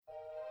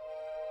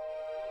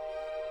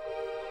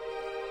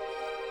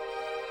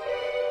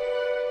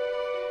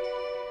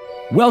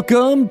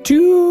Welcome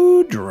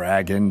to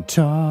Dragon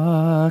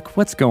Talk.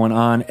 What's going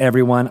on,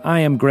 everyone? I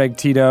am Greg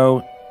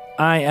Tito.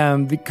 I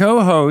am the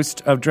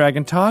co-host of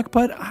Dragon Talk,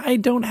 but I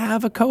don't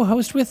have a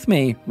co-host with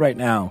me right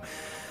now.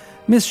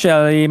 Miss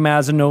Shelley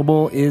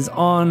Mazanoble is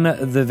on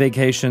the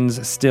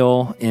vacations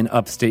still in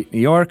upstate New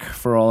York.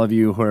 For all of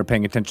you who are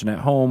paying attention at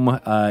home,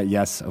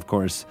 yes, of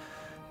course,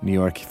 New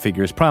York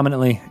figures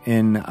prominently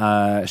in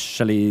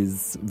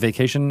Shelley's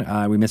vacation.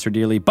 We miss her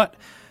dearly, but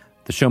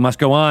the show must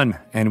go on,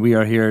 and we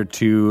are here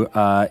to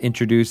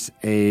introduce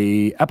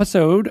a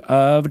episode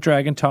of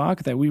Dragon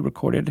Talk that we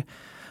recorded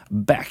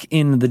back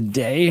in the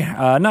day,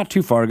 not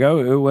too far ago.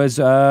 It was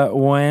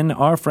when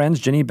our friends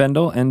Jenny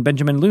Bendel and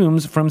Benjamin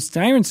Loomes from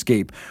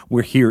Syrinscape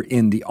were here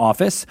in the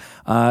office.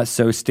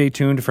 So stay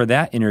tuned for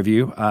that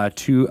interview.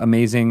 Two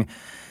amazing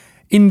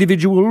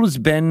individuals.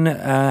 Ben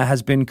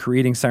has been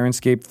creating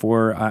Syrinscape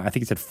for, I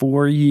think he said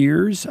 4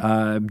 years,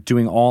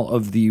 doing all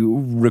of the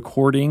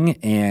recording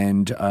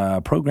and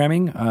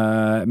programming.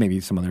 Maybe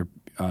some other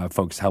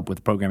folks help with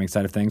the programming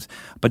side of things,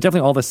 but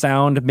definitely all the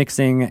sound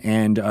mixing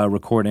and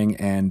recording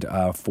and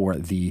for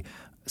the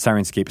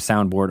Syrinscape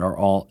soundboard are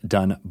all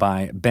done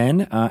by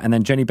Ben. And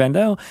then Jenny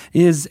Bendel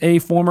is a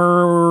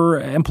former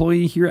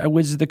employee here at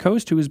Wizards of the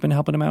Coast who has been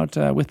helping him out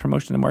with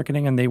promotion and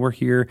marketing, and they were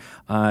here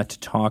to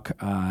talk,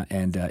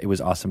 and it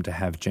was awesome to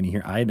have Jenny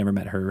here. I had never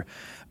met her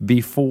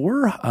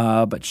before,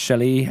 but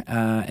Shelley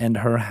and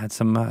her had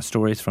some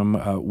stories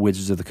from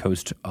Wizards of the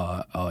Coast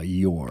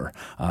yore,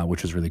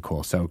 which was really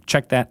cool. So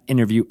check that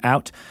interview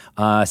out.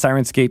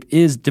 Syrinscape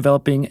is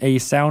developing a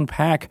sound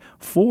pack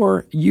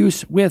for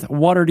use with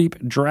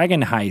Waterdeep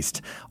Dragon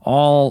Heist.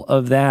 All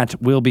of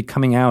that will be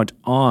coming out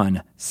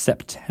on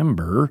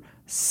September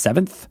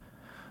 7th.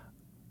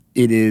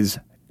 It is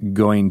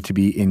going to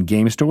be in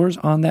game stores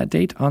on that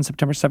date, on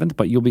September 7th,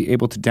 but you'll be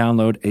able to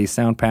download a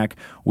sound pack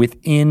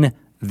within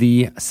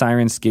the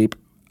Syrinscape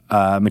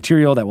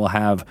material that will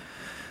have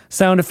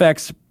sound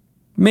effects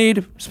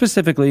made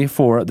specifically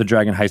for the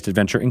Dragon Heist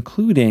adventure,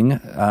 including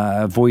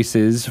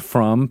voices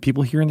from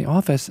people here in the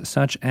office,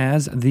 such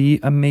as the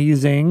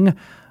amazing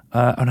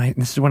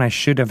this is when I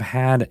should have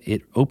had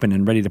it open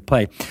and ready to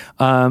play,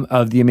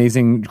 of the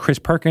amazing Chris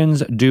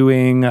Perkins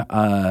doing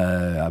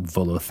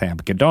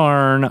Volothamp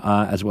Gadarn,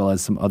 as well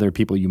as some other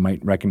people you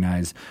might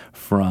recognize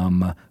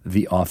from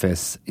The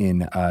Office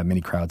in many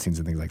crowd scenes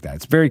and things like that.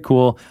 It's very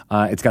cool.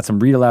 It's got some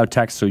read-aloud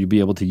text, so you'll be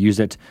able to use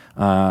it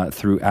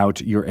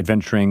throughout your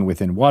adventuring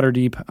within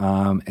Waterdeep.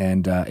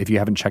 And if you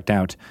haven't checked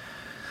out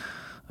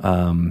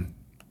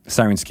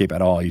Syrinscape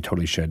at all, you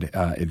totally should.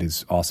 It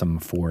is awesome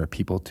for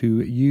people to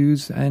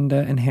use and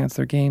enhance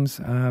their games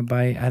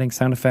by adding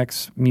sound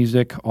effects,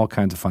 music, all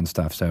kinds of fun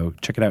stuff. So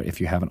check it out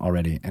if you haven't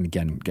already. And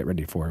again, get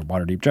ready for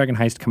Waterdeep Dragon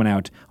Heist coming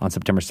out on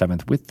September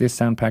 7th with this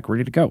sound pack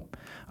ready to go,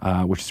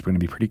 which is going to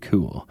be pretty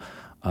cool.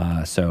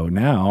 So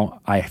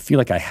now I feel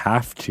like I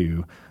have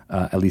to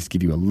at least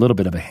give you a little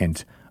bit of a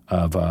hint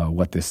of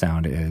what this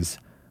sound is.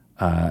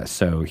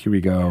 So here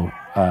we go.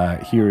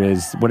 Here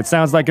is what it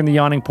sounds like in the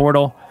Yawning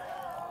Portal.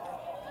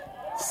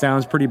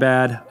 Sounds pretty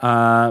bad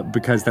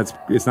because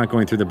it's not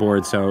going through the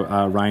board, so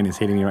Ryan is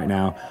hating me right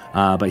now.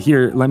 But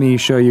here, let me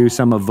show you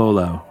some of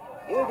Volo.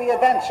 You be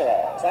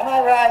adventurers, am I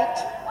right?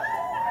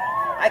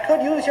 I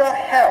could use your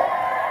help.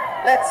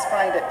 Let's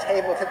find a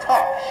table to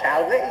talk,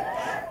 shall we?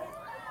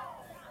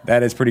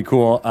 That is pretty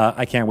cool.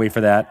 I can't wait for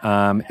that.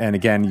 And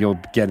again, you'll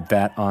get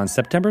that on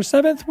September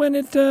 7th when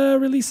it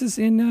releases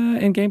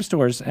in game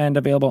stores and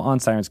available on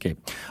Syrinscape.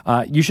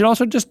 You should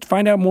also just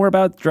find out more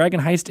about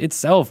Dragon Heist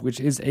itself, which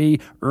is a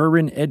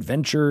urban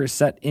adventure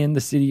set in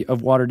the city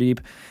of Waterdeep.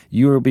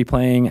 You will be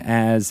playing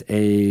as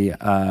a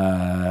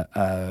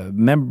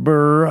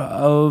member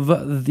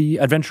of the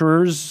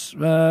adventurers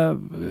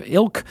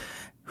ilk,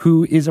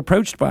 who is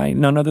approached by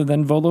none other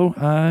than Volo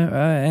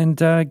and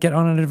get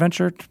on an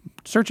adventure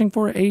searching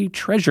for a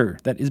treasure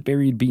that is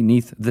buried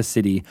beneath the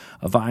city,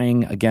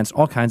 vying against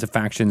all kinds of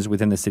factions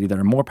within the city that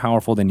are more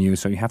powerful than you.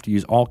 So you have to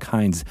use all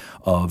kinds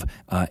of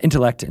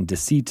intellect and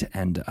deceit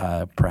and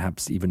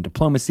perhaps even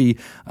diplomacy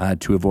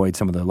to avoid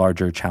some of the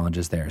larger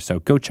challenges there.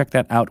 So go check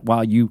that out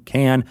while you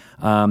can.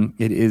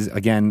 It is,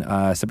 again,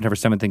 September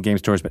 7th in game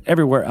stores, but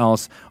everywhere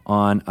else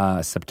on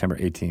September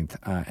 18th.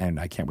 And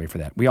I can't wait for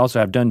that. We also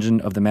have Dungeon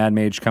of the Mad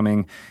Mage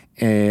coming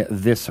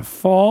this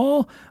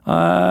fall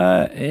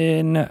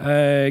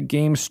in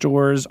game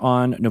stores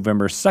on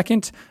November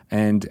 2nd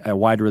and a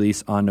wide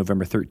release on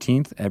November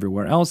 13th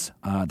everywhere else.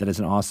 That is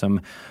an awesome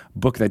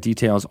book that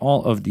details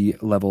all of the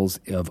levels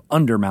of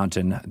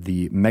Undermountain,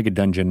 the mega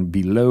dungeon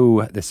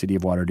below the city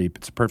of Waterdeep.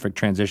 It's a perfect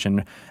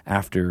transition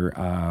after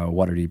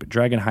Waterdeep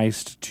Dragon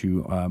Heist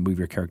to move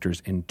your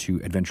characters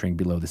into adventuring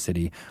below the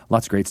city.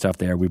 Lots of great stuff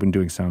there. We've been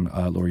doing some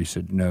lore you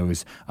should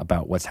knows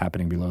about what's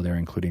happening below there,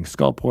 including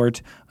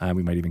Skullport.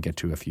 We might even get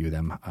to a few of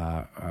them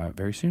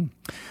very soon.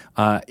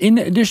 In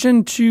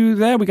addition to to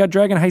that, we got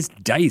Dragon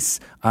Heist Dice,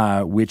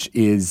 which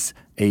is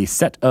a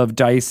set of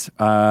dice,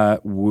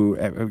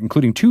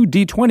 including 2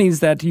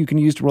 D20s that you can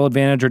use to roll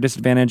advantage or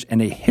disadvantage,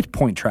 and a hit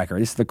point tracker.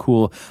 This is the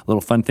cool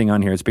little fun thing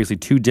on here. It's basically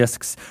 2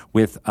 discs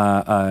with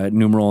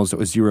numerals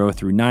 0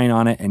 through 9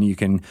 on it, and you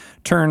can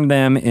turn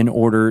them in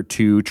order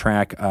to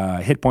track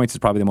hit points. Is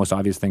probably the most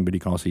obvious thing, but you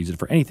can also use it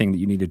for anything that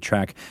you need to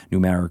track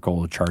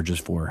numerical charges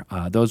for.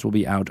 Those will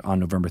be out on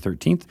November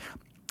 13th.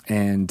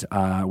 And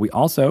we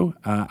also,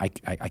 I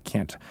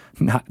can't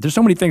not, there's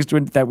so many things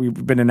that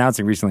we've been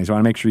announcing recently, so I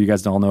want to make sure you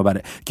guys all know about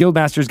it.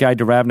 Guildmaster's Guide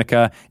to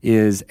Ravnica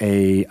is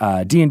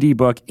a D&D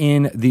book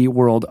in the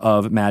world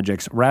of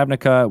Magic's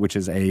Ravnica, which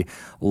is a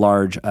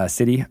large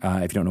city.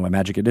 If you don't know what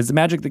Magic it is,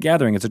 Magic the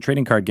Gathering. It's a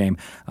trading card game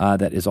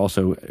that is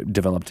also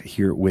developed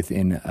here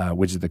within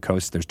Wizards of the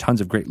Coast. There's tons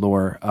of great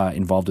lore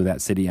involved with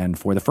that city, and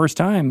for the first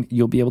time,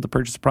 you'll be able to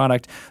purchase a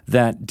product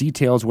that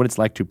details what it's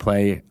like to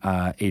play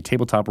a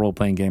tabletop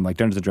role-playing game like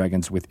Dungeons &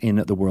 Dragons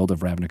within the world of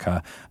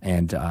Ravnica,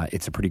 and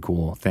it's a pretty cool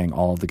thing.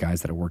 All of the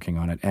guys that are working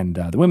on it and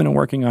the women who are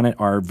working on it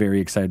are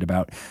very excited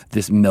about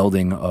this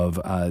melding of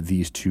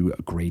these two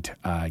great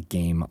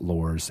game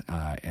lores,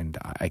 and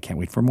I can't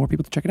wait for more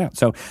people to check it out.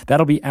 So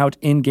that'll be out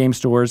in game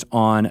stores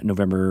on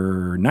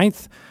November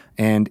 9th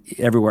and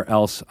everywhere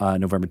else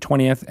November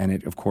 20th, and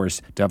it, of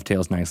course,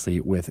 dovetails nicely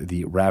with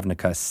the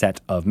Ravnica set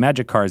of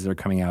Magic cards that are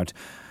coming out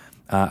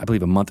I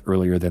believe a month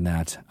earlier than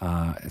that.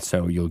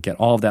 So you'll get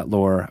all of that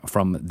lore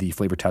from the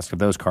flavor test of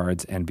those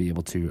cards and be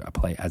able to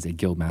play as a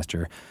guild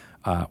master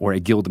or a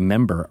guild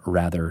member,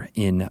 rather,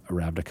 in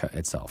Ravnica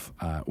itself.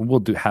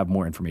 We'll have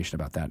more information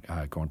about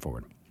that going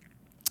forward.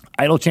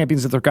 Idle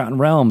Champions of the Forgotten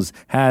Realms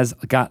has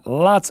got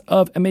lots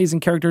of amazing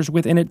characters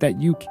within it that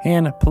you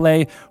can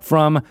play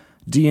from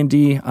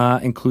D&D,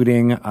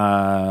 including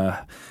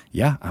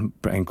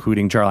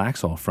Jarl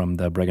Axel from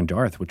the Bregan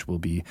Darth, which will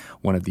be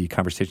one of the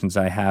conversations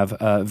I have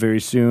very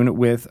soon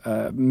with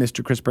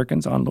Mr. Chris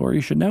Perkins on Lore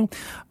You Should Know.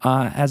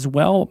 As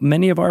well,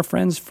 many of our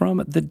friends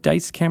from the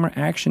Dice Camera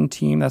Action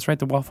team, that's right,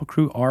 the Waffle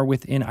Crew, are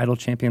within Idle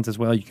Champions as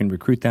well. You can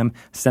recruit them,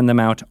 send them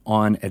out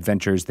on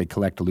adventures. They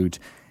collect loot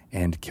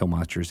and kill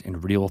monsters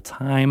in real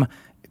time.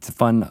 It's a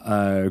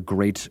fun,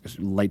 great,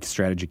 light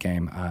strategy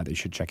game that you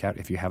should check out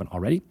if you haven't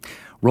already.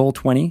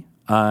 Roll20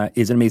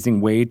 is an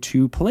amazing way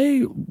to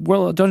play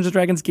Dungeons &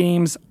 Dragons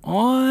games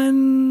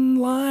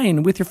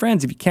online with your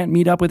friends. If you can't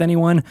meet up with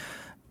anyone,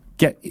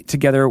 get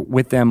together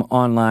with them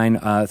online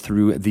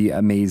through the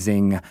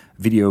amazing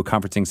video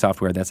conferencing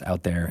software that's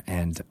out there,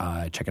 and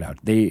check it out.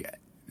 They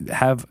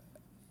have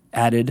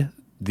added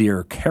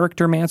their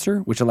Character Mancer,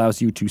 which allows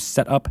you to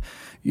set up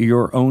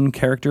your own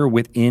character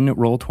within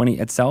Roll20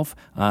 itself.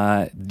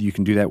 You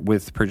can do that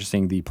with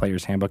purchasing the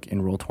Player's Handbook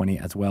in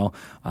Roll20 as well.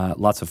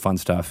 Lots of fun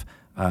stuff.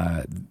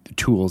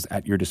 Tools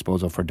at your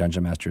disposal for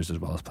dungeon masters as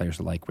well as players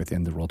alike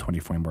within the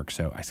Roll20 framework.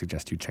 So I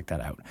suggest you check that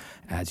out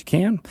as you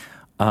can.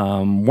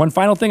 One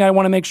final thing I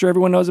want to make sure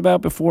everyone knows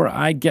about before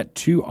I get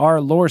to our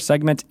lore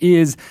segment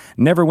is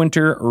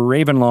Neverwinter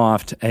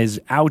Ravenloft is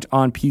out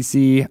on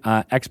PC,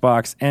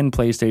 Xbox, and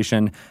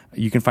PlayStation.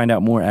 You can find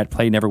out more at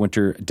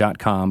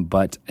playneverwinter.com,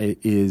 but it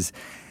is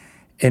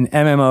an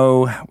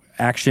MMO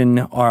action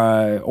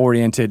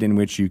oriented in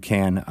which you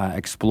can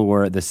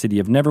explore the city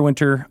of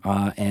Neverwinter,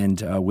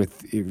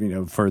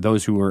 and for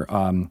those who are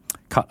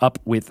caught up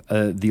with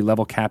the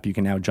level cap, you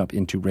can now jump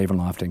into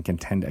Ravenloft and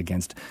contend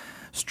against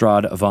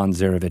Strahd von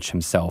Zarovich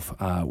himself,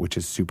 which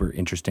is super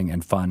interesting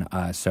and fun.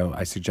 So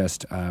I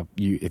suggest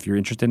if you're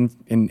interested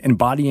in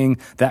embodying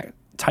that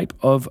type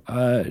of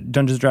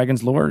Dungeons &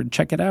 Dragons lore,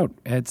 check it out.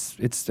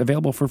 It's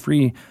available for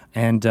free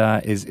and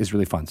is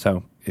really fun.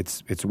 So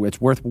it's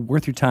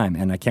worth your time,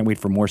 and I can't wait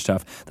for more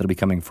stuff that'll be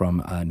coming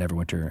from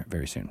Neverwinter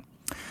very soon.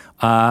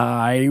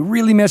 I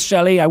really miss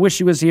Shelley. I wish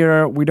she was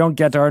here. We don't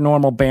get our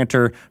normal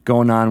banter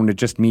going on when it's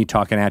just me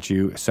talking at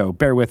you. So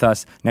bear with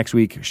us. Next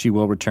week she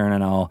will return,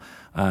 and I'll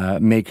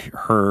make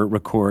her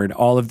record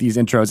all of these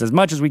intros as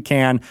much as we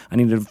can. I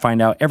need to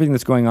find out everything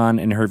that's going on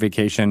in her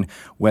vacation,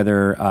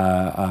 whether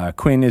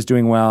Quinn is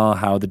doing well,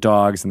 how the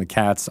dogs and the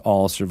cats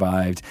all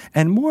survived,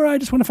 and more. I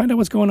just want to find out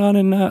what's going on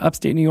in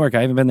upstate New York.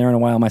 I haven't been there in a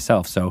while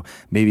myself, so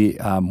maybe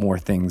more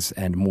things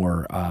and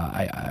more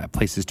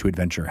places to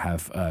adventure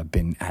have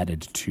been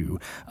added to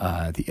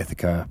the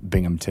Ithaca,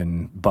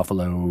 Binghamton,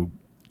 Buffalo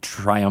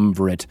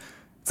triumvirate.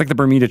 It's like the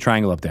Bermuda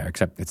Triangle up there,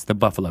 except it's the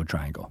Buffalo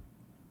Triangle.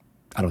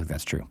 I don't think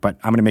that's true, but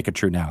I'm going to make it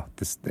true now.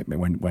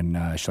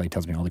 When Shelley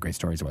tells me all the great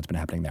stories of what's been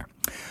happening there.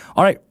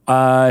 All right,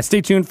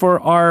 stay tuned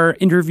for our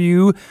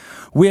interview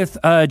with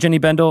Jenny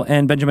Bendel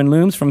and Benjamin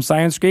Loomes from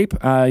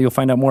Syrinscape. You'll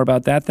find out more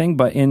about that thing,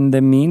 but in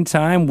the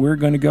meantime, we're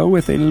going to go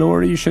with a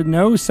Lore You Should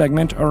Know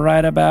segment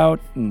right about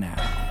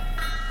now.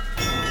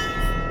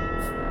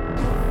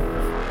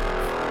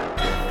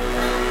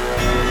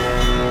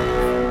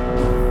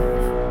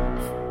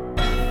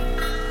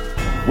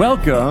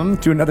 Welcome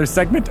to another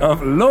segment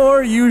of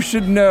Lore You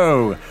Should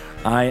Know.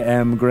 I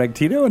am Greg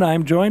Tito, and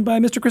I'm joined by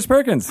Mr. Chris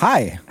Perkins.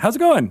 Hi. How's it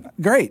going?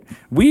 Great.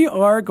 We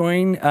are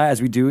going,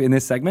 as we do in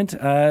this segment,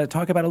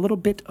 talk about a little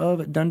bit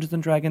of Dungeons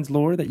 & Dragons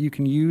lore that you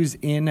can use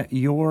in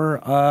your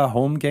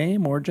home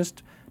game or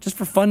just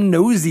for fun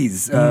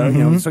nosies,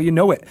 so you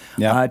know it.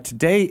 Yeah.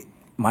 Today,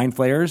 Mind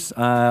Flayers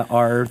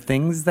are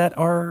things that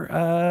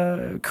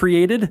are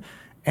created,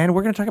 and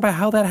we're going to talk about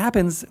how that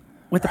happens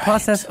with the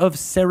process of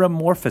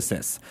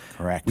Syrinscape.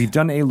 Correct. We've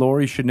done a lore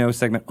you should know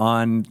segment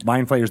on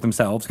Mind Flayers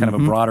themselves, kind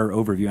of a broader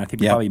overview. I think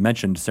we probably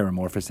mentioned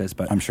Syrinscape,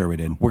 but I'm sure we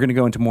did. We're going to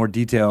go into more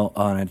detail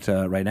on it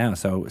right now.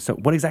 So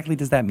what exactly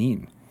does that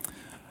mean?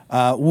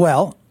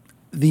 Well,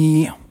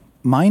 the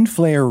Mind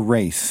Flayer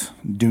race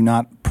do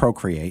not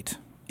procreate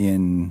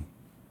in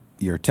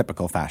your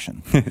typical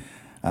fashion.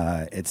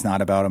 It's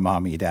not about a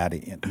mommy and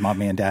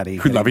daddy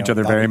who love each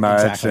other very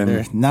much. Exactly. And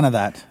there's none of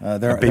that.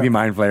 Baby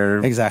Mind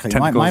Flayer. Exactly.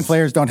 Mind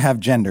Flayers don't have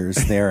genders.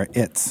 They're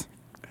its.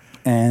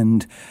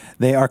 And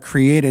they are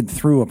created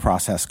through a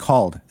process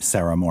called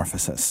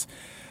Syrinscape,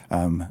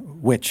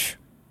 which,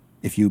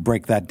 if you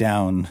break that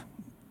down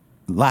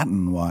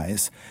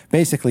Latin-wise,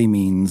 basically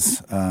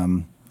means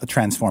a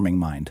transforming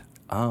mind.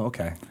 Oh,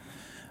 okay.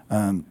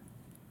 And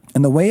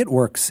the way it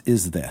works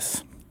is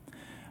this.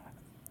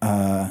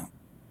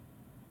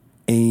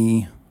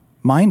 A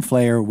Mind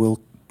Flayer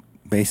will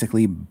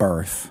basically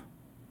birth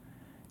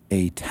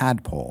a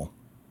tadpole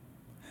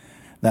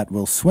that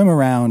will swim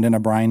around in a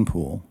brine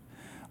pool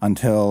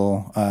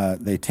until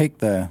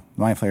the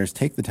Mind Flayers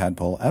take the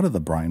tadpole out of the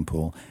brine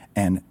pool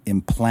and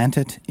implant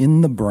it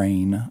in the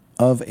brain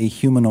of a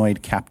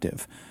humanoid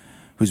captive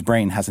whose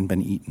brain hasn't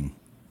been eaten.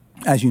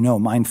 As you know,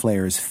 Mind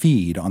Flayers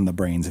feed on the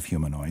brains of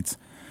humanoids,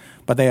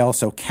 but they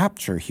also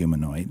capture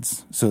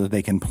humanoids so that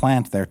they can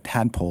plant their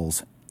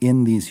tadpoles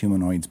in these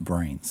humanoids'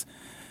 brains.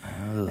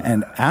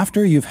 And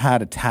after you've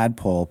had a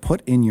tadpole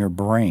put in your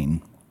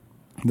brain,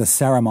 the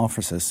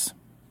Syrinscape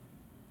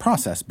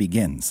process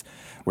begins,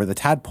 where the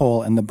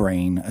tadpole and the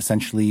brain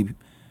essentially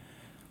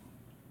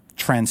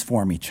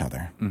transform each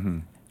other.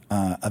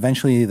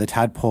 Eventually, the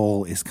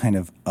tadpole is kind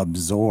of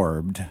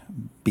absorbed,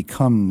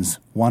 becomes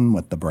one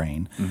with the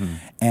brain,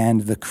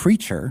 and the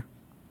creature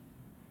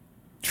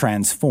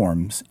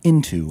transforms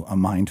into a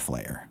Mind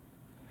Flayer.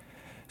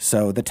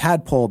 So the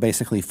tadpole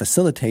basically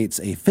facilitates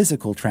a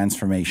physical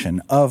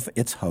transformation of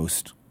its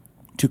host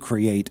to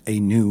create a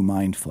new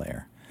Mind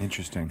Flayer.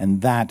 Interesting.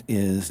 And that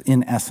is,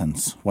 in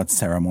essence, what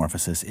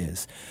Syrinscape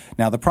is.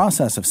 Now, the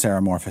process of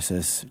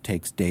Syrinscape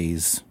takes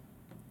days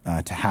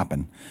to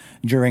happen,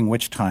 during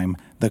which time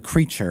the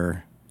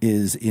creature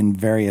is in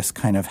various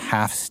kind of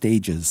half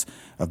stages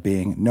of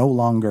being no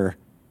longer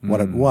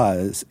what it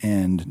was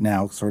and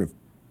now sort of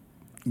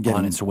getting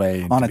on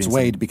its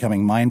way to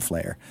becoming Mind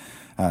Flayer.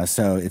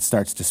 So it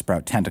starts to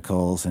sprout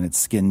tentacles, and its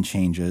skin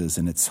changes,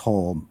 and its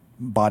whole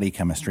body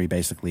chemistry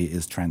basically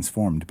is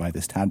transformed by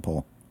this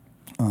tadpole.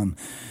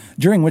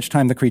 During which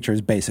time the creature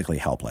is basically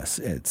helpless.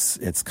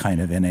 It's kind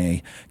of in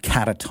a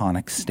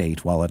catatonic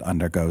state while it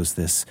undergoes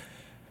this.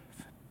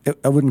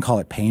 I wouldn't call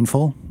it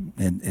painful.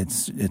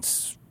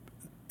 It's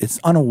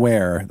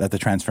unaware that the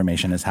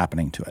transformation is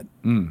happening to it.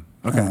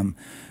 Okay.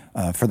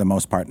 For the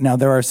most part. Now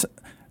there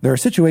are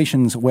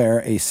situations where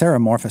a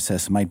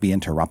Syrinscape might be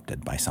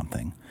interrupted by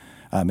something.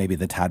 Maybe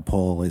the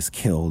tadpole is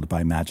killed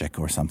by magic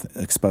or something,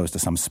 exposed to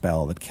some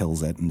spell that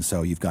kills it, and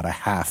so you've got a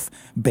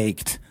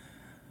half-baked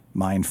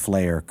Mind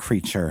Flayer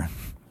creature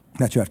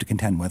that you have to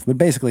contend with. But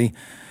basically,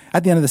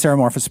 at the end of the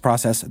Syrinscape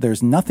process,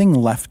 there's nothing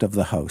left of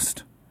the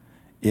host.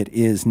 It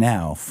is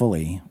now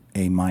fully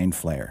a Mind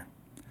Flayer.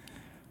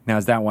 Now,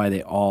 is that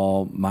why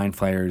all Mind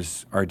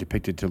Flayers are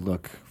depicted to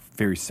look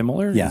very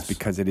similar? Yes. It's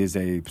because it is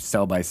a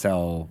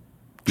cell-by-cell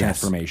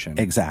transformation.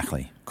 Yes,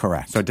 exactly.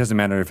 Correct. So it doesn't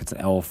matter if it's an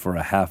elf or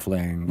a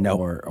halfling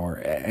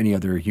or any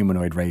other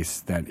humanoid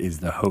race that is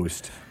the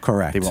host.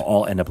 Correct. They will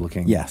all end up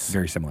looking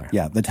very similar.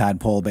 Yeah, the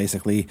tadpole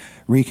basically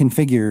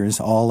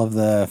reconfigures all of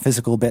the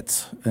physical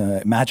bits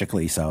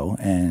magically so,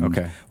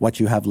 and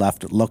what you have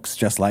left looks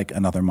just like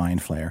another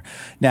Mind Flayer.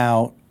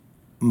 Now,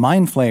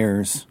 Mind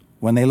Flayers,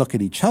 when they look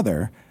at each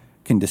other,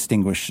 can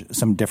distinguish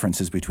some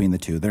differences between the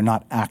two. They're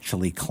not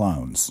actually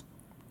clones.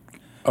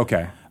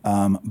 Okay.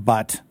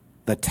 But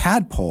the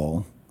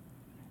tadpole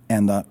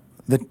and the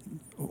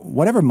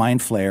whatever Mind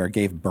Flayer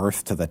gave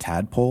birth to the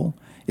tadpole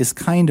is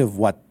kind of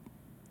what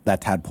that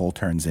tadpole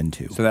turns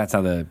into. So that's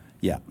how the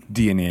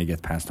DNA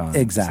gets passed on.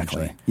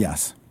 Exactly.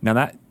 Yes. Now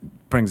that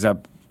brings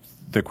up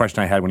the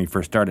question I had when you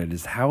first started: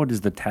 is how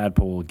does the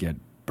tadpole get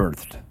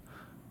birthed?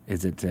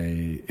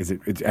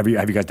 Have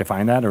you guys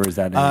defined that, or is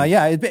that?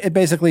 It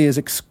basically is.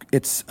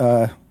 It's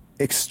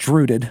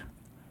extruded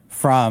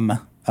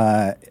from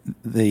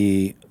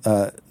the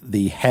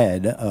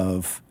head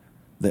of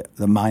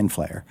the Mind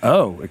Flayer.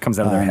 Oh, it comes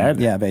out of their head?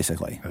 Yeah,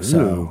 basically. Ooh.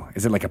 So,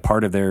 is it like a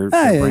part of their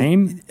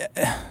brain?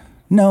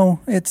 No,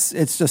 it's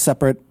a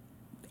separate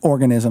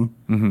organism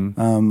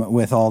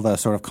with all the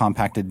sort of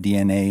compacted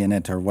DNA in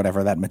it or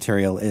whatever that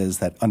material is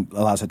that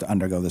allows it to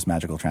undergo this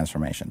magical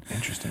transformation.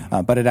 Interesting.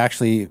 But it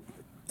actually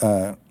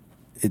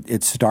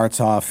it starts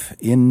off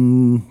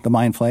in the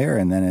mind flayer,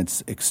 and then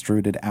it's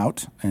extruded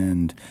out,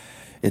 and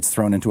it's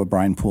thrown into a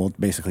brine pool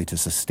basically to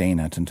sustain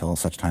it until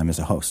such time as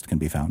a host can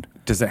be found.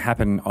 Does it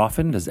happen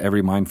often? Does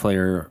every mind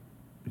flayer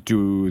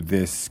do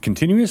this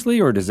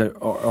continuously, or does it,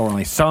 or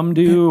only some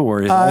do,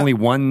 or is it only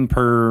one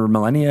per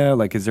millennia?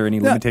 Like, is there any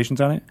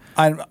limitations on it?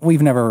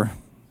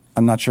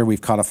 I'm not sure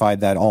we've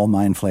codified that all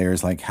mind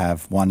flayers like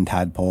have one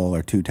tadpole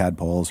or two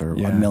tadpoles or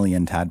a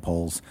million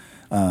tadpoles.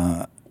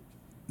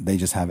 They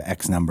just have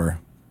X number.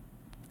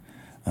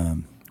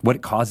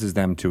 What causes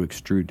them to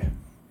extrude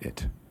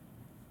it?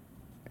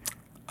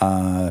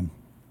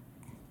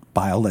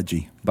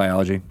 Biology.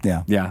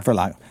 Yeah.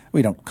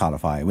 We don't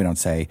codify. We don't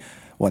say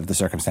what are the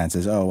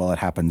circumstances. Oh, well, it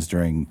happens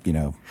during,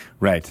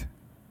 right,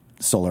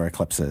 solar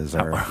eclipses,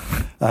 or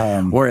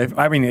or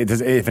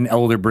if an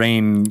elder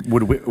brain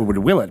would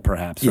will it,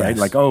 perhaps, right?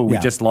 Like, we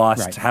just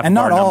lost half and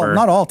of our number.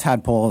 Not all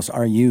tadpoles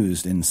are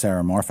used in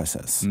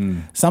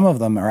seromorphosis. Some of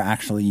them are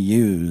actually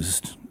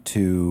used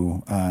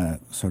to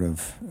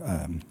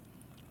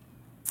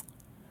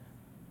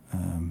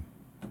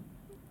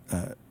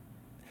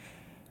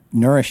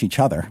nourish each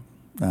other.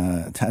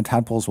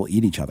 Tadpoles will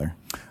eat each other.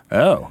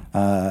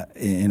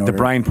 The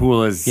brine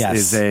pool is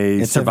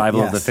a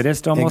survival of the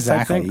fittest, almost.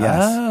 Exactly. I think.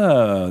 Yes.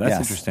 Oh, that's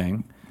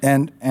interesting.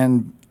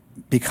 And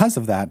because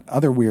of that,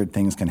 other weird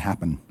things can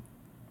happen.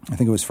 I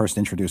think it was first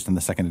introduced in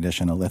the second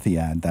edition of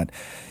Lithiad that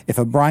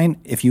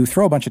if you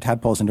throw a bunch of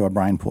tadpoles into a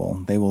brine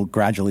pool, they will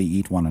gradually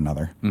eat one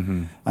another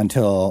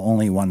until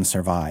only one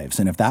survives.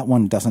 And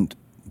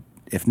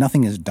if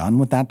nothing is done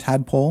with that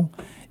tadpole,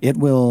 it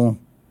will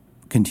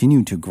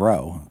continue to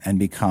grow and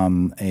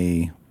become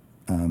a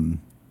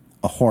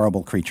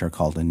horrible creature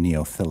called a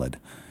neothylid,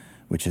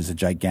 which is a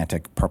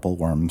gigantic purple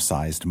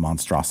worm-sized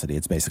monstrosity.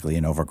 It's basically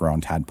an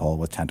overgrown tadpole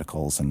with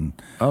tentacles and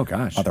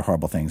other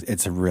horrible things.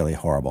 It's a really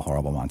horrible,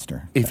 horrible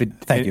monster.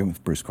 Thank you,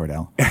 Bruce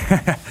Cordell.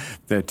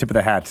 The tip of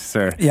the hat,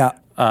 sir. Yeah.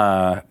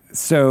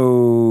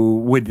 So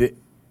would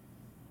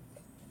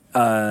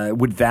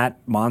that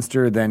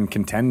monster then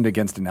contend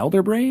against an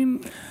elder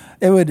brain?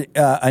 It would.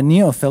 A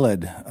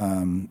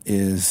neothylid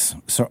is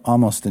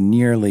almost a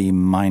nearly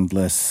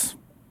mindless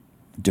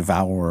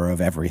devourer of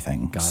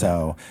everything.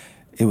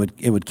 It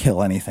would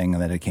kill anything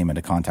that it came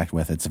into contact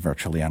with. It's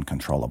virtually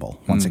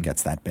uncontrollable once it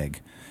gets that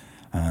big.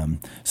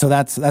 So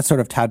that's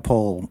sort of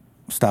tadpole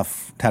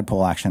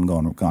action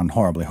gone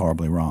horribly,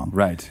 horribly wrong.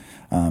 Right.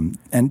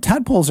 And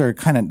tadpoles are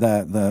kind of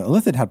the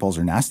elithid tadpoles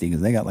are nasty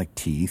because they got like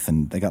teeth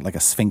and they got like a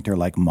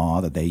sphincter-like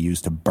maw that they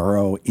use to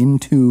burrow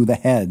into the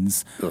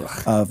heads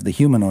of the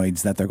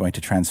humanoids that they're going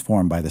to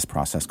transform by this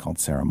process called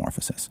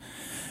seromorphosis.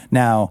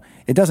 Now,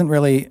 it doesn't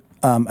really.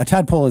 A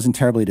tadpole isn't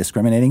terribly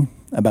discriminating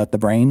about the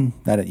brain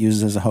that it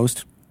uses as a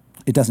host.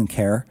 It doesn't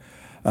care.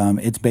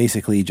 It's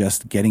basically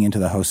just getting into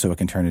the host so it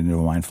can turn it into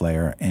a mind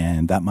flayer,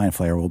 and that mind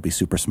flayer will be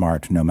super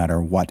smart no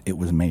matter what it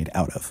was made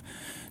out of.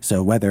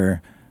 So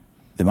whether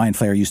the mind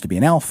flayer used to be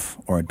an elf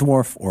or a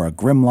dwarf or a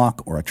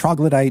grimlock or a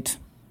troglodyte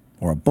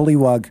or a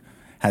bullywug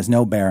has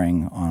no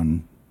bearing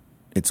on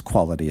its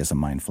quality as a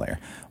mind flayer.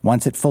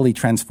 Once it fully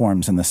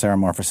transforms and the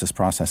seromorphosis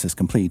process is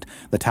complete,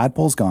 the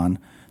tadpole's gone.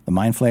 The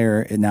mind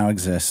flayer, it now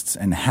exists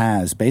and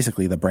has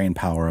basically the brain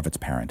power of its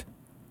parent.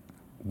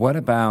 What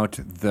about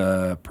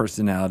the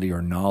personality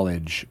or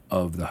knowledge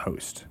of the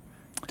host?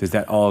 Does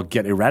that all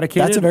get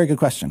eradicated? That's a very good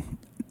question.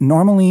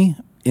 Normally,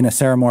 in a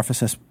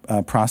seromorphosis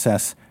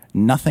process,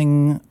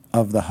 nothing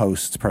of the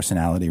host's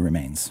personality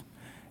remains.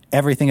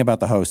 Everything about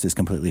the host is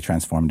completely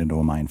transformed into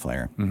a mind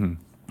flayer. Mm-hmm.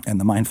 And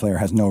the mind flayer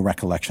has no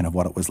recollection of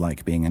what it was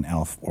like being an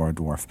elf or a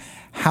dwarf.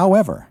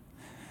 However,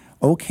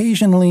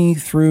 occasionally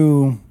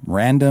through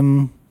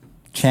random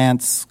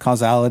chance,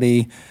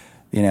 causality,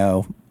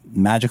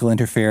 magical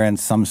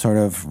interference, some sort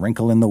of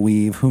wrinkle in the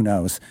weave, who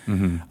knows,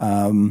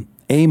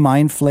 a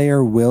mind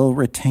flayer will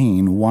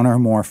retain one or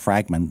more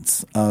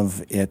fragments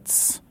of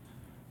its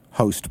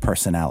host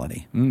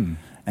personality. And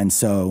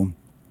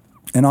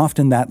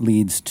often that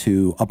leads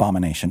to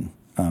abomination.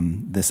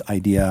 This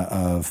idea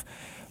of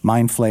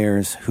mind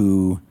flayers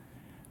who,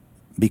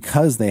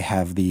 because they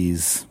have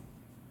these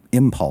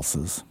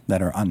impulses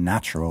that are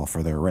unnatural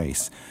for their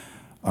race,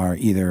 are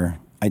either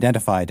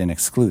identified and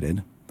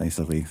excluded,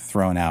 basically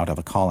thrown out of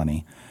a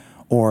colony,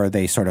 or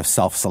they sort of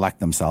self-select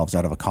themselves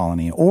out of a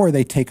colony, or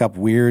they they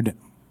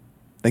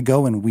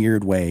go in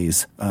weird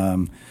ways.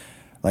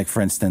 Like,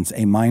 for instance,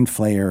 a mind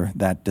flayer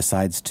that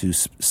decides to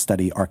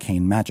study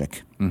arcane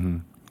magic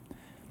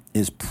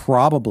that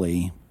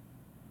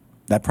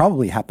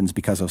probably happens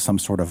because of some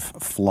sort of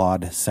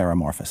flawed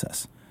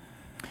seromorphosis.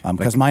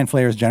 Because mind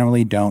flayers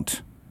generally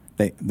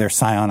they're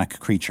psionic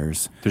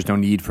creatures. There's no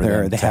need for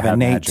them to have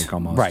magic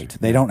almost. Right.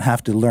 They don't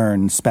have to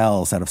learn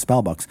spells out of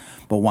spell books.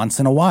 But once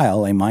in a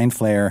while, a mind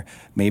flayer,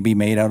 maybe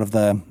made out of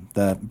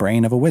the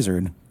brain of a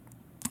wizard,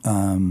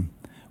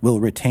 will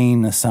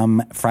retain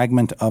some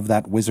fragment of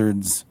that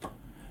wizard's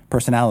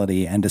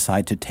personality and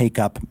decide to take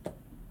up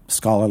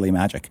scholarly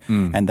magic.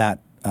 And that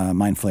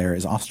mind flayer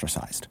is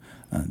ostracized.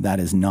 That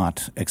is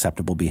not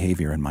acceptable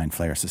behavior in mind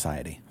flayer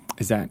society.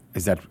 Is that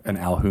an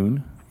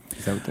Alhoon?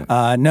 Is that what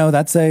that? No,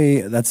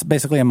 that's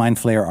basically a mind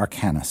flayer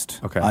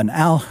arcanist. Okay. An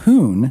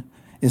Alhoon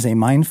is a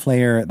mind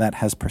flayer that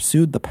has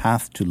pursued the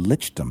path to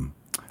lichdom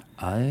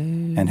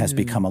and has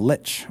become a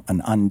lich,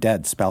 an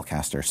undead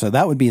spellcaster. So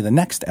that would be the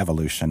next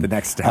evolution. The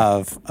next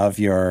step of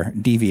your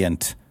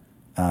deviant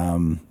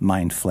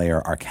mind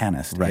flayer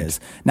arcanist. Right. Is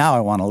now I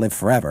want to live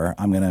forever.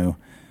 I'm going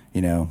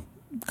to,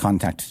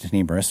 contact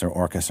Tenebris or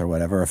Orcus or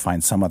whatever, or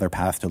find some other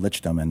path to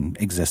lichdom and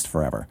exist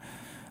forever.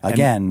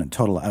 Again,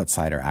 total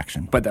outsider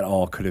action. But that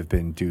all could have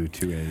been due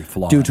to a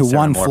flaw. Due to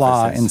one Ceramorphosis.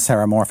 flaw in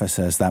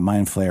Ceramorphosis, that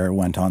mind flayer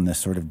went on this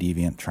sort of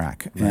deviant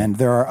track. Right. And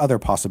there are other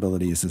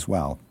possibilities as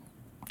well.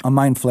 A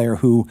mind flayer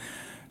who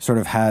sort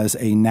of has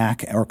a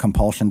knack or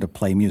compulsion to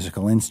play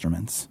musical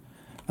instruments.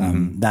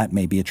 That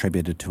may be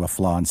attributed to a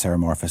flaw in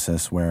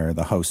Ceramorphosis where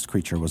the host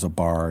creature was a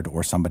bard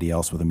or somebody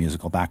else with a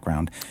musical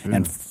background.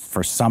 And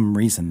for some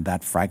reason,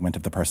 that fragment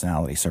of the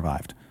personality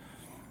survived.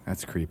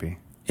 That's creepy.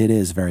 It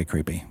is very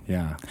creepy.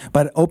 Yeah.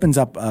 But it opens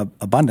up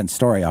abundant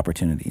story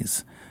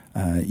opportunities.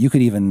 You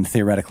could even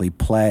theoretically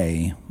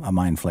play a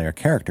mind flayer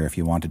character if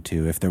you wanted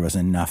to, if there was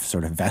enough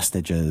sort of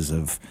vestiges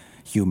of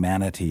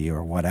humanity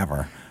or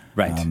whatever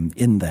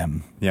in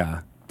them.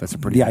 Yeah. That's a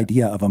pretty...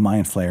 idea of a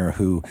mind flayer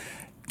who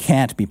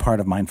can't be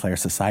part of mind flayer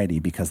society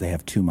because they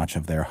have too much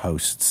of their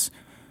host's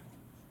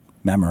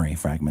memory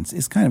fragments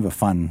is kind of a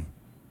fun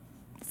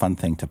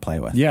thing to play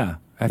with. Yeah.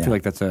 I feel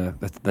like that's a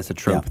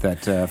trope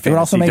that fantasy it would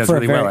also make does for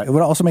really well at. It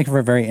would also make for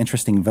a very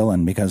interesting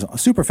villain because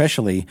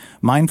superficially,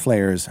 mind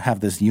flayers have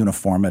this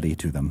uniformity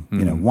to them.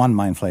 One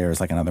mind flayer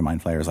is like another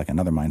mind flayer is like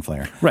another mind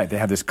flayer. Right, they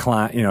have this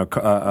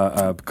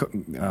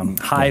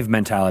hive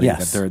mentality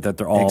that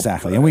they're all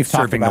exactly, and we've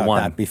talked about the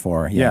one. that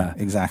before. Yeah,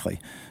 exactly.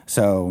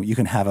 So you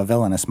can have a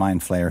villainous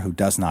mind flayer who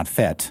does not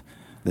fit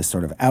this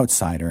sort of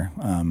outsider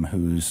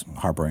who's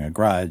harboring a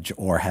grudge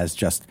or has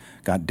just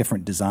got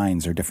different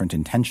designs or different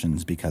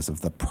intentions because of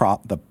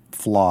the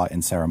flaw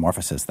in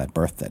Ceramorphosis that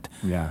birthed it.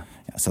 Yeah.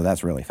 So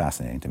that's really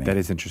fascinating to me. That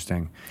is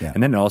interesting. Yeah.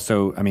 And then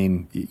also, I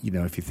mean,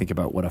 if you think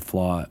about what a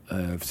flaw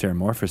of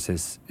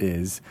Ceramorphosis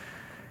is,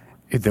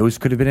 those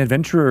could have been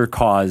adventurer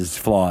cause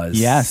flaws.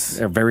 Yes.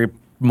 They're very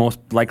most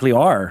likely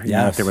are.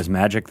 Yes. If there was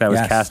magic that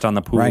was cast on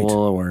the pool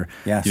or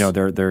yes.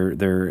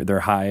 Their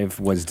hive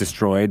was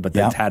destroyed, but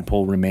the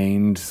tadpole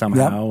remained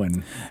somehow.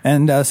 Yep.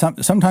 And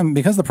sometimes,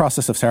 because the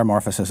process of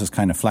Ceramorphosis is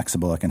kind of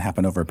flexible, it can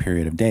happen over a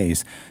period of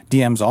days.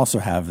 DMs also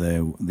have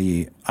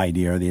the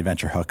idea or the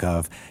adventure hook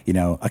of,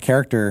 a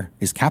character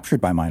is captured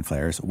by mind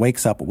flayers,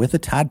 wakes up with a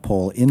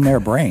tadpole in their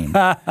brain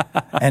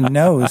and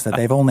knows that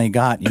they've only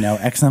got,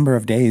 X number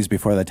of days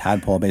before the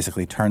tadpole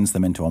basically turns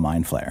them into a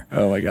mind flayer.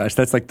 Oh my gosh,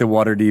 that's like the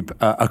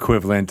Waterdeep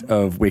equivalent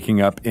of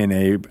waking up in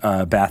a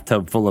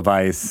bathtub full of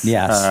ice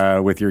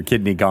with your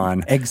kidney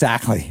gone.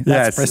 Exactly.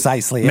 That's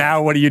precisely it.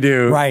 Now what do you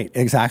do? Right,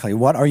 exactly.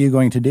 What are you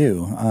going to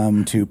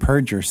do to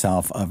purge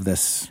yourself of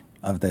this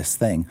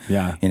thing?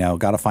 Yeah.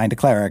 Got to find a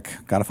cleric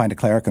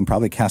and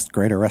probably cast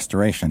Greater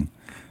Restoration.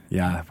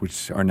 Yeah,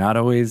 which are not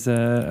always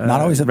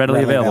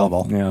readily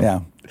available.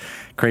 Yeah.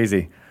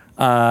 Crazy.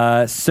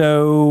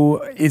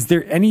 So is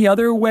there any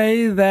other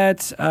way that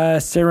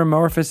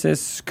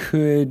Ceramorphosis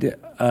could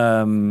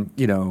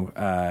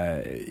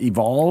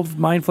evolve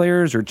mind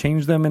flayers or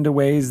change them into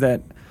ways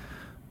that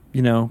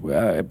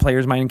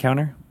players might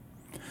encounter?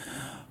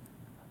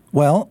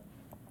 Well,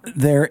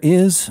 there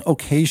is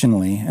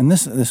occasionally, and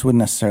this wouldn't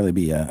necessarily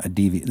be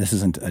this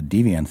isn't a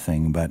deviant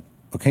thing, but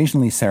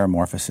occasionally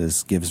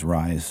Ceramorphosis gives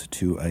rise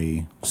to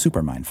a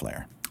super mind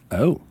flayer.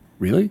 Oh,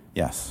 really?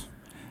 Yes.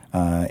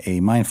 A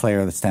mind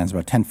flayer that stands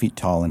about 10 feet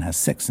tall and has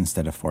 6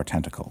 instead of 4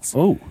 tentacles.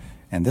 Oh.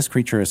 And this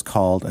creature is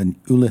called an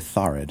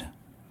Ulitharid.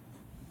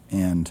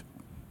 And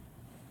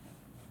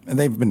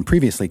they've been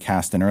previously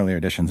cast in earlier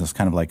editions as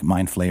kind of like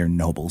mind flayer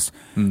nobles.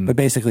 But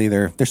basically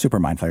they're super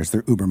mind flayers.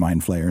 They're uber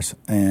mind flayers.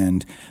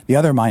 And the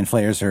other mind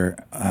flayers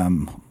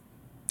hold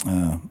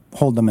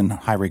them in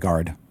high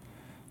regard,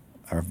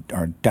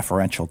 are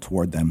deferential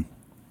toward them.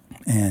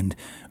 And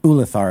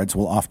Ulitharids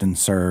will often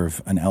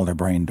serve an elder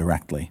brain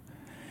directly.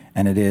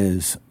 And it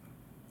is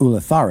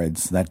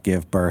Ulitharids that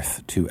give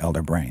birth to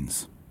elder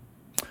brains.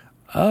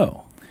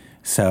 Oh.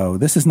 So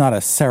this is not a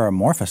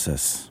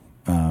Ceramorphosis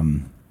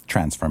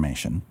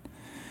transformation.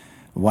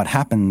 What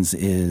happens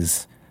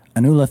is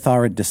an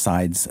Ulitharid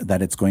decides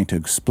that it's going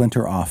to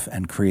splinter off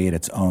and create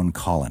its own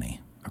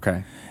colony.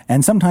 Okay.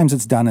 And sometimes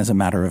it's done as a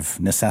matter of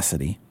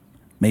necessity.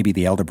 Maybe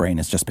the elder brain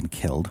has just been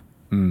killed.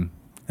 And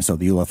so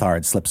the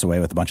Ulitharid slips away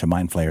with a bunch of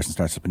mind flayers and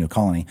starts up a new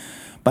colony.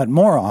 But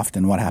more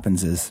often what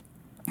happens is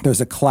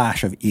there's a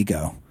clash of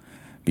ego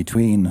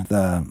between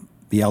the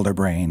elder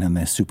brain and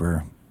the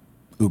super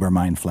uber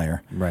mind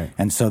flayer. Right.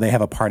 And so they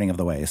have a parting of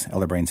the ways.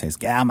 Elder brain says,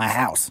 get out of my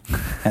house.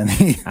 And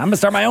I'm going to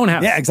start my own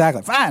house. Yeah,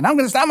 exactly. Fine, I'm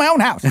going to start my own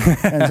house.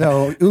 And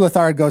so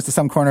Ulithard goes to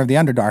some corner of the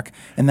Underdark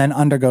and then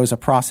undergoes a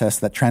process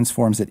that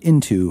transforms it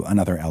into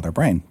another elder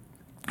brain.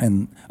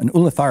 And an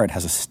Ulithard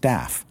has a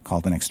staff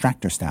called an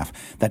extractor staff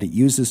that it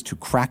uses to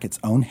crack its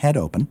own head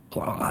open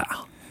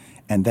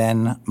And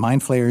then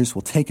mind flayers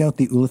will take out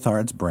the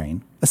Ulatharid's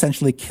brain,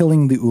 essentially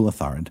killing the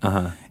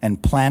Ulatharid,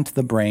 and plant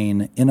the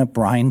brain in a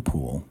brine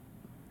pool,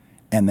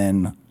 and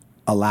then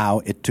allow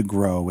it to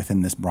grow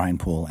within this brine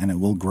pool, and it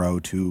will grow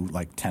to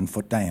like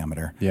 10-foot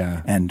diameter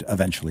and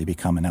eventually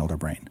become an elder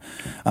brain.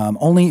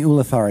 Only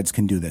Ulatharids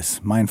can do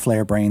this. Mind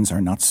flayer brains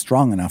are not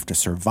strong enough to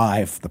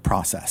survive the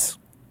process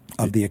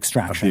of the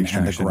extraction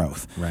and the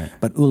growth. Right.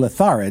 But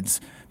Ulatharids,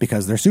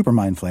 because they're super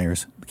mind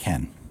flayers,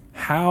 can.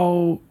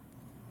 How,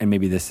 and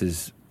maybe this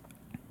is,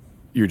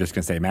 you're just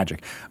going to say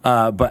magic,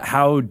 but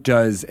how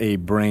does a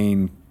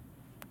brain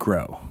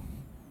grow?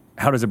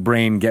 How does a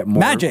brain get more?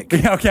 Magic.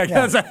 Okay.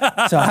 Yeah.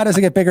 So how does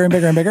it get bigger and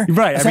bigger and bigger?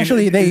 Right.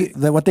 Essentially,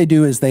 what they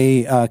do is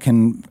they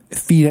can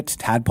feed it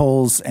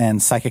tadpoles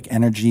and psychic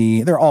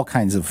energy. There are all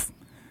kinds of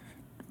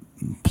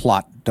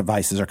plot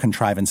devices or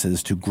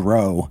contrivances to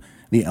grow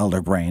the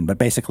elder brain, but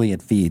basically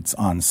it feeds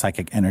on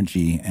psychic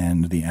energy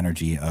and the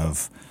energy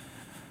of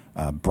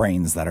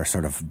brains that are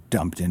sort of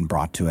dumped in,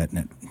 brought to it, and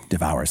it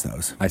devours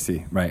those. I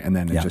see. Right. And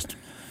then it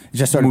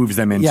just sort of moves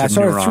them into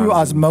sort of neurons through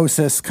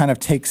osmosis, kind of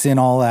takes in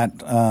all that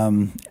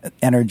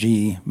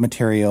energy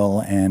material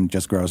and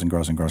just grows and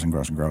grows and grows and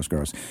grows and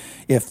grows.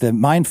 If the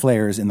mind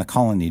flayers in the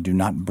colony do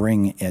not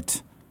bring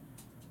it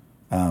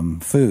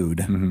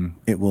food,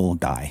 it will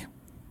die.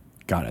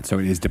 Got it. So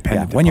it is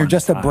dependent. When you're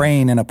just a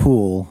brain in a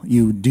pool,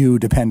 you do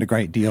depend a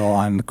great deal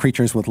on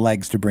creatures with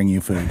legs to bring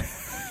you food.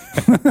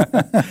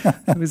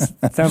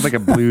 It sounds like a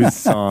blues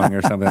song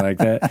or something like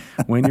that.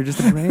 When you're just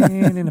a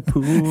brain in a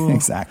pool.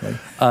 Exactly.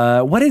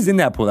 What is in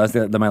that pool? That's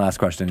my last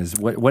question. Is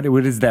what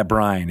is that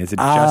brine? Is it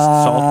just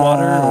salt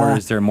water, or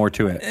is there more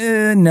to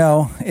it?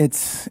 No,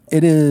 it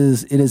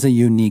is a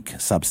unique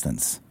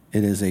substance.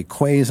 It is a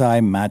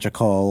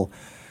quasi-magical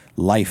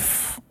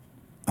life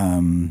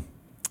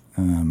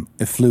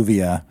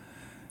effluvia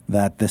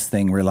that this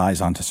thing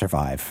relies on to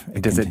survive.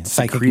 Does it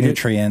psychic secrete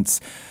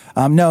nutrients?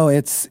 No,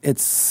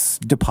 it's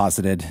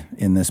deposited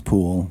in this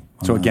pool.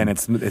 So again,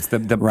 it's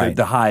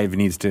the hive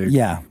needs to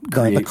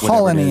the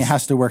colony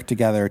has to work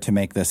together to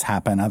make this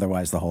happen.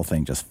 Otherwise, the whole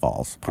thing just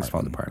falls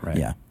apart. Right?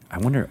 Yeah. I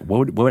wonder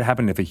what would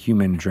happen if a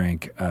human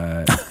drank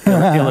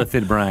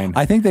illithid brine.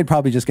 I think they'd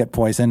probably just get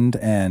poisoned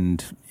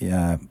and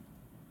get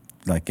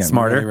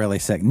smarter, really, really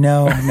sick.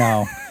 No,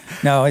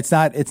 it's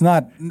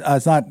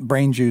not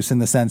brain juice in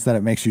the sense that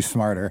it makes you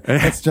smarter.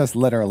 It's just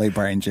literally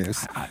brain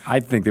juice. I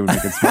think they would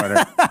make it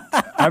smarter.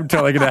 I'm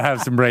totally going to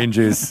have some brain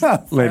juice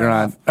later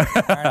on.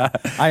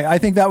 I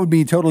think that would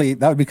be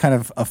kind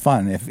of a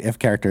fun if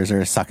characters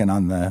are sucking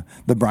on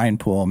the brine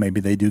pool.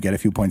 Maybe they do get a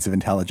few points of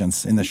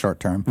intelligence in the short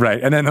term.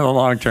 Right. And then in the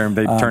long term,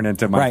 they turn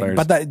into mind flayers.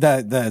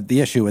 But the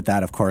issue with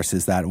that, of course,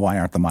 is that why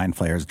aren't the mind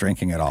flayers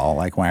drinking it all?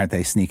 Like, why aren't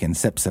they sneaking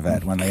sips of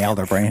it when the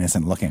elder brain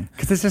isn't looking?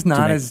 Because it's just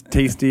not as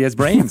tasty as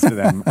brains to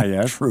them, I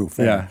guess. True.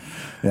 Fair.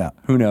 Yeah.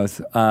 Who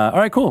knows? All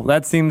right, cool.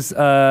 That seems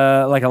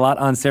like a lot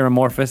on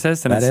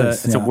seramorphosis, and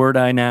it's a word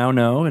I now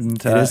know.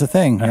 And it is a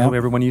thing. I hope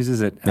everyone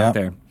uses it out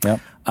there. Yep.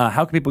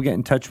 How can people get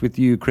in touch with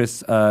you, Chris,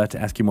 to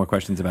ask you more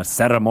questions about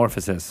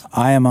seramorphosis?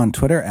 I am on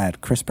Twitter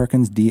at Chris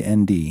Perkins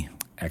DND.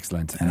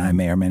 Excellent. And I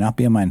may or may not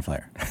be a mind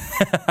flayer.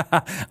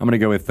 I'm going to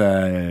go with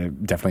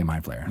definitely a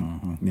mind flayer.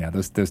 Mm-hmm. Yeah,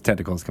 those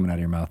tentacles coming out of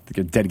your mouth.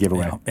 Dead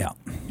giveaway. Yeah.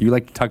 You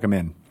like to tuck them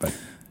in, but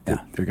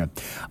they're good.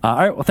 All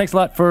right, well, thanks a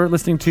lot for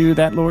listening to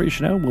That Lore You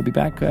Should Know. We'll be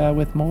back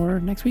with more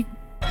next week.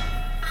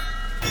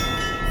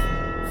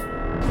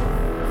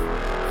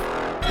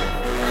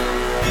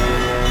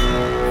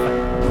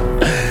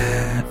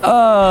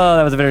 Oh,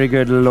 that was a very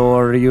good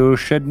Lore You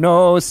Should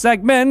Know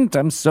segment.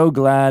 I'm so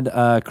glad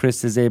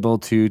Chris is able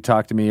to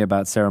talk to me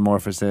about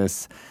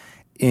seramorphosis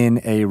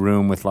in a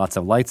room with lots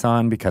of lights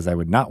on, because I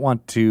would not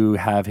want to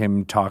have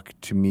him talk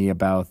to me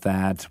about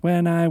that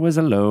when I was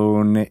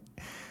alone,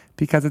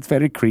 because it's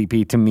very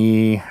creepy to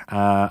me.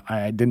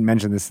 I didn't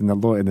mention this in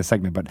the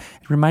segment, but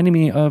it reminded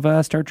me of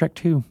Star Trek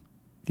II.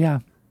 Yeah,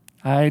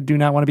 I do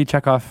not want to be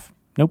Chekhov.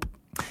 Nope,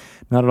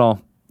 not at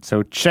all.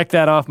 So check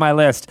that off my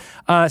list.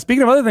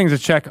 Speaking of other things to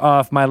check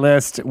off my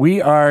list, we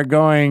are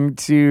going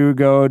to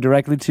go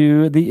directly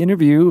to the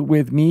interview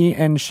with me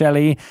and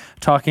Shelley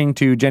talking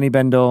to Jenny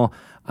Bendel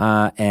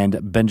and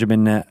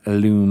Benjamin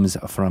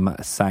Loomes from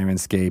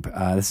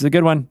Syrinscape. This is a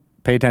good one.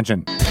 Pay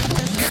attention.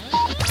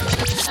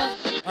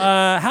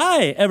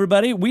 Hi,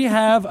 everybody. We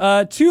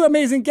have two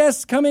amazing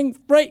guests coming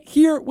right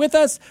here with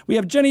us. We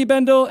have Jenny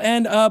Bendel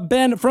and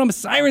Ben from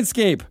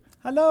Syrinscape.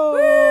 Hello.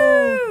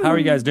 Woo! How are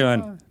you guys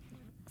doing?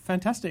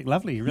 Fantastic,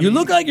 lovely. Really, you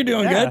look like you're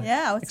doing good.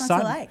 Yeah, what's not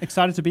to like?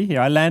 Excited to be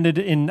here. I landed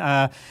in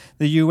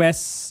the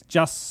US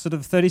just sort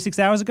of 36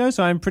 hours ago,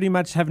 so I pretty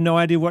much have no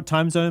idea what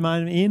time zone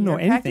I'm in or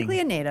anything. Practically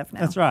a native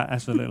now. That's right,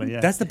 absolutely. Yeah.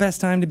 That's the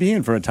best time to be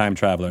in for a time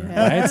traveler,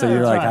 right? So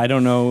you're like, right. I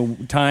don't know,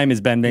 time is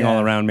bending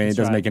all around me. It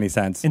doesn't make any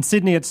sense. In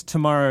Sydney, it's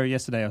tomorrow,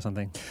 yesterday, or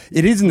something.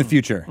 It is in the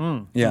future.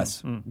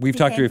 Yes, we've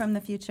talked to you from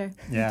the future.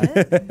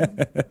 Yeah.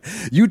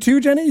 You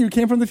too, Jenny. You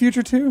came from the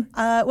future too.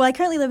 Well, I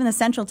currently live in the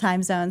Central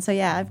Time Zone, so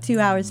yeah, I have 2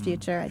 hours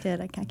future.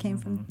 I came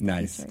from.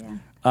 Nice. Future, yeah.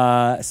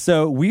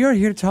 So we are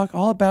here to talk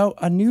all about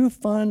a new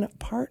fun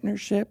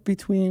partnership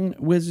between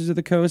Wizards of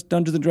the Coast,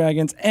 Dungeons &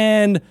 Dragons,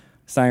 and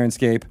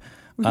Syrinscape.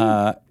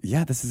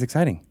 This is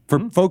exciting. For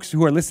folks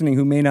who are listening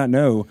who may not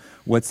know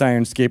what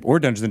Syrinscape or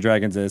Dungeons &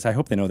 Dragons is, I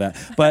hope they know that.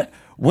 But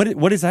what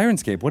is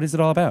Syrinscape? What is it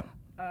all about?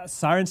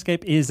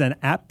 Syrinscape is an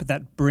app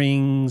that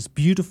brings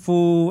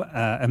beautiful,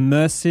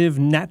 immersive,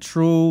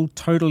 natural,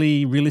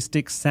 totally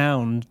realistic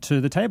sound to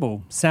the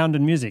table, sound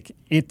and music.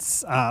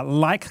 It's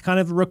like kind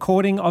of a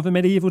recording of a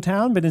medieval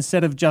town, but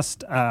instead of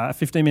just a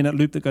 15-minute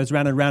loop that goes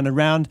round and round and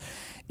round,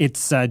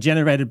 it's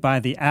generated by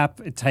the app.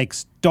 It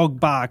takes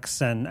dog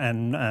barks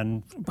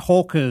and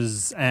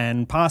hawkers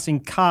and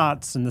passing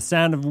carts and the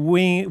sound of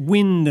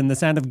wind and the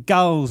sound of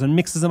gulls and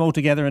mixes them all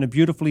together in a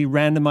beautifully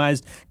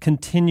randomized,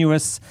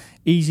 continuous,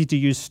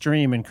 easy-to-use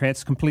stream and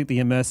creates completely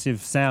immersive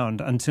sound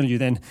until you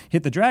then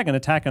hit the dragon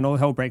attack and all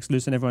hell breaks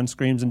loose and everyone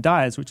screams and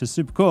dies, which is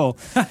super cool.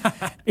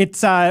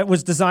 It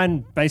was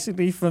designed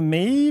basically for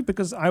me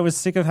because I was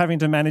sick of having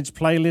to manage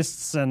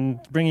playlists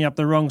and bringing up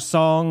the wrong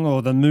song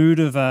or the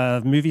mood of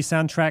a movie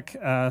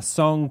soundtrack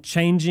song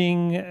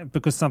changing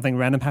because something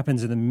random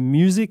happens in the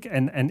music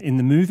and in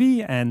the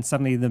movie and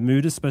suddenly the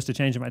mood is supposed to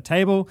change at my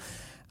table.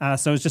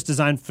 So it's just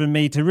designed for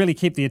me to really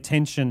keep the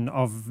attention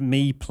of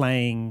me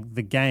playing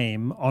the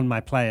game on my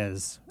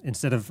players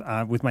instead of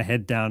with my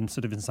head down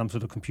sort of in some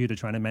sort of computer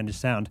trying to manage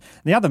sound.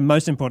 And the other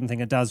most important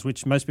thing it does,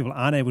 which most people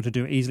aren't able to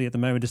do easily at the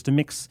moment, is to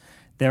mix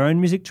their own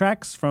music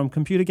tracks from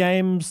computer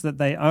games that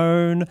they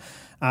own.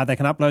 They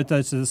can upload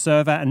those to the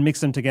server and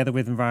mix them together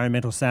with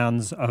environmental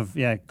sounds of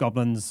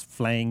goblins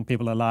flaying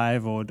people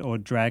alive or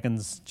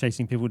dragons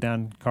chasing people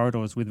down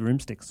corridors with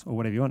broomsticks or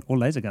whatever you want, or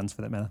laser guns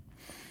for that matter.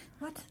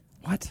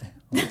 What?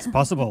 It's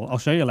possible. I'll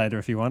show you later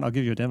if you want. I'll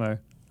give you a demo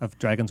of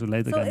dragons with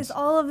laser guns. So is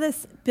all of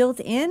this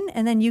built in,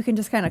 and then you can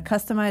just kind of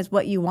customize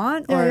what you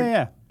want?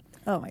 Yeah.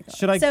 Oh my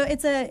god! So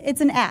it's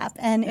an app,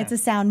 and it's a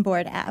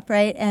soundboard app,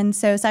 right? And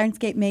so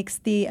Syrinscape makes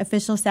the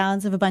official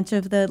sounds of a bunch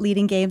of the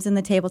leading games in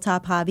the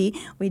tabletop hobby.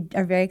 We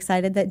are very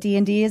excited that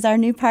D&D is our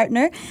new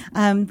partner.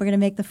 We're going to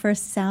make the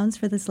first sounds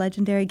for this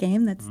legendary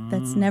game that's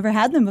never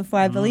had them before,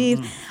 I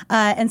believe.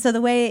 And so the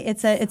way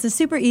it's a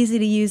super easy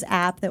to use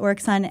app that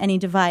works on any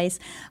device,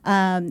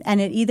 and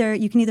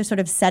you can either sort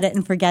of set it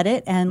and forget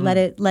it and let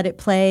it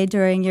play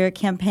during your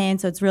campaign.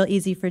 So it's real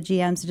easy for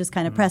GMs to just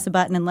kind of press a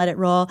button and let it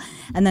roll,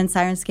 and then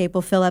Syrinscape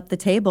will fill up the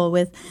table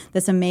with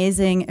this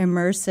amazing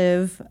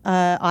immersive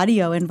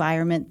audio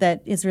environment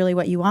that is really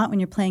what you want when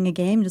you're playing a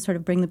game. Just sort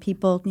of bring the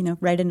people,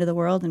 right into the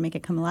world and make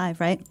it come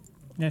alive, right?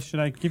 Yeah, should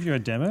I give you a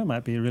demo? It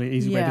might be a really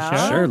easy way to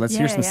show. Sure, let's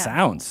hear some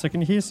sounds. So can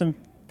you hear some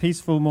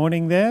peaceful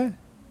morning there?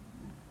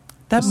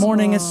 That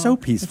morning is so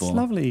peaceful. It's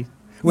lovely.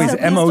 Wait, is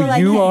it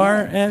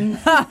M-O-U-R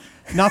and...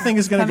 Nothing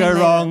is going to go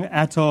wrong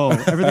at all.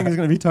 Everything is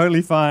going to be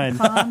totally fine.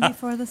 Calm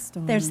before the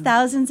storm. There's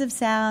thousands of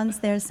sounds.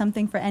 There's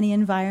something for any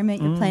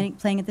environment you're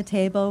playing at the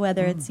table,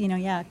 whether it's,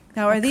 Now,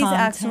 are these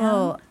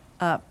actual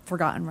town.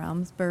 Forgotten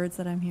Realms birds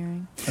that I'm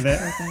hearing?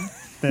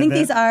 I think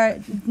these are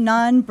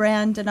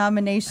non-brand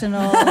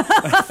denominational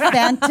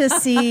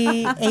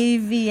fantasy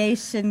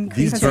aviation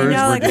These creatures. birds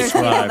were there's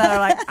people described. that are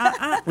like,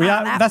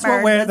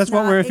 That's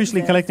what we're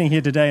officially collecting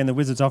here today in the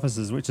Wizards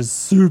offices, which is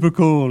super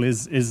cool.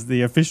 Is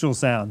the official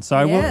sound.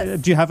 So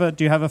do you have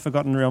a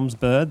Forgotten Realms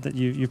bird that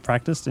you've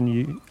practiced and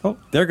you? Oh,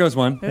 there goes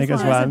one. There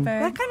goes one.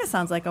 That kind of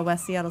sounds like a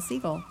West Seattle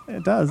seagull.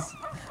 It does.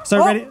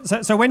 So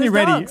when you're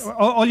ready, dogs.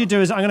 all you do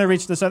is I'm going to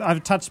reach this. So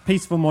I've touched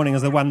Peaceful Morning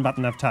as the one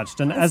button I've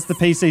touched, and as the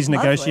PCs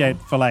negotiate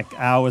for like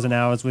hours and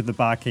hours with the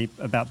barkeep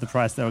about the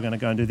price they were going to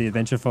go and do the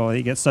adventure for,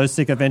 you get so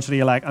sick eventually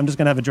you're like, I'm just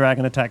going to have a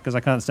dragon attack because I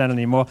can't stand it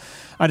anymore.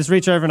 I just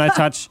reach over and I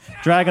touch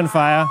Dragon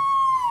Fire,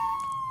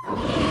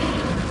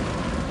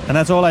 and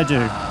that's all I do.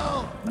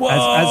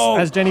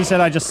 As Jenny said,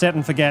 I just set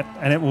and forget,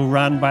 and it will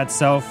run by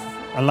itself.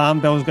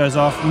 Alarm bells goes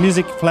off,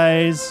 music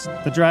plays,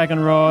 the dragon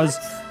roars.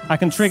 I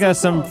can trigger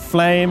some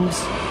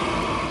flames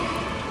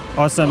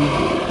or some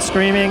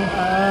screaming.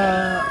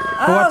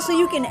 So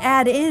you can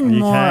add in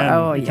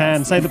more. You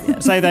can.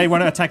 Say they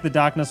want to attack the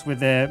darkness with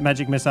their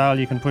magic missile.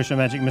 You can push a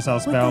magic missile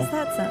spell. What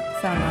does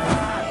that sound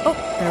like? Oh,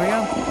 there we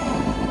go.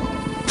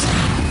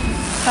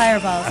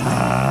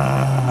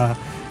 Fireballs.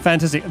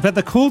 Fantastic. But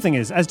the cool thing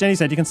is, as Jenny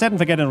said, you can set and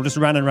forget and it'll just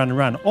run and run and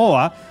run.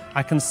 Or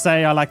I can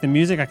say I like the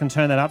music. I can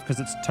turn that up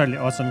because it's totally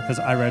awesome because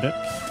I wrote it.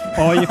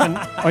 Or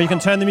you can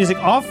turn the music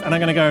off, and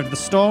I'm going to go to the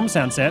storm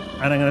sound set,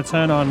 and I'm going to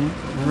turn on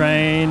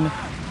rain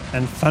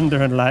and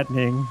thunder and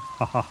lightning.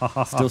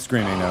 Still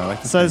screaming though.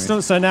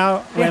 So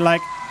now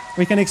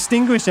we can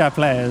extinguish our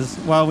players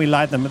while we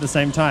light them at the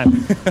same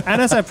time.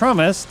 And as I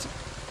promised,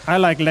 I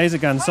like laser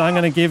guns, so I'm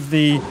going to give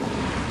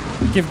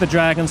the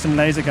dragon some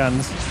laser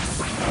guns.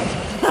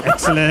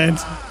 Excellent.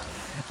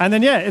 And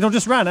then it'll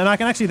just run, and I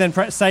can actually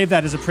then save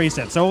that as a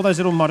preset. So all those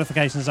little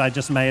modifications I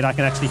just made, I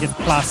can actually hit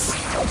plus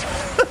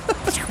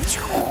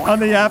on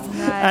the app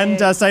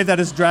and save that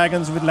as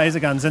dragons with laser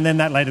guns, and then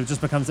that later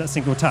just becomes that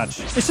single touch.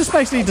 It's just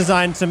basically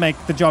designed to make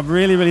the job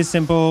really, really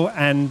simple,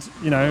 and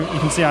you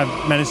can see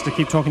I've managed to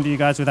keep talking to you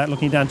guys without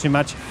looking down too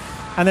much.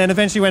 And then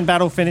eventually when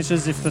battle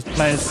finishes, if the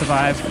players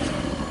survive,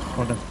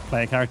 all the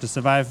player characters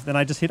survive. Then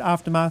I just hit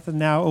Aftermath, and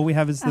now all we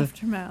have is the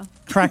Aftermath.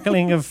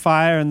 crackling of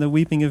fire and the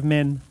weeping of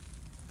men.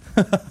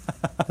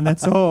 And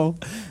that's all.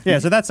 Yeah,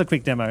 so that's a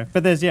quick demo.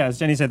 But there's, as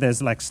Jenny said,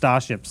 there's like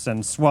starships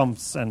and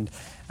swamps and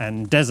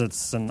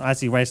deserts and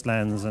icy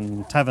wastelands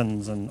and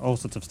taverns and all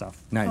sorts of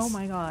stuff. Nice. Oh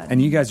my God.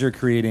 And you guys are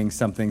creating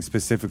something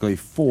specifically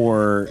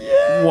for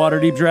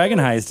Waterdeep Dragon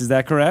Heist, is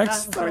that correct?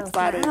 So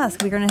excited. Yes,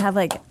 we're going to have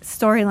like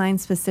storyline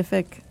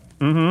specific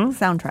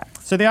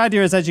soundtracks. So the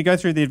idea is as you go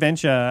through the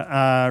adventure,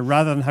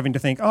 rather than having to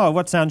think, oh,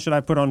 what sound should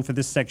I put on for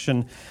this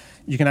section,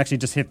 you can actually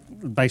just hit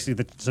basically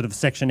the sort of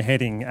section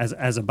heading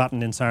as a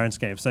button in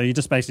Syrinscape. So you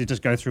just basically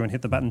just go through and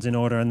hit the buttons in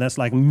order, and that's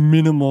like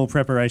minimal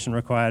preparation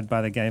required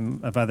by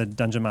the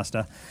Dungeon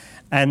Master.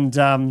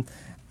 And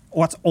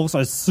what's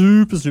also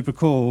super, super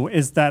cool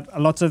is that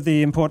lots of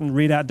the important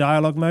readout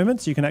dialogue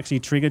moments you can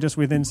actually trigger just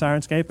within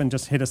Syrinscape and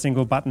just hit a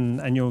single button,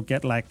 and you'll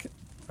get like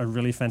a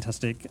really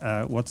fantastic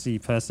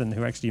WotC person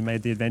who actually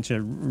made the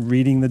adventure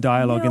reading the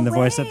dialogue in the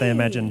voice that they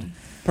imagined.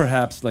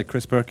 Perhaps like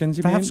Chris Perkins,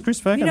 you Perhaps mean? Chris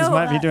Perkins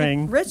might be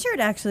doing... Richard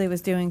actually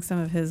was doing some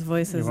of his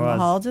voices in the was.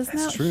 hall just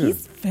now. That's true.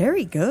 He's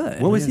very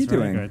good. What was he is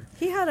very doing? good.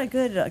 He had a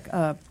good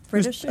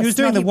British... He was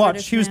doing the snotty watch.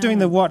 British He was doing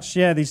the man. watch,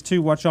 these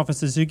two watch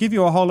officers who give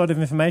you a whole lot of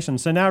information.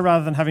 So now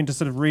rather than having to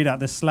sort of read out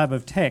this slab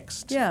of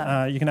text, you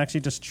can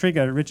actually just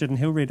trigger Richard and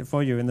he'll read it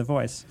for you in the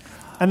voice.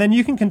 And then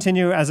you can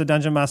continue as a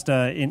Dungeon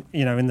Master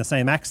in the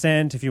same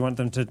accent if you want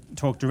them to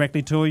talk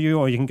directly to you,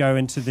 or you can go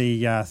into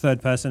the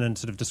third person and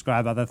sort of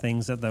describe other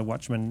things that the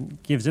Watchman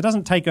gives. It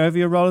doesn't take over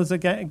your role as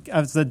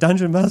the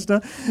Dungeon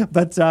Master,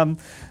 but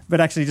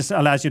actually just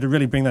allows you to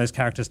really bring those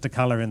characters to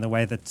colour in the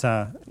way that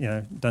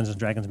Dungeons &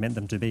 Dragons meant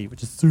them to be,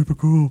 which is super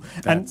cool.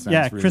 That sounds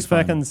really Chris fun.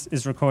 Perkins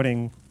is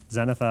recording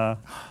Xanathar.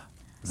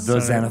 The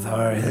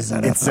Xanathar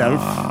itself.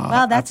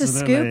 Wow, that's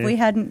Absolutely. a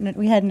scoop.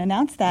 We hadn't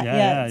announced that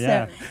yet.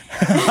 Yeah.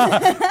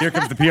 So. Here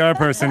comes the PR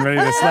person ready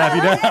to slap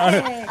you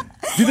down.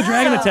 Do the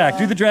dragon attack.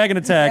 Do the dragon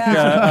attack.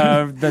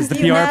 That's the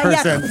PR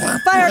person.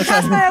 Fire,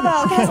 cast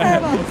fireball, cast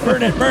fireball.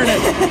 Burn it.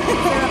 Is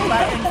there a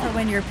button for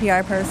when your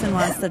PR person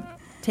wants to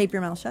tape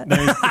your mouth shut?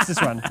 It's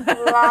this one.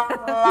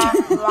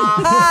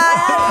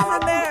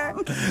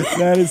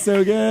 That is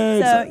so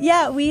good.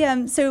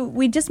 So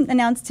we just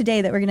announced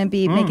today that we're going to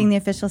be making the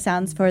official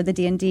sounds for the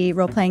D&D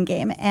role-playing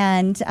game,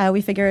 and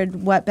we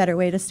figured what better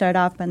way to start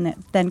off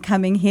than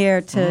coming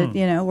here to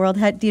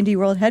D&D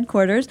World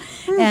Headquarters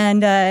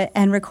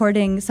and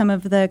recording some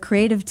of the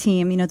creative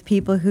team, the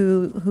people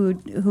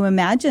who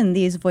imagine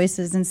these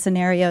voices and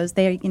scenarios.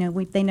 They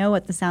know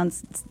what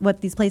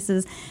these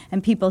places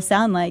and people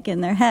sound like in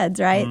their heads,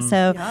 right?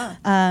 So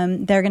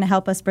they're going to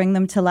help us bring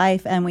them to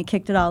life, and we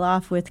kicked it all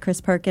off with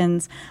Chris Perkins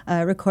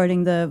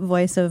recording the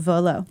voice of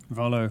Volo.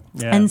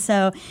 Yeah. And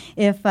so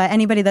if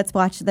anybody that's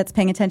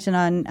paying attention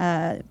on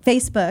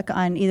Facebook,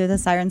 on either the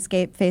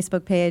Syrinscape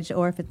Facebook page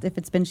or if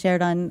it's been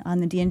shared on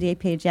the D&D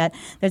page yet,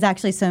 there's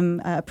actually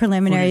some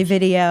preliminary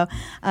video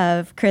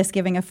of Chris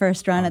giving a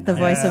first run at the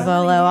voice of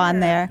Volo on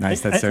there. Nice,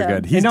 that's so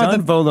good. He's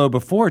done Volo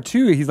before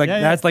too. He's like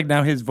that's like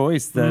now his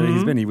voice that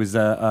he's been. He was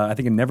I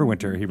think in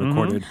Neverwinter he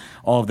recorded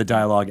all of the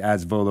dialogue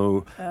as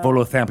Volo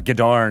Thamp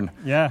Gadarn.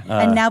 Yeah.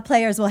 And now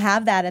players will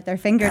have that at their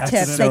fingertips.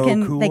 That's so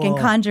They can cool.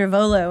 conjure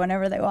Volo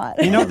whenever they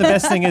want. You know what the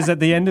best thing is? At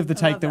the end of the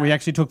take that we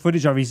actually took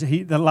footage of,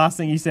 the last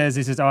thing he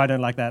says, "Oh, I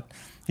don't like that."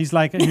 He's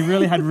like, he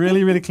really had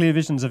really, really clear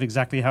visions of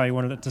exactly how he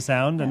wanted it to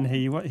sound, and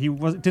he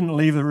didn't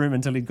leave the room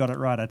until he got it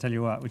right. I tell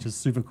you what, which is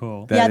super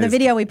cool. The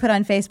video we put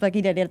on Facebook,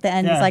 he did it at the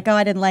end. He's like, "Oh,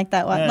 I didn't like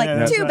that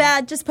one." Too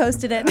bad. Just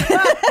posted it.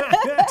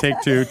 Take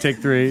 2, take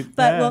 3.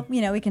 But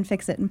we can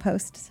fix it in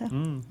post. So.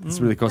 It's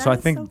really cool. So I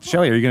think,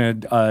 Shelley, are you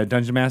going to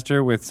Dungeon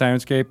Master with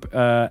Syrinscape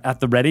at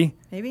the ready?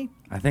 Maybe.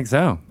 I think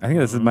so. I think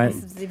this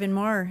is even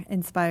more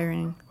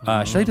inspiring.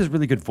 Shelley does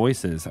really good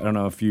voices. I don't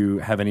know if you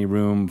have any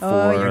room for...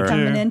 Oh, you're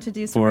coming in to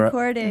do some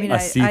recording. I mean, a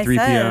C-3PO I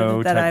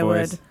said that type I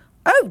voice. would.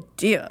 Oh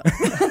dear!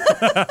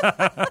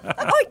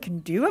 I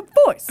can do a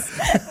voice.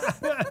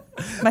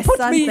 My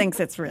son thinks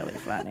it's really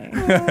funny.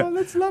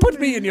 Put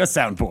me in your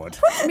soundboard.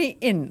 Put me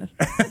in.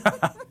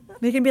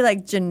 They can be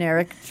like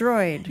generic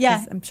droid.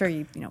 Yeah. I'm sure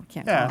you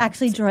can't. Yeah.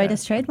 Actually, droid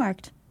is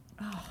trademarked.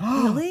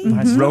 Really?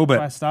 Nice Robot.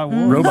 by Star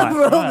Wars.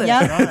 Robot.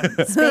 Yeah,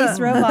 space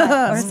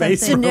robot or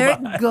Space something.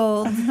 Generic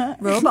gold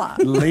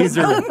robot.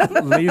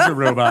 Laser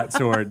robot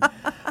sword.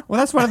 Well,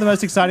 that's one of the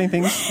most exciting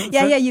things.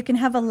 Yeah. You can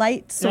have a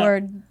light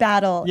sword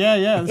battle.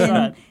 Yeah, that's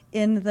right.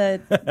 In the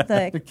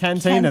The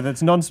cantina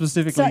that's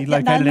non-specifically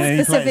located in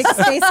any place. non-specific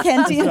space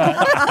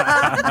cantina.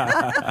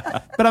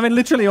 But I mean,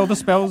 literally all the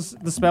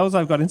spells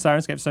I've got in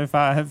Syrinscape so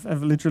far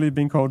have literally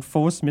been called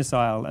Force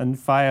Missile and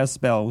Fire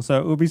Spell. So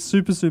it will be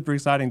super, super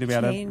exciting to be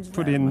able Change to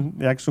put them. in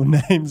the actual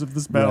names of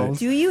the spells.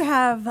 Do you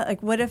have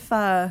what if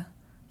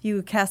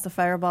you cast a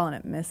fireball and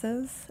it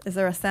misses? Is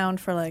there a sound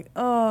for like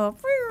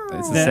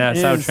It's a There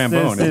sound is-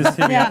 trombone. there's-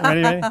 here we go.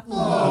 Ready?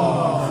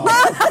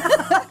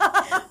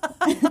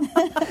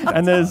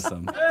 And there's...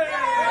 Awesome.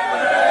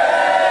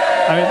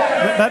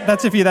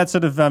 that's if you're that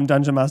sort of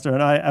dungeon master,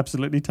 and I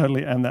absolutely,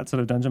 totally am that sort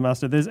of dungeon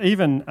master. There's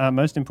even,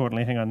 most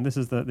importantly, hang on, this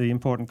is the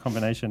important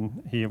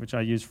combination here, which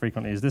I use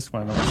frequently, is this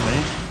one, obviously,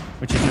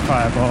 which is your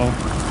fireball,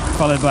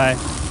 followed by...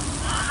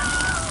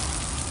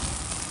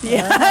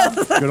 Yes.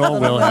 Good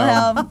old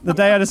Wilhelm. The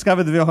day I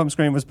discovered the Wilhelm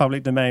scream was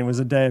public domain was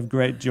a day of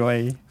great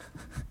joy,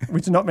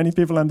 which not many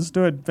people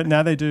understood, but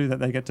now they do, that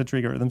they get to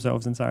trigger it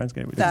themselves in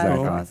Syrinscape, which That's is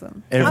cool.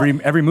 awesome.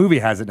 Every movie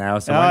has it now,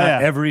 so why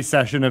not every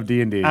session of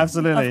D&D?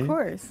 Absolutely. Of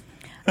course.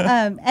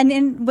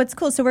 And what's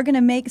cool, so we're going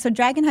to make, so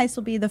Dragon Heist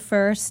will be the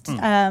first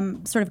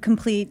sort of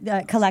complete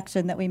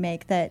collection that we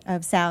make that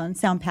of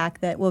sound pack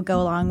that will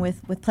go along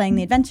with playing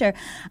the adventure.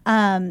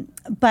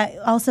 But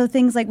also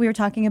things like we were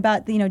talking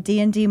about,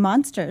 D&D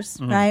monsters,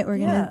 right? We're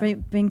going to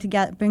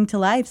bring to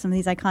life some of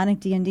these iconic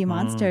D&D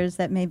monsters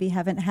that maybe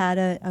haven't had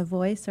a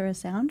voice or a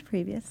sound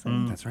previously.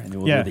 That's right. And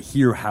we'll be able to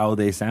hear how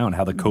they sound,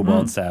 how the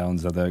kobold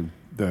sounds, or the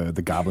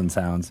goblin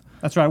sounds.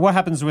 That's right. What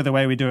happens with the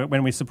way we do it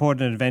when we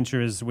support an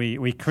adventure is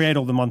we create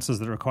all the monsters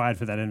that are required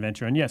for that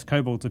adventure. And yes,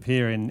 kobolds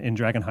appear in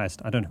Dragon Heist.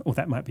 I don't know. Oh,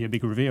 that might be a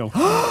big reveal.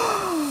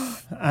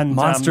 And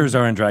monsters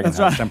are in Dragon Heist.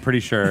 right. I'm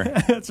pretty sure.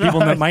 That's People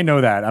right. might know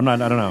that. I don't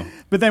know.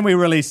 But then we'll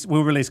release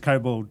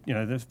kobold,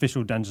 the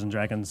official Dungeons and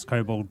Dragons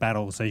kobold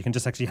battle, so you can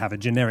just actually have a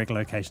generic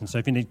location. So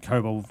if you need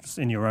kobolds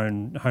in your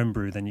own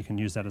homebrew, then you can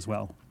use that as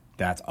well.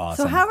 That's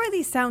awesome. So how are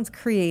these sounds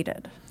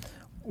created?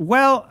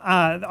 Well,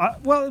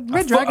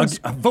 Red Dragons.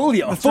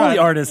 Foley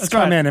artists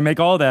come in and make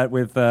all that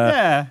with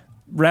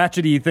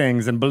ratchety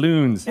things and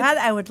balloons. That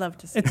I would love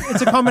to see.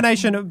 It's a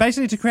combination of,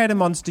 basically, to create a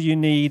monster, you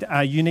need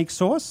a unique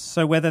source.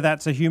 So whether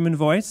that's a human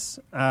voice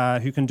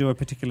who can do a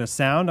particular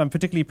sound. I'm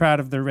particularly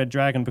proud of the Red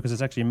Dragon because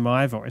it's actually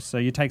my voice. So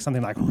you take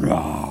something like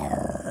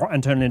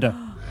and turn it into...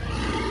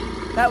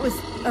 That was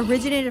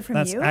originated from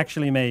That's you?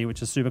 actually me,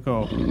 which is super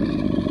cool.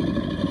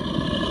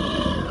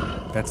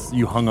 That's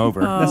you hung over.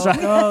 That's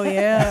right. Oh,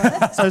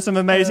 yeah. So some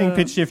amazing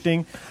pitch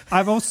shifting.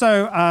 I've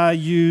also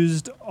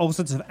used all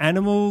sorts of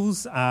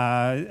animals.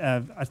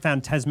 I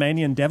found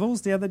Tasmanian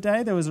devils the other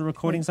day. There was a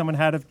recording someone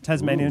had of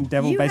Tasmanian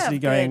devil You basically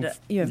have going...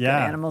 good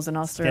animals in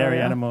Australia.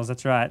 Scary animals,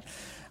 that's right.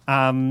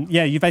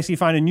 You basically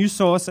find a new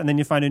source and then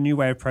you find a new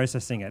way of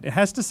processing it. It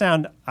has to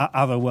sound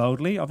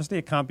otherworldly. Obviously,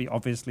 it can't be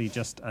obviously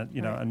just a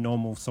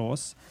normal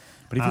source.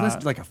 But if you listen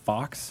to like a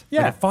fox,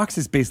 Yeah.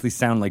 foxes basically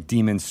sound like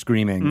demons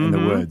screaming in the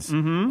woods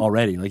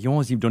already. Like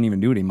you don't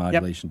even do any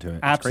modulation to it. It's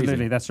Absolutely,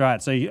 crazy. that's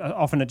right. So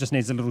often it just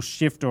needs a little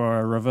shift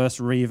or a reverse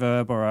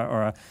reverb or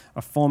a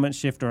formant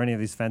shift or any of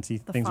these fancy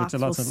things, which are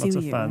lots of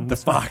fun. The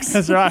fox.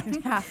 That's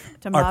right. Have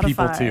to Are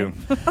people modify. too.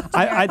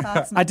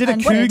 I did a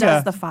What cougar.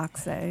 does the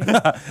fox say?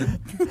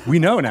 We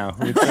know now.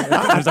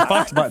 There's a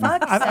fox button.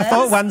 I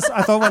thought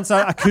once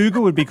a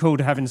cougar would be cool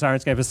to have in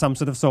Syrinscape as some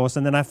sort of source,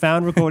 and then I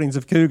found recordings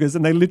of cougars,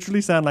 and they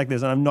literally sound like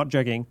this, and I'm not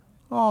joking.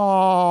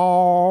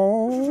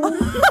 Oh,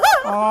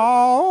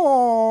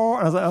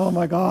 and I was like, oh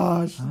my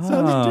gosh,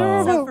 sounds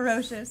terrible. So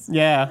ferocious.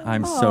 Yeah,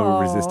 I'm so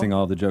resisting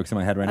all the jokes in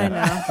my head right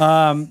now.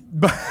 I know.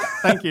 But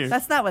thank you.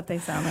 That's not what they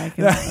sound like.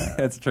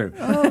 that's true.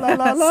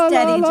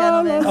 Steady,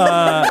 gentlemen.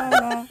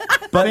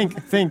 But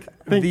think,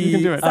 you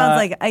can do it. Sounds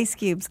like ice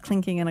cubes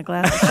clinking in a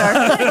glass of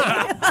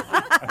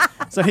Chardonnay.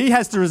 So he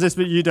has to resist,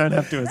 but you don't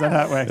have to. Is that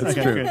how it works? That's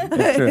Okay, true. good.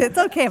 That's true. It's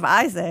okay if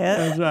I say it.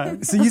 That's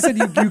right. So you said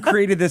you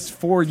created this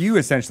for you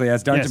essentially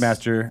as Dungeon Yes.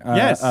 Master.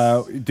 Yes.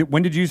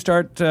 When did you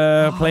start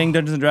playing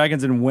Dungeons and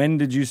Dragons, and when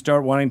did you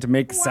start wanting to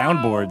make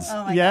soundboards?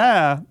 Oh my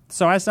Yeah.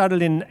 So I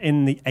started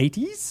in the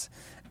 80s,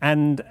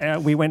 and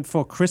we went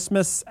for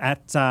Christmas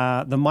at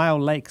the Mile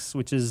Lakes,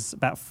 which is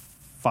about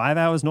 5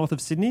 hours north of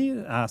Sydney.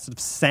 Sort of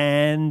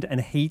sand and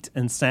heat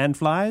and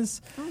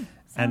sandflies.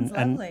 Sounds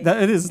lovely.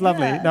 It is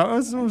lovely. Yeah. No,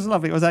 it was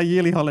lovely. It was our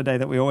yearly holiday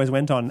that we always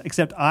went on.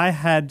 Except I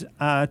had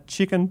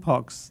chicken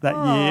pox that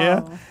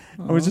year.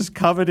 I was just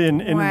covered in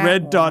Wow.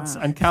 red dots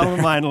and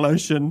calamine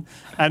lotion,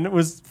 and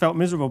it felt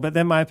miserable. But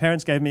then my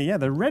parents gave me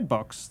the red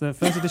box, the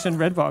first edition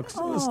red box.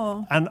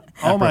 And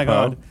oh my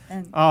god,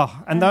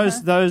 and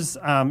those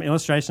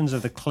illustrations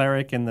of the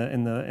cleric in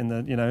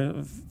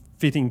the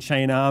fitting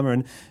chain armor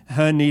and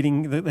her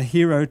needing the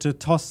hero to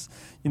toss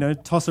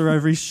her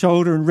over his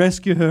shoulder and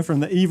rescue her from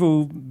the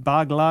evil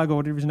Barglag or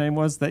whatever his name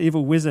was, the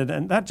evil wizard.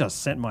 And that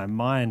just set my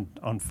mind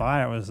on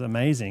fire. It was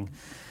amazing.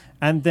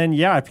 And then,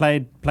 I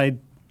played.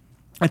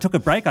 I took a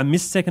break. I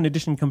missed second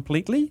edition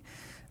completely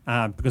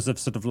because of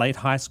sort of late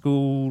high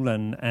school.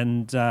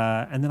 And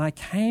then I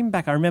came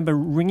back. I remember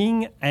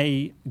ringing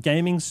a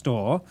gaming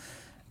store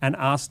and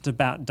asked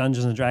about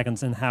Dungeons and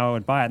Dragons and how I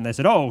would buy it. And they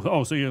said,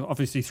 oh, so you're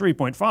obviously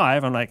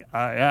 3.5. I'm like,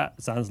 yeah,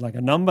 sounds like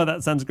a number.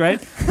 That sounds great.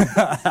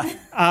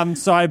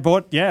 So I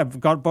bought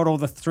all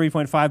the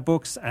 3.5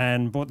 books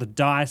and bought the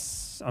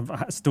dice.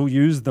 I still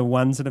use the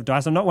one set of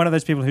dice. I'm not one of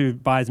those people who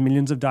buys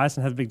millions of dice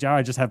and has a big jar.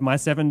 I just have my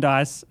 7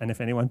 dice, and if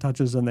anyone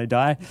touches them, they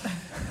die.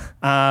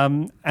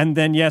 And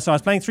then, so I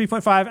was playing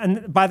 3.5,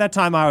 and by that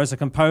time I was a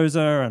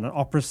composer and an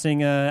opera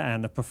singer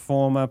and a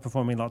performer,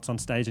 performing lots on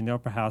stage in the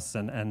opera house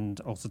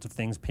and all sorts of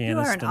things,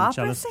 pianist an and opera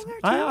cellist. singer, too?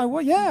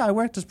 I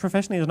worked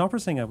professionally as an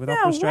opera singer with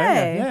Opera Australia.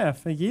 way. Yeah,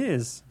 for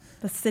years.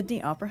 The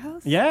Sydney Opera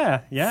House?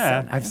 Yeah.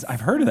 So nice.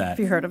 I've heard of that. Have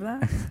you heard of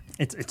that?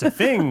 It's a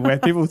thing where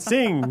people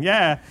sing,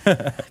 yeah.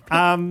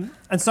 And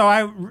so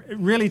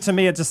really, to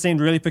me, it just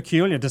seemed really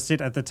peculiar to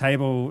sit at the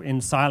table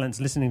in silence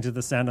listening to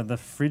the sound of the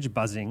fridge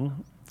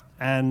buzzing.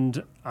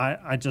 And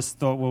I just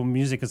thought, well,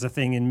 music is a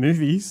thing in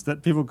movies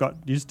that people got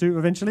used to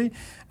eventually.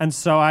 And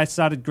so I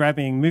started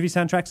grabbing movie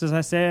soundtracks, as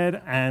I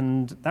said,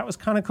 and that was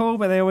kind of cool,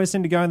 but they always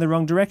seemed to go in the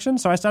wrong direction.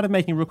 So I started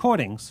making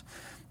recordings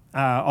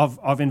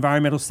of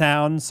environmental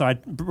sounds. So I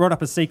brought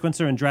up a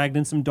sequencer and dragged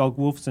in some dog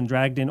woofs and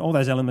dragged in all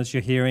those elements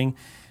you're hearing.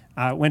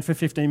 Went for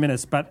 15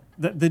 minutes. But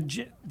the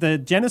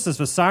genesis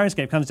for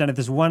Syrinscape comes down to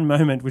this one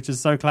moment, which is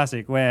so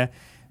classic, where,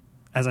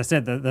 as I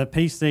said, the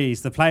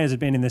PCs, the players had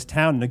been in this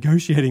town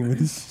negotiating with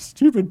this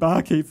stupid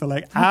barkeep for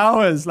like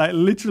hours, like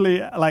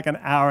literally like an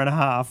hour and a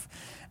half.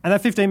 And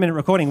that 15-minute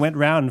recording went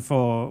round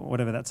for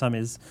whatever that sum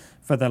is,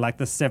 for the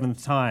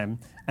 7th time.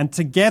 And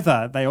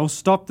together they all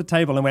stopped the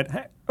table and went,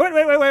 hey,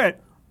 wait.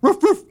 Woof,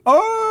 woof.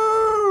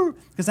 Oh!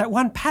 Because that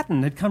one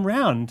pattern had come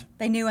round.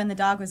 They knew when the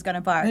dog was going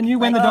to bark. They knew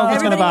when the dog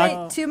was going to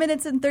bark. 2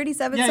 minutes and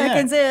 37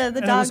 seconds in,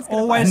 the dog's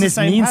going to bark. And this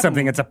means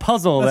something. It's a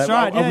puzzle That's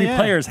that right. we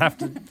players have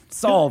to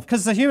solve.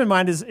 Because the human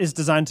mind is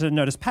designed to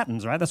notice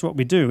patterns, right? That's what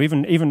we do. We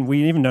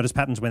notice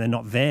patterns when they're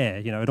not there.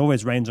 It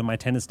always rains on my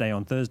tennis day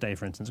on Thursday,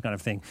 for instance, kind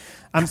of thing.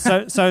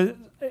 So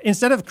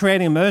instead of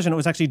creating immersion, it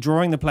was actually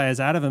drawing the players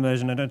out of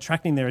immersion and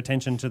attracting their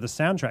attention to the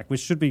soundtrack,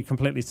 which should be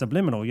completely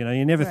subliminal.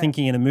 You're never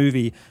thinking in a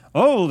movie,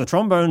 oh, the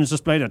trombones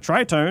just played a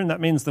tritone. That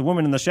means the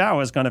woman in the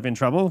shower is kind of in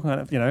trouble.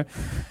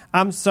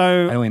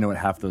 So I only know what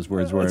half those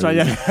words were. That's right,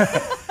 yeah.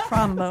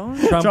 Trombone.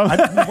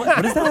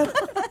 What is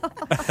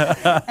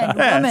that?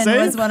 And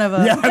woman was one of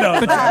them. Yeah, I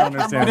don't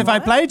understand. But if I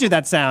played you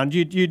that sound,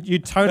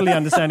 you'd totally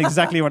understand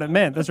exactly what it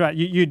meant. That's right.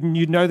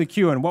 You'd know the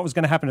cue and what was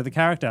going to happen to the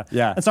character.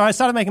 Yeah. And so I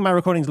started making my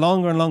recordings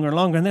longer and longer and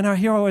longer. And then I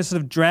hear always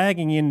sort of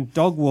dragging in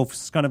dog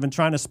woofs kind of and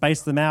trying to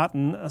space them out.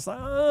 And I was like,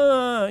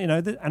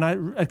 it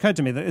occurred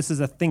to me that this is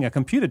a thing a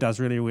computer does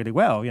really, really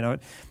well. You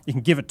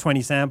can give it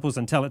 20 samples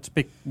and tell it to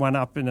pick one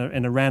up in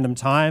a random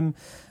time.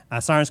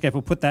 Syrinscape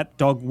will put that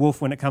dog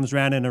woof when it comes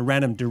around in a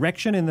random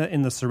direction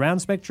in the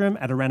surround spectrum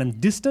at a random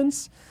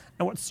distance.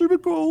 And what's super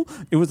cool,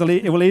 it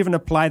will even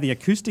apply the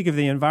acoustic of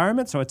the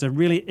environment. So if it's a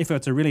really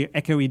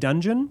echoey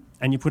dungeon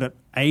and you put it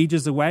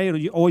ages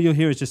away, all you'll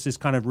hear is just this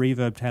kind of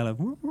reverb tail of.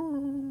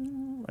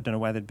 I don't know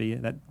why there'd be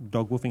that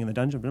dog woofing in the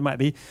dungeon, but it might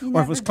be.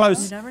 Or if it was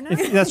close. You never know.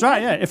 That's right,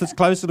 yeah. If it's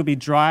close, it'll be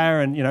drier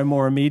and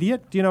more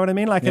immediate. Do you know what I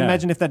mean? Like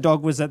imagine if that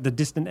dog was at the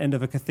distant end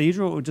of a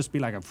cathedral, it would just be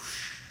like a.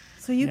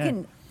 So you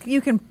can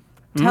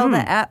tell the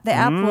app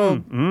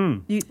will.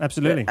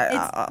 Absolutely.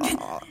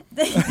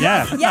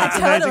 Yeah,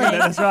 totally.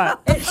 That's right.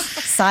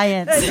 It's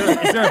science.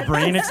 Is there a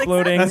brain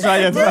exploding? That's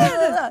right.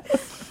 Yeah.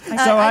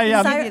 So I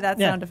can give you that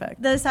sound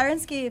effect. The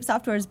Syrinscape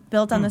software is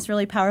built on this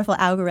really powerful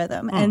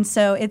algorithm, and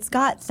so it's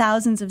got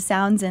thousands of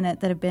sounds in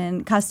it that have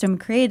been custom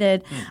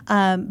created.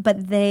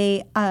 But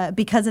they,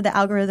 because of the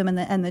algorithm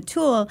and the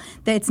tool,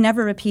 it's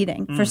never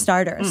repeating for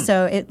starters.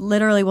 So it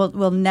literally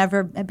will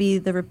never be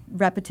the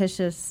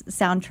repetitious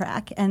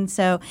soundtrack. And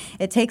so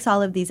it takes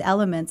all of these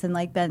elements, and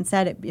like Ben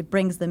said, it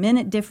brings them in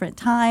at different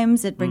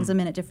times. It brings them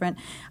in at different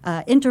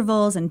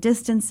intervals and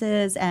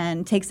distances,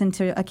 and takes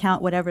into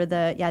account whatever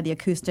the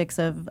acoustics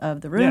of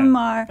the room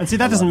are. And see,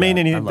 that doesn't mean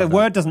anything. The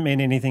word doesn't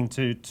mean anything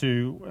to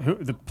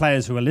the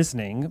players who are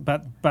listening,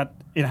 but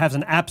it has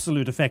an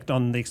absolute effect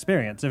on the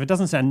experience. If it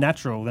doesn't sound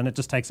natural, then it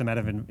just takes them out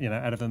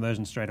of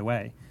immersion straight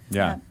away.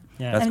 Yeah.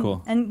 That's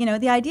cool. And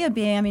the idea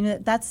being,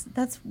 that's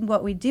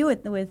what we do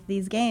with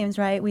these games,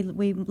 right?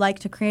 We like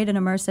to create an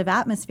immersive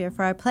atmosphere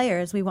for our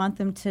players. We want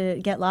them to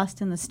get lost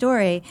in the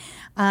story,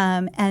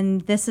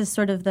 and this is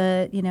sort of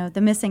the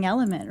missing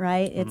element,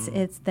 right?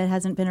 It's that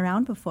hasn't been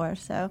around before,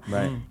 so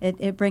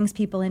it brings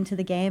people into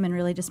the game and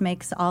really just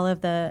makes all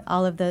of the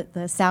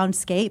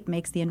soundscape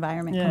makes the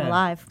environment come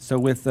alive. So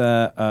with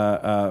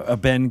a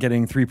Ben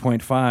getting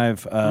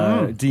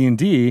 3.5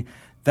 D&D.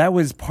 That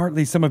was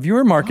partly some of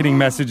your marketing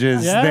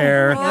messages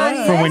there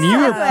from when you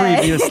were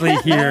previously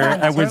here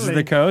at Wizards of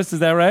the Coast. Is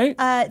that right?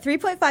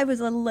 3.5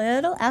 was a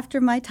little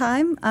after my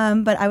time,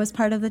 but I was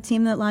part of the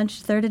team that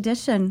launched 3rd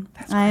edition.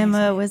 I am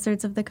a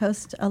Wizards of the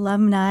Coast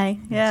alumni.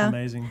 Yeah, that's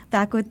amazing.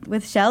 Back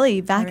with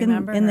Shelley, back in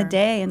the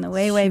day, in the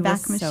way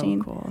back machine.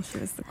 So cool. She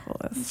was the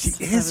coolest.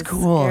 She is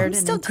cool. I'm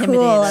still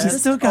cool. I'm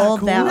just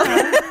old now.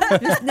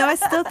 No, I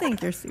still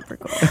think you're super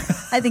cool.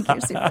 I think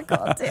you're super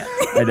cool too.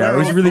 I know. It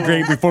was really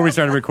great before we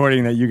started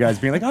recording that you guys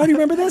being like, oh, do you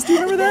remember this? Do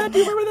you remember that? Do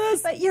you remember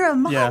this? But you're a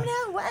mom now?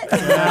 What?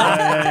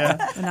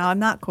 No, I'm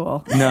not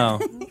cool. No.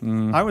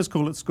 I was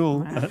cool at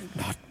school.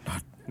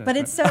 But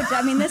it's so,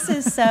 I mean, this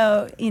is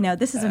so,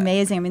 this is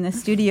amazing. I mean, the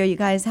studio you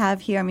guys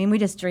have here, I mean, we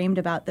just dreamed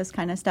about this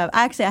kind of stuff.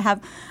 Actually, I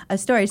have a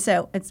story,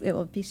 so it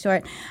will be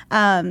short.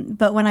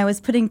 But when I was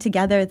putting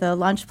together the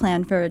launch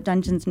plan for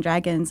Dungeons &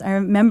 Dragons, I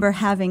remember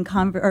having,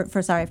 for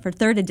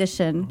 3rd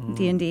edition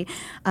D&D,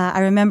 I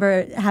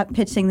remember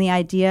pitching the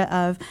idea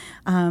of,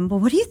 well,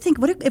 what do you think?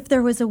 What if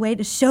there was a way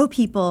to show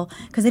people,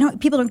 because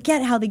people don't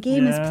get how the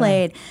game is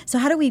played. So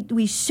how do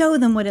we show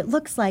them what it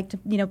looks like to,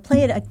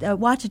 play it,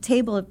 watch a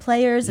table of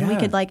players, and we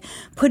could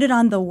put it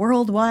on the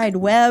World Wide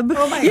Web.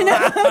 Oh my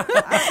God.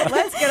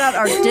 Let's get out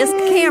our disc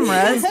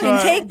cameras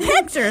and take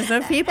pictures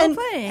of people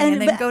playing,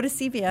 and then go to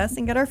CBS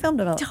and get our film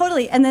developed.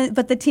 Totally.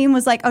 But the team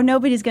was like, oh,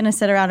 nobody's going to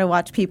sit around and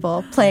watch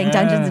people playing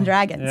Dungeons and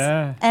Dragons.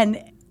 Yeah.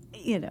 And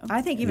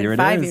I think even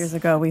 5 years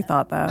ago we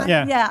thought that.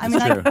 Yeah, I mean,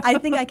 I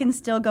think I can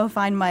still go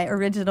find my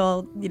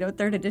original,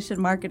 3rd edition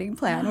marketing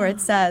plan where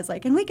it says,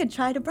 and we could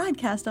try to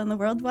broadcast on the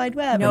World Wide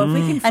Web. No, if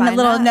we can find and a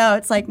little that. note,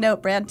 it's like, no,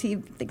 brand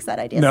team thinks that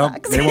idea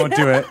sucks. They won't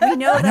do it. We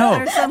know that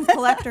there's some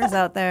collectors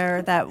out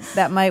there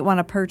that might want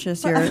to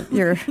purchase your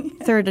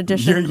 3rd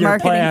edition your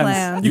marketing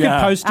plans. plan. You could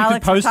post it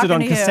on talking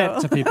to cassette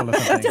you. to people or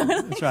something.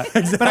 That's right.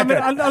 Exactly. But I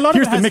mean, a lot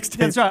Here's of it the has, mixtape.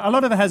 that's right. A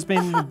lot of it has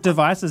been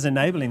devices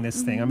enabling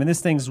this thing. I mean, this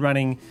thing's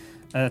running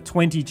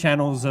 20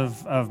 channels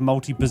of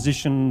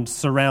multi-position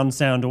surround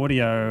sound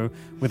audio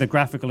with a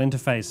graphical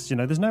interface.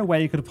 There's no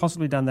way you could have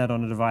possibly done that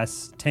on a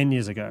device 10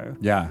 years ago.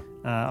 Yeah.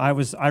 I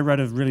wrote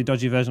a really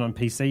dodgy version on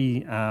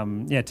PC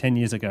 10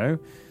 years ago.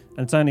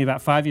 And it's only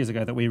about 5 years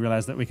ago that we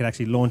realized that we could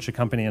actually launch a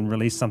company and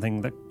release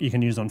something that you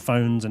can use on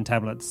phones and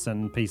tablets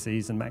and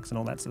PCs and Macs and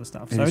all that sort of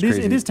stuff. So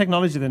it is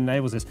technology that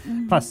enables this.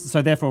 Plus,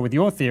 so therefore, with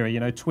your theory,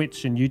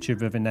 Twitch and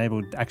YouTube have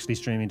enabled actually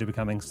streaming to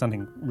becoming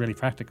something really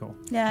practical.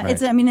 Yeah, Right.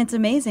 it's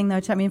amazing though.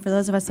 For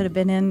those of us that have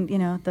been in,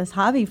 this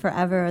hobby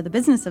forever, or the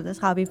business of this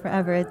hobby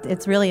forever,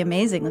 it's really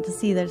amazing to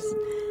see there's.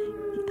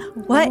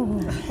 What?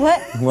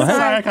 What?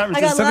 Sorry, I can't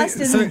I got lost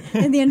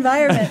in the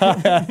environment.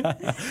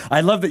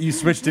 I love that you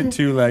switched it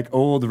to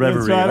old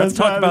reverie. right, Let's that's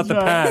talk right, about the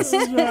that's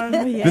past.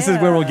 Yeah. This is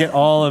where we'll get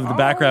all of the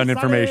background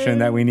information sorry.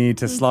 that we need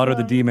to slaughter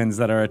the demons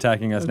that are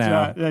attacking us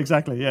now. Right. Yeah,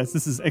 exactly. Yes,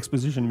 this is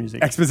exposition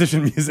music.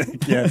 Exposition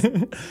music, yes.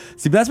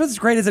 See, but that's what's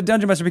great as a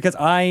Dungeon Master, because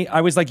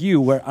I was like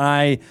you, where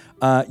I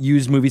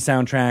used movie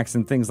soundtracks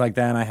and things like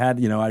that. And I had,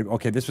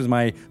 this was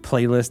my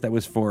playlist that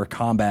was for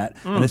combat,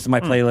 and this is my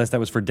playlist that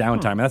was for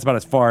downtime. And that's about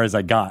as far as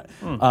I got.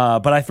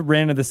 But I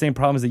ran into the same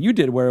problems that you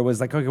did, where it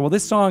was like, okay, well,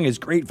 this song is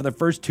great for the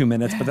first 2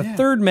 minutes, but the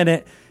third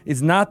minute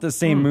is not the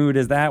same mood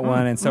as that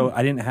one. And so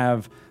I didn't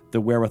have the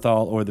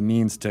wherewithal or the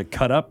means to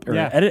cut up or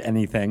edit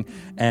anything.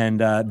 And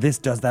this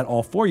does that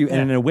all for you.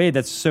 And in a way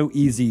that's so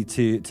easy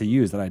to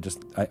use that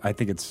I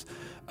think it's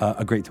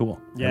a great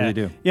tool. I really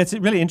do. Yeah, it's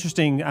really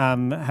interesting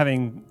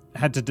having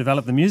had to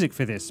develop the music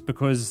for this,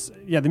 because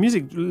the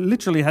music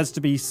literally has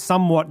to be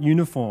somewhat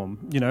uniform.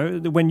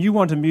 When you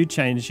want a mood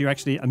change,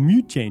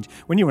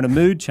 when you want a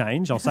mood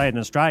change, I'll say it in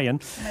Australian,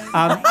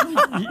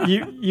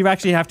 you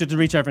actually have to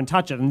reach over and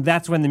touch it, and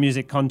that's when the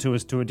music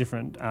contours to a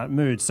different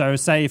mood. So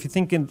say if you're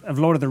thinking of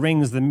Lord of the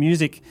Rings, the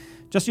music,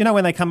 just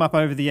when they come up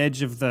over the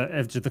edge of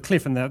the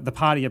cliff and the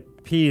party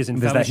appears in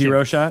There's fellowship. that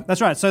hero shot?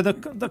 That's right. So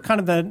the kind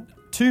of the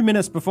 2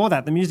 minutes before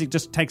that, the music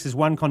just takes this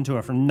one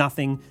contour from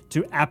nothing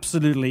to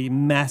absolutely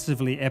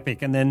massively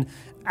epic, and then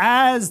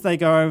as they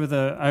go over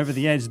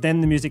the edge,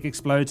 then the music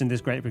explodes in this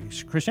great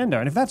crescendo.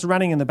 And if that's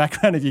running in the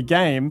background of your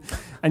game,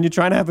 and you're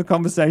trying to have a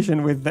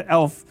conversation with the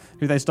elf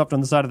who they stopped on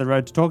the side of the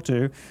road to talk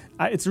to,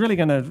 it's really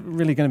going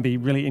to be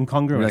really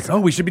incongruous. You're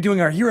like, we should be doing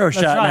our hero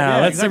shot right, now.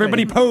 yeah, Let's exactly.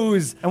 everybody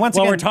pose And once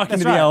while again, we're talking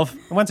to that's the elf.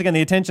 And once again,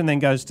 the attention then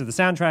goes to the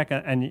soundtrack,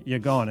 and you're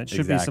gone. It should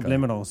be Exactly.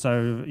 subliminal.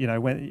 So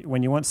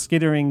when you want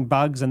skittering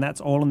bugs and that's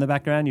all in the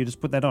background, you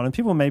just put that on, and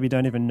people maybe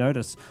don't even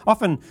notice.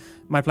 Often,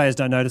 my players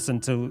don't notice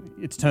until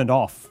it's turned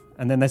off.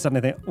 And then they suddenly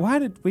think, why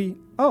did we...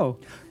 Oh,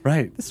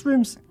 Right. this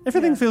room's...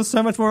 Everything feels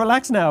so much more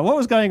relaxed now. What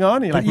was going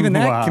on? You're But like, even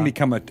that "Wow." can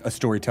become a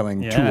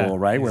storytelling Yeah, tool,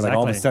 right? Where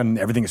all of a exactly. sudden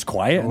everything is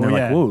quiet, and Oh, they're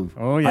yeah. like, whoa,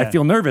 Oh, yeah. I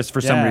feel nervous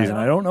for some Yeah. reason.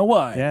 I don't know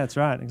why. Yeah, that's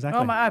right.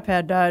 Exactly. Oh, my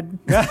iPad died.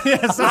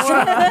 Yes, that's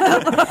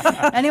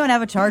right. Anyone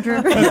have a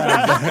charger?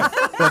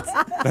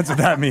 That's what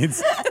that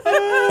means.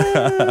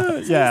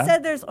 You Yeah.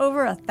 said there's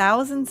over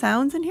 1,000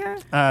 sounds in here?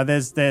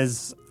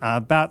 There's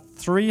about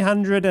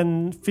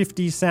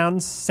 350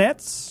 sound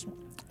sets,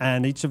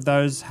 and each of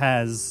those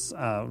has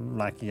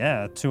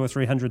 200 or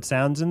 300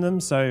 sounds in them.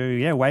 So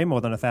way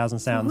more than 1,000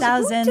 sounds.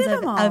 Thousands Who did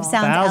of them all? sound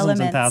Thousands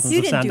elements. and thousands You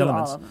of didn't sound do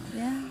elements. all of them.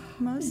 Yeah,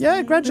 mostly.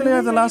 Yeah, gradually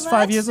over the last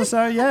 5 years or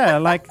so.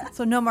 Yeah,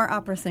 So no more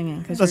opera singing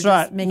because That's you're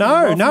right. just making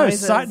No, wolf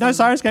noises and-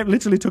 Syrinscape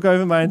literally took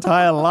over my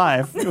entire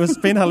life. It's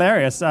been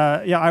hilarious.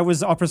 I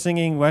was opera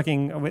singing,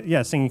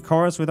 singing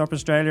chorus with Opera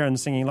Australia and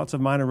singing lots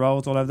of minor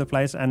roles all over the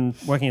place, and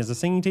working as a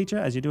singing teacher,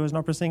 as you do as an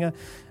opera singer.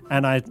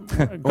 And I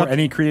Or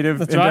any creative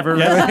That's endeavor. right.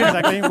 Yeah,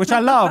 exactly. Which I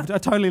loved. I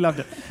totally loved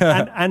it.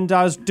 And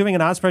I was doing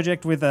an arts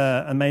project with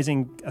an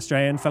amazing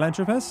Australian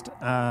philanthropist,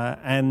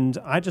 and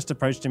I just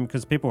approached him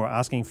because people were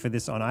asking for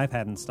this on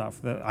iPad and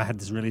stuff. I had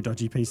this really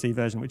dodgy PC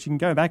version, which you can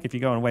go back if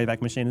you go on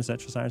Wayback Machine and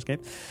search for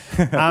Syrinscape.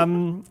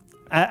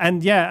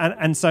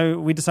 And so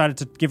we decided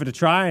to give it a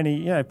try, and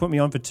he put me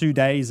on for 2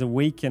 days a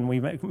week, and we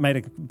made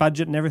a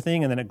budget and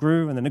everything, and then it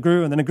grew, and then it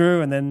grew, and then it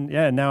grew, and then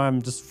now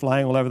I'm just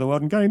flying all over the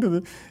world and going to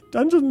the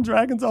Dungeons and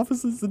Dragons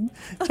offices and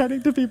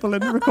chatting to people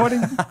and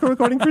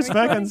recording Chris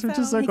Perkins, which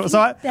is so cool.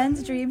 So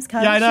Ben's dreams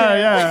come I know, true.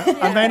 Yeah.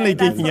 I'm mainly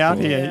geeking out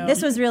here.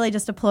 This was really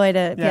just a ploy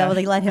to be able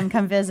to let him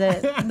come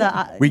visit.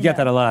 We get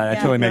that a lot.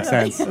 That totally makes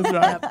sense. That's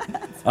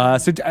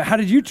right. So how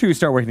did you two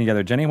start working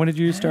together, Jenny? When did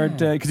you start?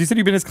 Because you said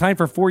you've been his client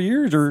for 4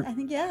 years, or I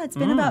think it's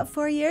been about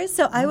 4 years.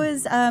 So I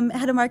was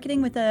head of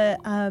marketing with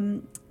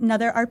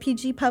another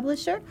RPG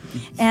publisher,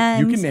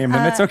 and you can name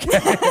them. It's okay.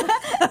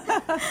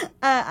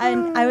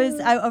 I was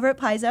over at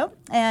Paizo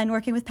and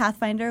working with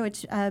Pathfinder,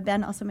 which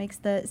Ben also makes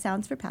the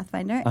sounds for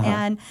Pathfinder,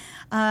 and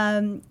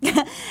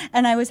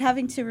I was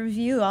having to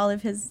review all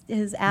of his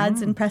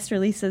ads and press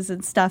releases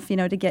and stuff. He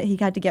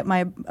had to get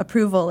my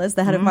approval as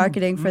the head of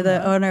marketing for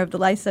the owner of the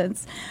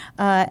license,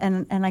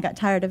 and I got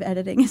tired of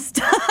editing his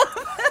stuff.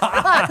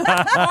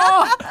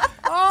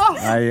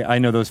 I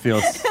know those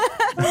feels.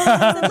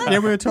 We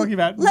were talking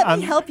about. Let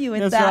me help you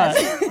with that.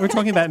 Right. We were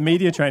talking about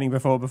media training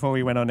before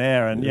we went on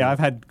air, and I've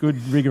had good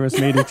rigorous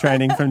media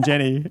training from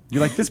Jenny.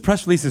 You're like, this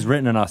press release is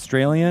written in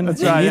Australian.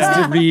 That's right. It needs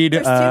to read.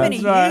 There's too many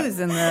U's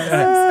in this.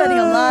 I'm spending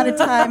a lot of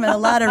time and a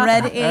lot of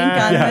red ink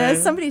on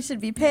this. Somebody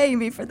should be paying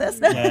me for this.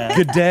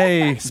 Good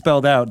day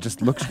spelled out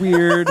just looks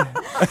weird.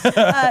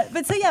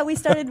 But so we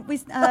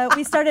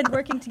started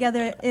working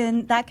together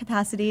in that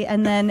capacity,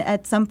 and then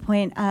at some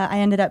point I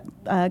ended up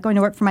going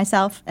to work for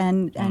myself,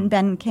 and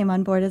Ben came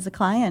on board as a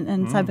client,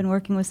 and so I've been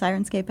working with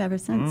Syrinscape ever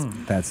since.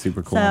 That's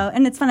super cool. So,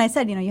 and it's fun. I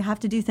said, you have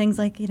to do things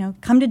like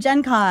come to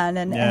Gen Con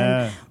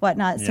and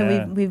whatnot. So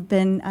we've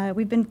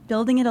been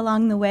building it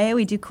along the way.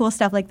 We do cool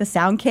stuff like the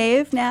Sound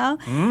Cave now,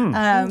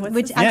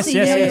 which actually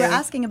you were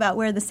asking about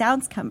where the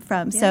sounds come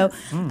from. Yes. So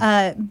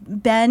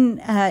Ben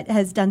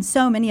has done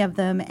so many of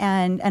them,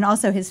 and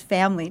also his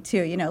family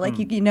too.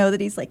 That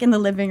he's like in the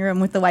living room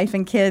with the wife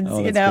and kids,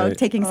 great.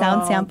 taking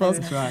sound samples.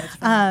 That's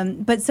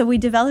right. But so we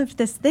developed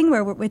this thing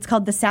where it's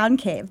called the Sound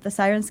Cave, the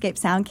Syrinscape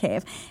Sound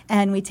Cave,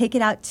 and we take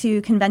it out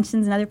to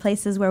conventions and other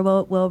places where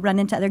we'll run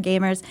into other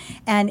gamers,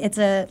 and it's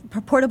a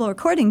portable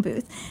recording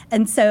booth,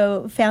 and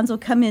so fans will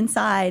come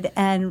inside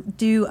and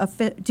do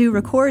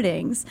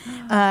recordings,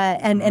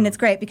 and it's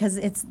great because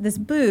it's this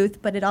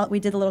booth, but we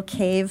did a little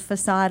cave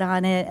facade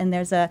on it, and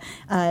there's a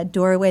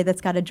doorway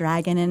that's got a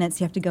dragon in it, so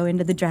you have to go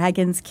into the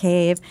dragon's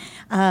cave,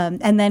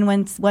 and then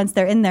once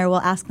they're in there,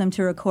 we'll ask them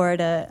to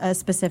record a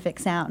specific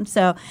sound.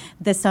 So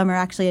this summer,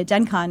 actually at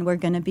Gen Con, we're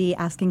going to be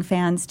asking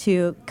fans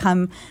to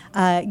come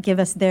give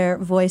us their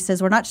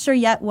voices. We're not sure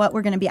yet what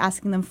we're going to be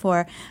asking them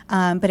for,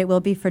 but it will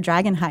be for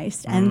Dragon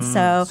Heist. And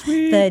so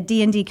the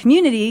D&D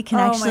community can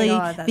actually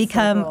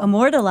become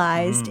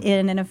immortalized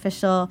in an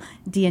official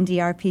D&D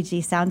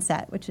RPG sound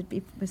set, which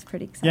was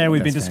pretty exciting. Yeah,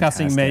 we've been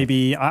discussing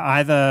maybe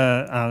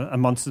either a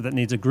monster that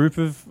needs a group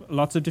of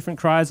lots of different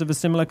cries of a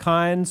similar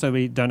kind, so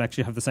we don't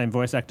actually have the same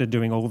voice actor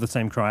doing all the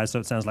same cries, so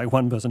it sounds like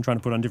one person trying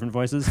to put on different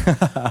voices.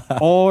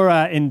 Or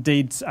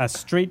indeed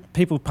street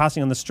people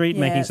passing on the street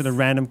making sort of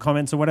random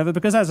comments or whatever,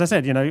 because as I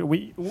said,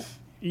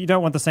 you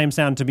don't want the same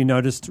sound to be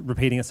noticed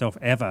repeating itself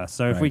ever.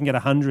 So if we can get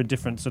 100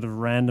 different sort of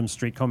random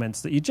street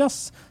comments that you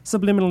just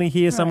subliminally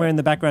hear somewhere in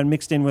the background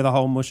mixed in with a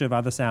whole mush of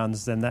other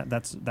sounds, then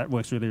that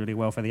works really, really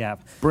well for the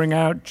app. Bring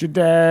out your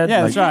dad.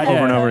 Yeah, that's right.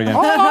 Over and over again.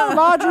 Oh,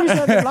 Marjorie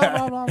said blah,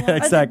 blah, blah, blah.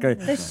 Exactly.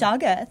 The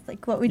Shoggoth,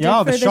 like what we did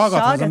for the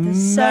Shoggoth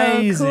is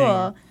amazing.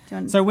 So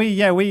cool. So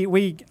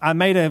we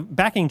made a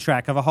backing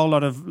track of a whole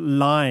lot of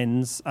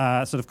lines,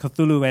 sort of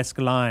Cthulhu-esque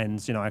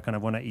lines. I kind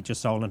of want to eat your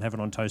soul and have it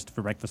on toast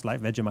for breakfast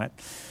like Vegemite.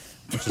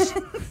 Which is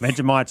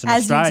Vegemite's an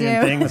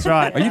Australian thing. That's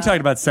right. Are you talking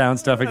about sound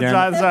stuff again?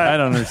 That's right. I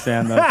don't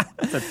understand that.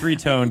 It's a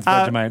 3-tone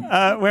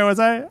Vegemite. Where was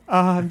I?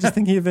 I'm just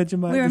thinking of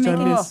Vegemite. We were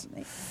making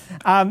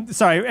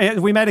sorry,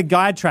 we made a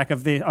guide track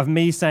of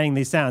me saying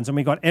these sounds, and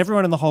we got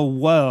everyone in the whole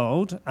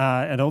world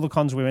at all the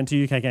cons we went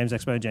to, UK Games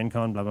Expo, Gen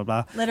Con, blah, blah,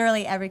 blah.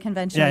 Literally every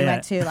convention we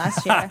went to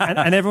last year.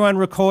 and everyone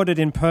recorded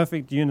in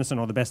perfect unison,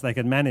 or the best they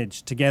could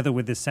manage, together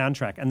with this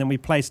soundtrack. And then we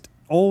placed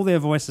all their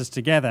voices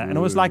together, and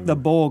it was like the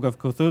Borg of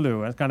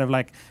Cthulhu. It's kind of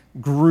like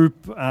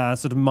group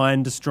sort of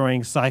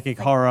mind-destroying psychic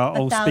horror,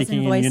 all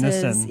speaking in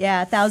unison. Yeah,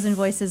 1,000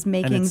 voices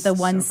making the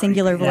one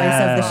singular voice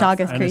of the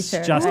Shoggoth creature.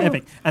 It's just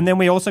epic. And then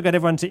we also got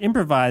everyone to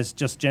improvise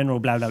just general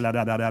blah, blah, blah,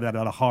 blah, blah, blah,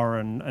 blah, horror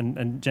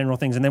and general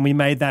things. And then we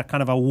made that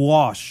kind of a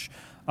wash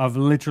of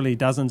literally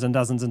dozens and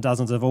dozens and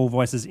dozens of all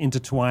voices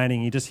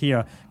intertwining. You just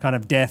hear kind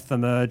of death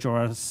emerge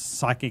or a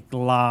psychic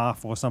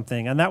laugh or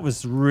something. And that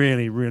was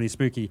really, really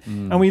spooky.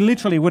 And we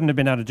literally wouldn't have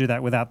been able to do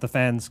that without the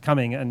fans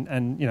coming.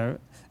 And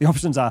the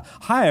options are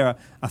hire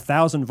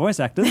 1,000 voice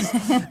actors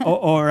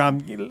or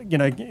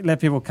let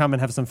people come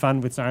and have some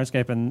fun with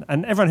Syrinscape.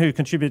 And everyone who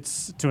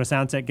contributes to a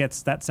sound set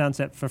gets that sound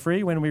set for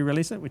free when we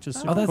release it, which is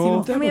super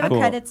cool. And we have a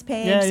credits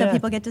page, so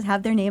people get to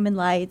have their name in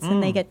lights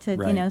and they get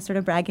to, sort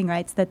of bragging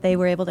rights that they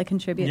were able to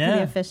contribute contribute to Yeah.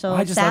 the official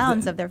I just love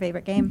sounds that- of their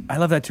favorite game. I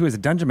love that too as a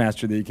dungeon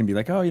master, that you can be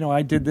like, oh,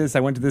 I did this, I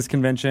went to this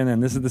convention,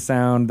 and this is the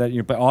sound that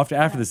but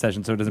after the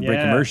session, so it doesn't break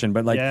Yeah. immersion.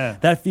 But Yeah.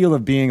 that feel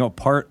of being a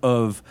part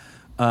of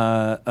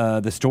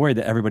the story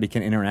that everybody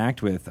can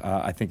interact with,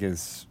 I think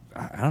is,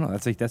 I don't know,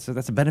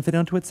 that's a benefit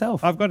unto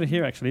itself. I've got it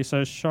here actually.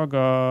 So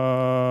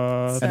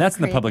Shoggoth. So and that's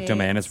in the public creepy.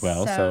 domain as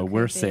well, So so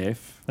we're creepy.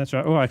 safe. That's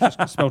right. Oh, I just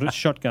spelled it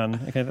shotgun.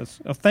 Okay,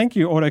 thank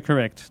you,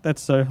 autocorrect.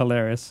 That's so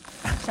hilarious.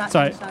 Shotgun,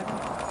 Sorry. shotgun.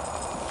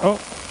 Oh,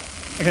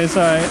 okay,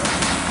 sorry.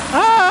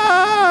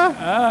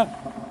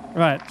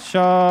 Right,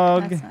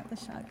 Shog. That's not the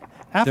shotgun.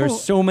 Apple.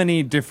 There's so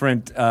many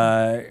different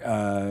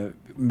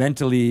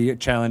mentally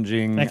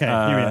challenging Okay,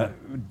 here we are.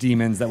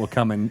 demons that will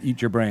come and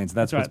eat your brains.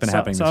 That's what's been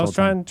happening So this I whole was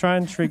time. try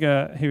and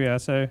trigger. Here we are.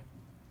 So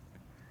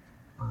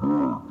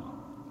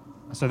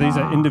these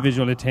are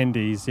individual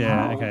attendees.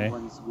 Yeah. Okay.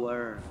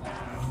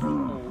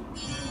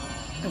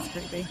 That's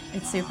creepy.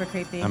 It's super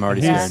creepy. I'm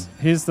already Yeah. scared.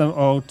 Here's them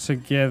all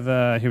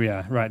together. Here we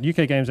are. Right.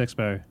 UK Games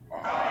Expo.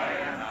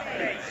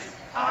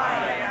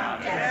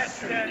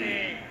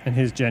 And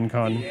here's Gen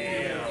Con.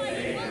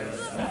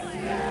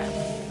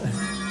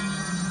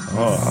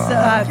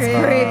 So creepy.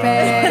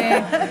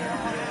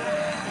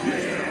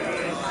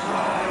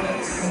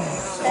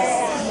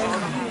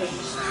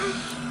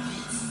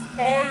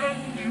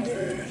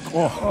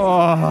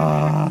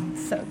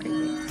 So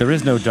creepy. There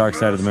is no dark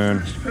side of the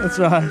moon. That's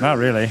right. Not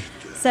really.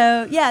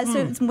 So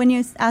it's when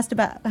you asked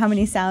about how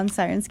many sounds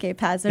Syrinscape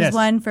has, there's Yes.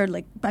 one for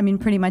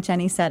pretty much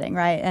any setting,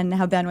 right? And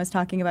how Ben was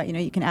talking about,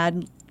 you can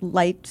add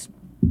light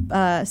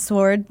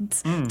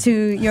swords to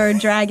your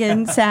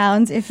dragon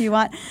sounds if you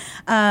want.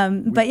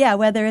 But yeah,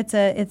 whether it's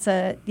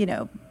a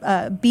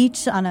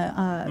beach on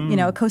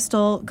a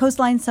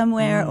coastline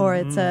somewhere, or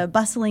it's a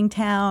bustling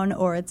town,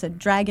 or it's a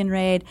dragon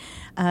raid,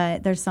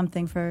 there's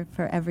something for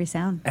every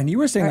sound. And you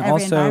were saying Or that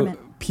every also environment.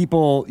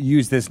 people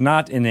use this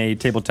not in a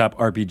tabletop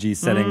RPG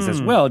settings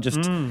as well,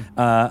 just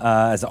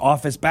as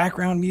office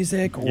background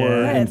music or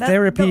Yeah. in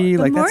therapy.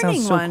 The Like that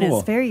morning sounds so one cool.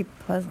 is very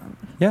pleasant.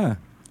 Yeah.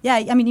 Yeah,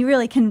 I mean, you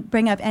really can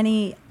bring up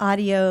any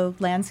audio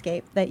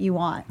landscape that you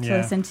want to Yeah.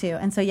 listen to.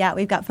 And so, yeah,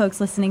 we've got folks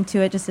listening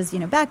to it just as,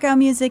 background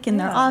music in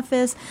their Yeah.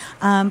 office.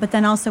 But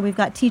then also we've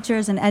got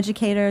teachers and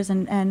educators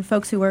and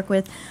folks who work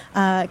with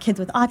kids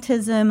with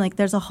autism. Like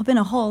there's been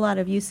a whole lot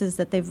of uses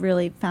that they've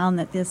really found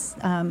that this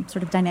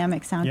sort of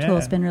dynamic sound tool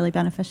has Yeah. been really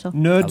beneficial.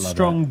 Nerd love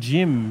Strong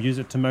Gym use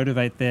it to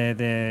motivate their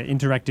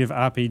interactive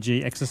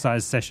RPG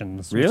exercise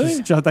sessions. which Really?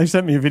 is they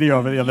sent me a video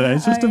of it the other day.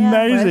 It's just Oh,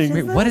 yeah. amazing.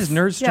 Wait, what is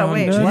Nerd Strong?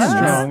 wait, Nerd what?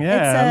 Strong,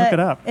 yeah, look it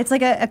up. It's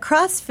like a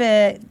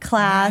CrossFit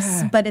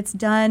class, but it's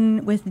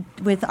done with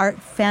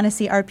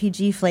fantasy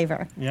RPG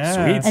flavor. Yeah.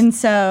 Sweet. And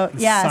so, so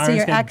your Sirenscape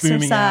booming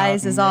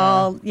exercise out is and,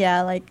 all,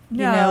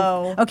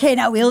 No. okay,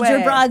 now wield your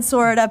Way.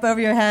 broadsword up over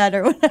your head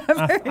or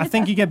whatever. I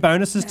think you get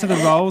bonuses to the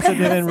rolls that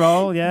you then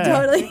roll. Yeah.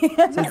 Totally.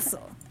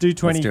 Do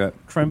 20. Let's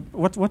do it.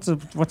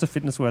 What's a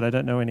fitness word? I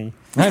don't know any.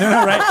 I don't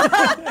know,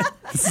 right?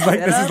 This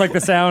is like the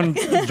sound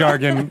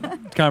jargon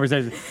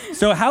conversation.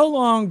 So how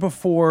long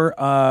before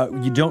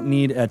you don't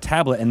need a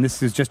tablet and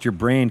this is just your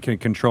brain can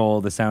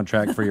control the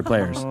soundtrack for your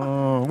players?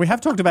 Oh, we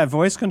have talked about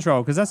voice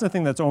control because that's the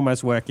thing that's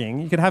almost working.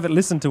 You could have it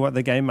listen to what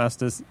the game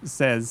master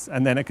says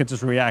and then it could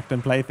just react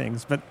and play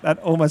things. But that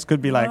almost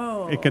could be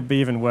it could be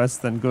even worse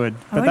than good.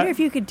 I But wonder if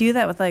you could do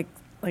that with like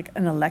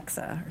an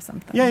Alexa or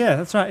something. yeah,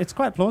 that's right. It's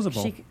quite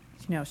plausible.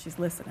 She's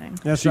listening.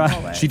 That's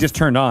right. She just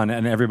turned on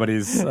and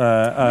everybody's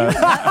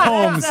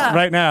homes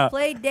right now.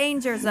 Play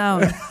Danger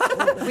Zone.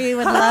 We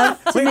would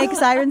love to make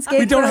Syrinscape.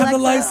 We don't for have the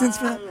Alexa. license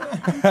for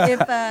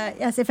that.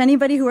 If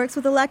anybody who works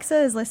with Alexa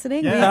is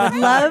listening, Yeah. we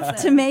would love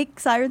to make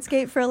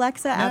Sirenscape for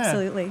Alexa.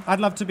 Absolutely. I'd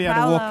love to be able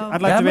to walk. Hello.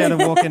 I'd like to be able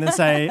to walk in and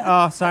say,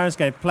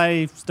 Sirenscape,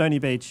 play Stony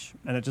Beach,"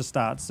 and it just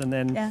starts, and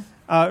then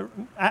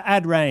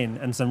add rain,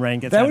 and some rain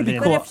gets That added would be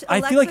in. cool. if I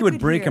feel like it would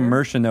Alexa break could hear-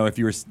 immersion though if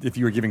you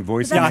were giving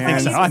voice Yeah, I think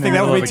commands so. in I the think that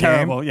middle would of be a game.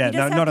 terrible. Yeah, You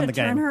just have not to in the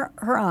turn game.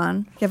 her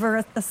on, give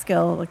her a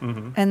skill,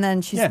 and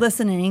then she's Yeah.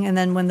 listening. And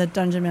then when the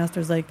dungeon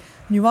master's like,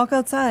 "You walk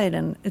outside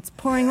and it's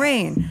pouring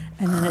rain,"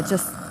 and then it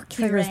just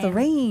triggers the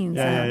rain.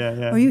 Yeah, sound. yeah,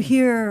 yeah. Or you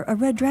hear a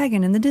red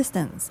dragon in the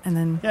distance, and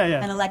then Yeah,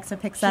 yeah. And Alexa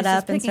picks she's that just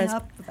up and picking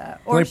starts. up with that.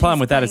 The only problem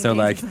with that is though,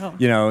 like,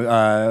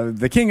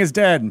 the king is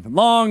dead.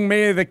 Long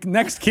may the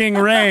next king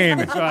reign.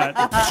 That's right.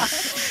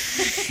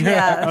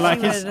 yeah, Or like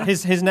she would-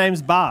 his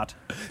name's Bart.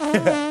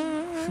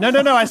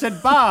 No, I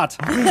said Bart.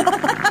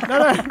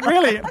 No,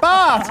 really,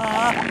 Bart.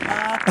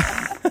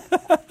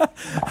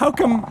 How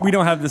come we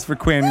don't have this for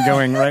Quinn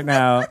going right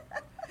now?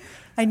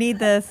 I need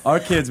this. Our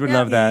kids would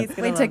love that.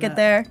 We took it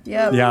there.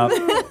 Yep. Yeah.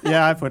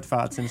 Yeah, I put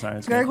farts in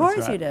Syrinscape. Of course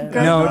that's you right. did.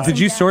 No, did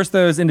you source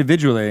those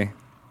individually?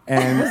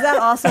 And Is that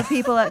also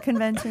people at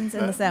conventions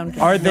in the sound?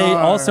 are they No.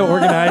 also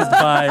organized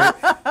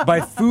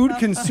by food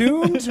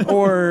consumed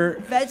or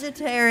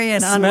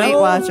Vegetarian on smell? Weight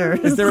Watchers.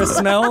 Is there a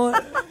smell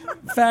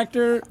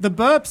factor? The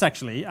burps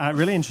actually are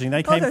really interesting.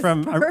 They came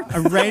from a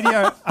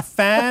radio. A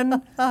fan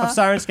of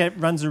Syrinscape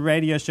runs a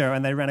radio show,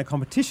 and they ran a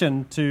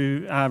competition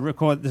to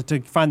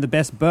to find the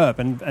best burp,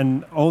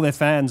 and all their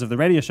fans of the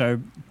radio show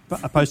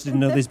posted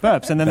in all these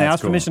burps, and then they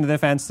asked permission to their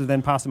fans to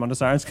then pass them on to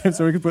Syrinscape,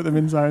 so we could put them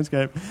in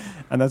Syrinscape,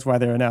 and that's why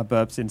there are now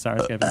burps in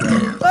Syrinscape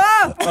as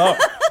well.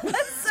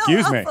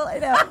 Excuse me.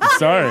 I'm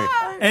sorry.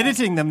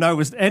 Editing them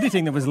was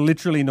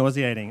literally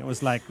nauseating. It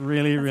was like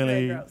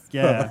really,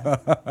 yeah.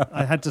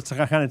 I had to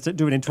kind of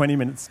do it in 20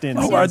 minute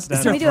stints. Oh, is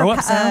there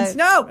throw-up sounds?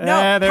 No.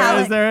 Yeah,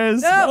 there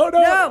is. No. I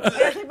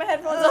gotta take my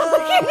headphones off.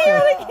 I can't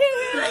hear it.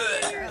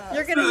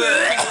 You're gonna hear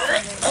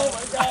it. Oh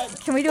my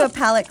God. Can we do a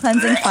palate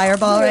cleansing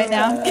fireball right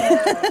now?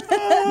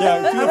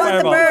 Yeah, do a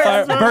fireball.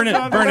 Burn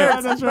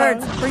it.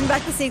 Birds. Bring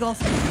back the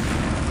seagulls.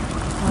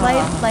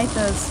 Light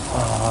those.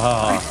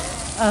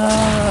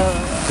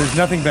 There's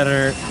nothing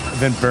better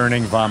than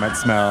burning vomit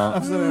smell.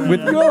 Absolutely.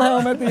 With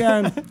Wilhelm at the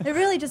end. It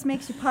really just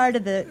makes you part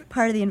of the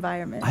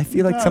environment. I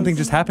feel like something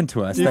just happened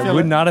to us that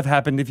would not have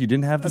happened if you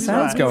didn't have the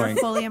sounds going.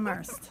 We're fully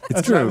immersed.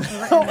 It's true.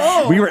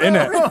 We were in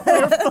it.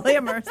 We're fully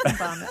immersed in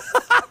vomit.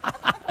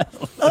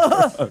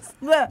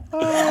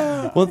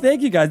 Well,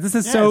 thank you guys. This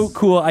is so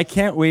cool. I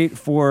can't wait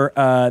for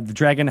the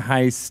Dragon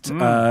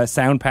Heist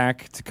sound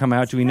pack to come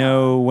out. Do we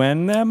know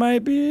when that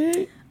might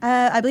be?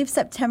 I believe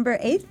September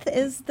 8th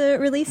is the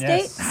release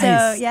date. So,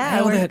 Nice.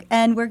 yeah,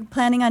 we're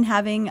planning on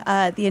having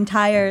the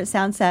entire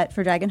sound set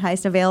for Dragon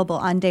Heist available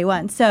on day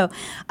one. So,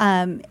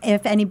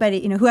 if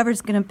anybody,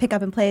 whoever's going to pick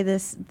up and play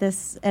this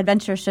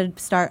adventure should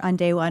start on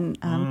day one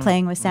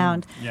playing with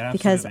sound. Yeah,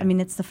 because,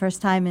 absolutely. it's the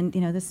first time in,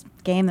 this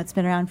game that's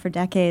been around for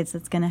decades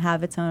that's going to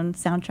have its own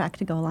soundtrack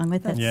to go along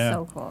with it. Yeah.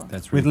 So cool.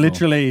 That's really With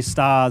literally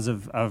stars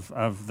of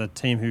the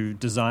team who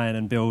design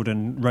and build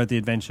and wrote the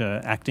adventure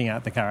acting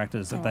out the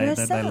characters that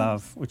they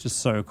love, which is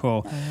so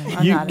cool.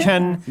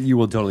 You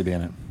will totally be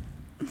in it.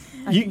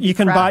 You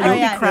can buy your.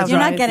 You're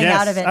not getting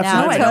out of it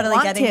now. I Totally don't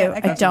want getting to. it.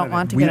 Okay. I don't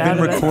want to We've get out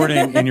been of it.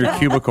 recording in your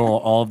cubicle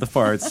all of the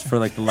farts for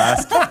like the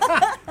last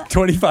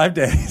 25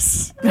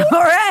 days. All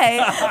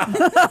right.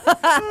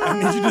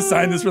 I need you to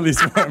sign this release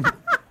form.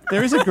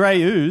 There is a grey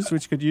ooze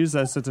which could use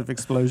those sorts of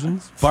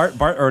explosions. Bart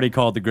already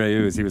called the gray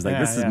ooze. He was like,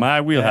 "This is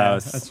my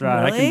wheelhouse. Yeah, that's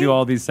right. I can do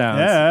all these sounds."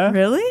 Yeah,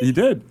 Really? He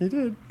did. he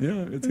did. Yeah,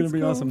 it's going to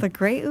be awesome. The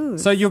great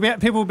ooze. So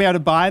people will be able to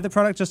buy the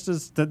product just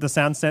as the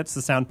sound sets,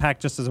 the sound pack,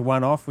 just as a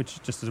one-off,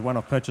 which just as a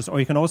one-off purchase, or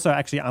you can also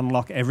actually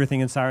unlock everything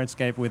in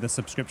Syrinscape with a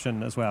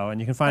subscription as well.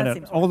 And you can find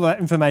out all that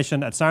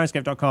information at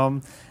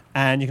Syrinscape.com,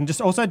 and you can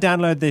just also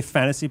download the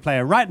Fantasy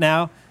Player right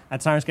now at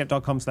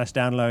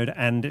Syrinscape.com/download,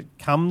 and it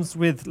comes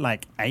with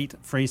like 8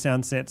 free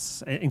sound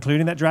sets,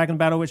 including that Dragon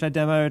Battle which I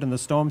demoed, and the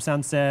Storm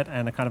sound set,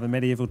 and a kind of a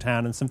medieval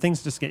town, and some things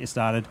to just get you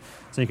started,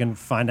 so you can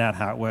find out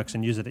how it works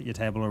and use it at your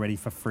table already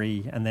for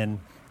free, and then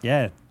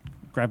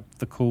grab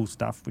the cool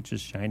stuff which is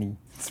shiny.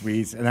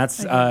 Sweet. And that's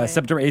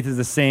September 8th is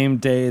the same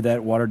day that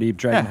Waterdeep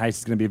Dragon Heist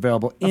is going to be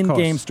available in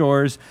game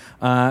stores.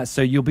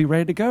 So you'll be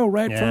ready to go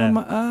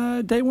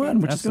from day one,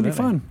 which is going to be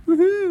fun.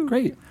 Woohoo!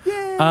 Great.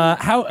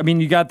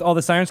 You got all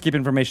the Syrinscape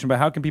information, but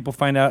how can people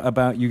find out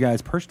about you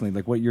guys personally,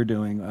 like what you're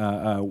doing?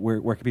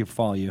 Where can people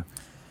follow you?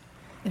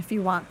 If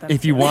you want them.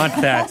 If you want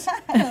that.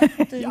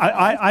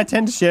 I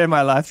tend to share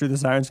my life through the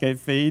Syrinscape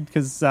feed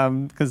because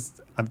I'm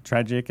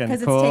tragic and cool.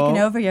 Because it's taken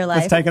over your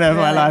life. It's taken over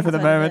my life at the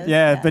That's what it moment. is,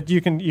 Yeah, but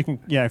you can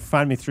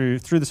find me through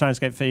the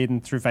Syrinscape feed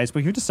and through Facebook.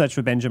 If you just search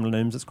for Benjamin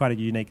Loomes, it's quite a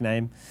unique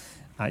name.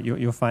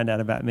 You'll find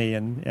out about me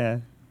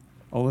and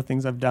all the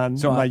things I've done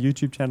on my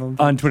YouTube channel.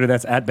 On Twitter,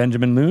 that's at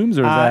Benjamin Loomes?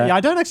 Or is that...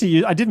 I don't actually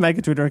use... I did make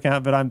a Twitter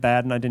account, but I'm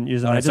bad and I didn't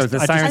use it. So the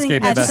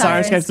Syrinscape is the best.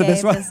 Syrinscape's the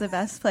best one. is the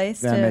best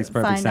place That to makes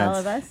perfect find all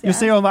sense. of us. You'll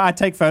see I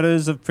take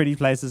photos of pretty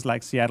places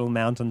like Seattle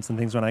mountains and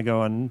things when I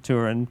go on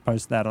tour and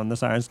post that on the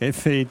Syrinscape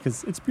feed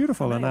because it's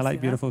beautiful and I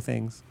like beautiful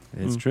things.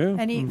 It's true.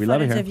 Any we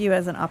love it footage here. of you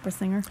as an opera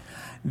singer?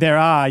 There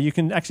are. You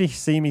can actually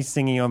see me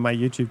singing on my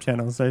YouTube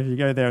channel. So if you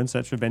go there and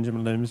search for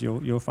Benjamin Loomes,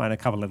 you'll find a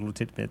couple of little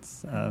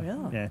tidbits.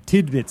 Really? Yeah,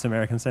 tidbits,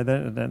 Americans say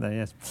that, don't they?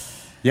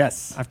 Yes.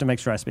 Yes. I have to make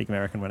sure I speak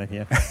American when I'm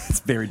here.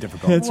 It's very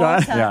difficult. That's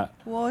right. Yeah.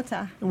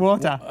 Water.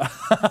 Water.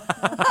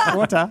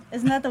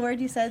 Isn't that the word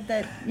you said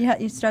that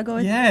you struggle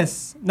with?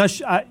 Yes. No.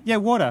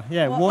 Water.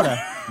 Yeah, water.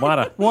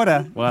 Water.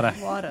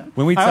 Water.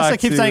 When we I also talk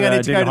keep to saying I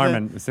need to David go to the-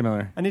 Harmon,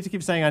 similar. I need to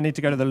keep saying I need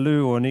to go to the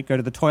loo or need to go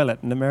to the toilet,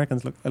 and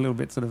Americans look a little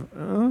bit sort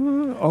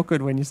of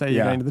awkward when you say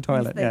you're going to the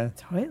toilet. The Yeah.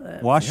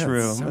 toilet.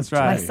 Washroom. so That's My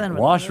right. son would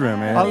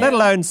Washroom, man. Let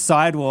alone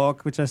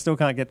sidewalk, which I still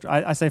can't get.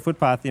 I say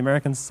footpath. The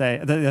Americans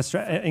say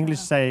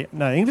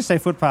English say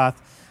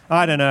footpath.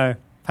 I don't know.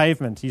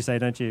 Pavement. You say,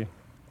 don't you?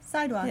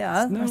 Sidewalk.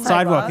 Yeah. Or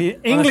Sidewalk. The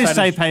English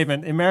say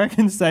pavement.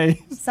 Americans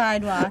say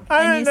Sidewalk.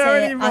 I And don't you know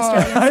say anymore.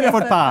 Australians say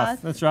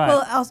Footpath. That's right.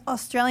 Well,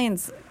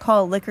 Australians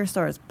call liquor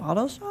stores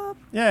bottle shop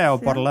Yeah, or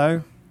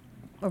bottle-o.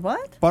 or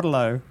what?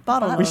 Bottle-o.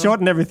 Bottle. We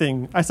shorten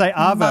everything. I say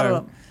arvo.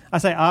 Bottle. I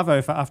say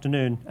arvo for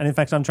afternoon. And in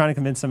fact, I'm trying to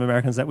convince some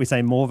Americans that we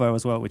say morvo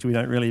as well, which we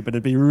don't really, but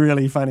it'd be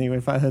really funny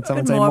if I heard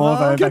someone say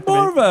morvo. Good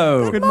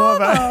morvo. Good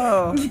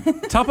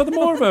morvo. Top of the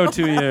morvo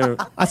to you.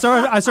 I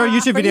saw a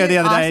YouTube video the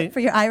other day. For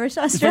your Irish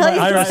Australians.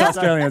 Irish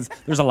Australians.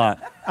 There's a lot.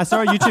 I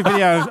saw a YouTube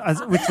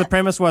video which the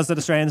premise was that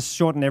Australians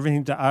shorten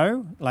everything to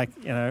O, like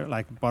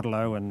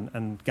Bottle-O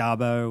and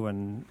Garbo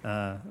and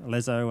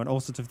Lezo and all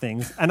sorts of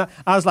things. And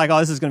I was like, oh,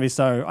 this is going to be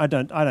so. I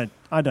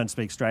don't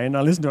speak Australian.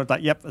 I listened to it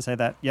like, yep, I say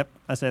that. Yep,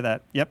 I say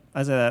that. Yep,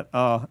 I say that.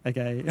 Oh,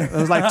 okay. It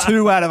was like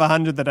 2 out of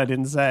 100 that I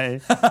didn't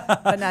say.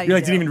 But now you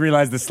didn't even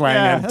realize the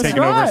slang had taken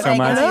over so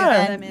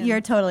much.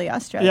 You're totally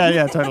Australian.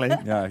 Yeah, totally.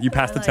 Yeah, you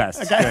passed the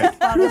test. Okay.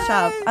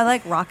 Photoshop. I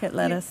like rocket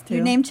lettuce too.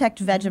 You name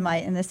checked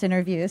Vegemite in this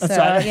interview, so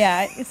right.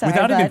 yeah. Sorry,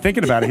 Without even bud.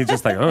 thinking about it, he's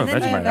just like, oh,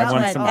 Vegemite. I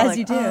want some. As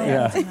you do.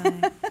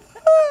 Yeah.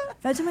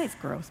 Vegemite's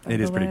gross. By It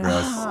the is pretty way.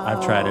 gross.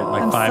 I've tried it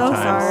like I'm 5 so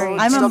times.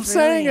 sorry. Stop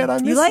saying it. I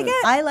miss You like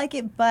it? I like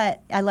it,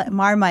 but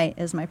Marmite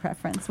is my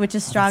preference, which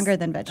is stronger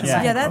than Vegemite.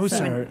 Yeah. Yeah,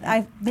 Grosser.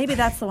 maybe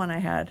that's the one I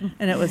had,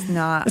 and it was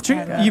not. The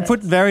trick, you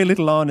put very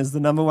little on is the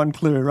number one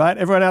clue, right?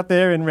 Everyone out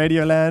there in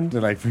Radioland,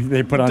 They're like,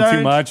 they put on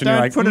too much, and don't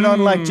you're like, put it on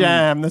like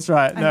jam. That's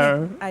right.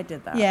 No, I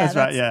did that. Yeah, that's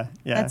right.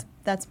 Yeah.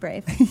 That's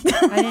brave. I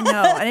didn't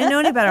know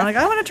any better. I'm like,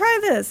 I want to try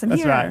this. And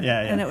That's here. right. Yeah.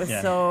 And it was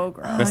so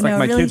gross. That's like no,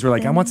 my really kids were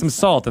like, I want some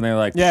salt, and they're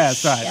like, Yeah,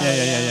 that's right.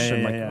 "Shh." Yeah.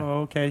 I'm like,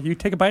 oh, okay, you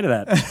take a bite of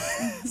that.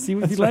 See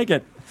if you like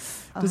it.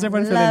 Does Oh,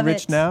 everyone feel love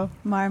enriched it. now?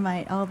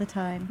 Marmite all the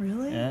time.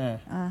 Really? Yeah.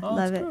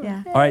 Love it.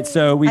 Yeah. All right,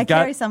 so I we've got.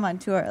 carry some on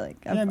tour. Like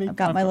I've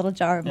got my little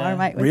jar of Yeah.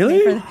 Marmite with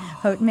Really? me.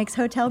 It makes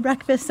hotel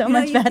breakfast so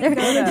much You better.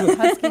 can go to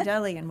Husky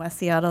Deli in West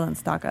Seattle and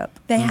stock up.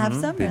 They have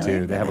some. They really?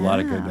 do. They have a lot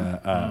of good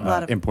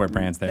lot of- import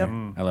brands there. Yep.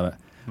 I love it.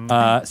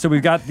 So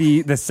we've got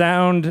the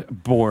sound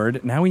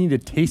board. Now we need a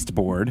taste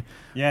board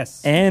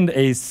Yes. and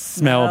a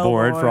smell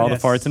board for all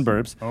Yes. the farts and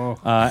burps,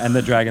 and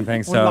the dragon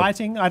thing. Or So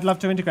lighting. I'd love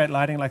to integrate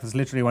lighting. Like it's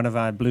literally one of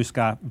our blue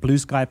sky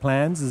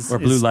plans. or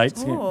blue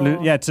lights.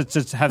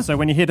 To have so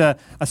when you hit a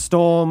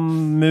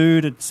storm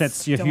mood, it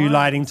sets your hue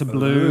lighting to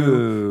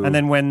blue, Ooh. and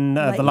then when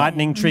the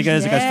lightning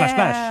triggers, it goes flash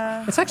flash.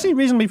 Yeah. It's actually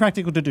reasonably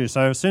practical to do.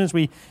 So as soon as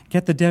we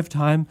get the dev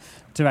time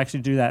to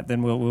actually do that,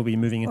 then we'll be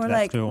moving into Or that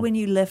like tool. when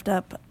you lift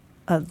up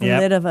the Yep.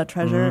 lid of a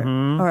treasure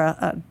Mhm. or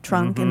a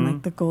trunk and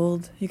like the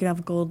gold, you can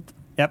have gold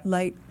Yep.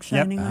 light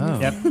shining on Oh.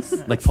 your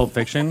Yep. like Pulp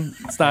Fiction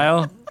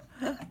style.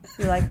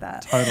 You like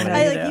that. Totally.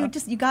 Whatever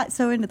You got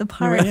so into the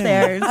part in.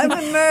 there. I'm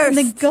immersed.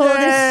 The gold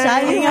is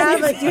shining on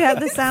your Do you have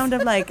the sound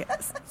of like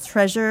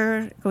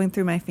treasure going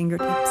through my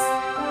fingertips?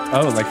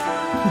 Oh, like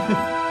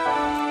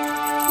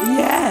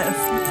Yes.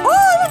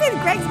 Oh, look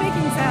at Greg's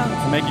making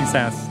sounds. making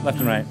sounds left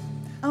and right.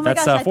 Oh my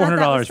That's gosh, I thought that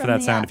 $400 was for from that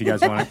the sound app. if you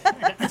guys want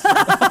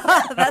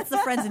it. That's the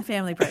friends and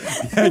family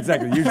price.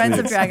 Exactly. Usually Friends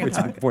of it's Dragon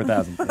Talk.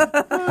 4,000.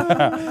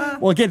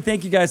 Well, again,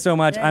 thank you guys so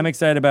much. I'm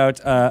excited about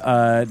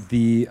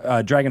the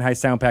Dragon Heist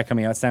sound pack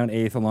coming out, Sound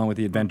 8th, along with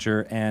the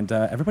adventure. And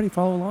everybody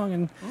follow along,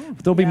 and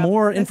there'll be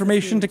more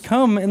information to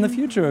come in the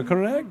future,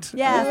 correct?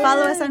 Yeah,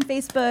 follow us on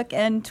Facebook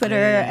and Twitter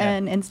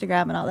and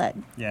Instagram and all that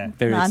Yeah.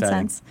 Very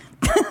nonsense.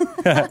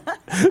 exciting.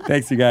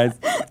 Thanks, you guys.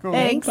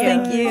 Thanks.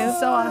 Thank you.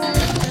 So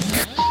awesome.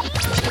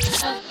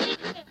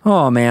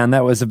 Oh, man,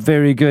 that was a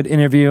very good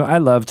interview. I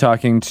love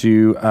talking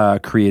to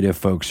creative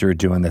folks who are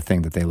doing the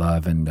thing that they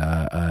love, and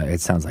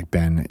it sounds like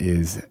Ben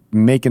is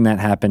making that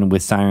happen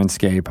with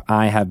Syrinscape.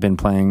 I have been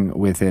playing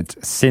with it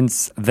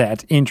since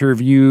that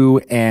interview,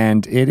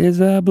 and it is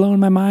blowing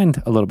my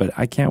mind a little bit.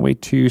 I can't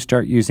wait to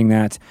start using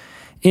that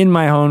in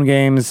my home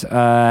games,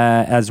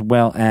 as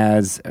well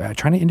as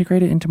trying to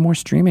integrate it into more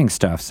streaming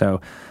stuff. So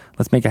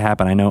let's make it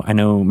happen. I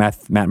know Matt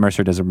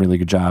Mercer does a really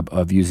good job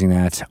of using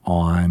that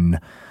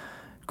on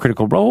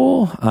Critical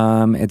Role.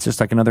 It's just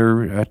like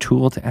another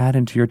tool to add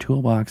into your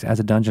toolbox as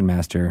a dungeon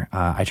master.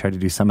 I tried to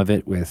do some of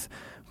it with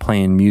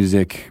playing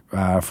music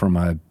from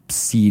a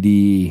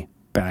CD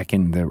back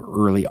in the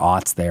early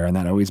aughts there, and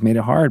that always made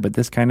it hard. But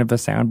this kind of a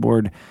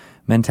soundboard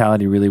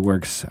mentality really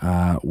works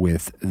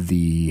with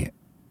the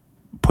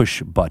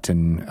push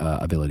button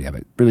ability of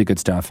it. Really good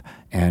stuff,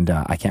 and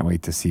I can't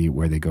wait to see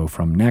where they go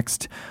from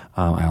next.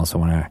 I also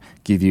want to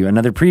give you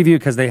another preview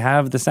because they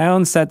have the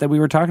sound set that we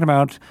were talking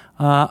about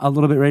a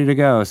little bit ready to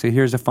go. So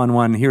here's a fun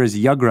one. Here is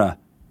Yugra.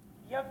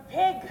 You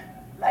pig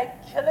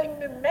like killing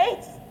the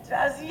mates,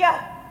 does ya?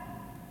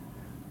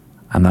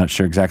 I'm not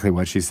sure exactly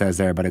what she says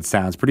there, but it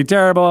sounds pretty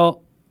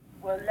terrible.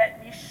 Well,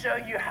 let me show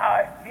you how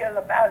I feel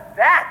about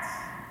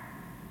that.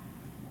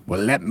 Well,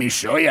 let me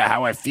show you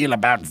how I feel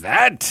about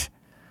that.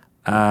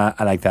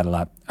 I like that a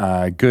lot.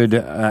 Good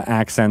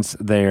accents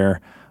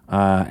there.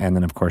 And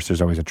then, of course,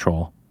 there's always a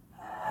troll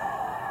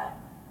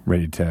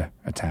ready to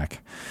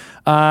attack.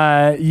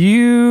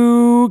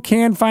 You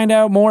can find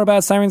out more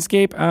about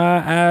Syrinscape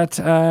at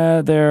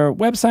their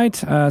website,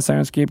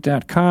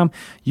 Syrinscape.com.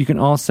 You can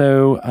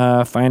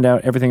also find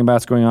out everything about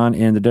what's going on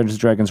in the Dungeons &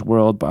 Dragons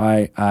world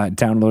by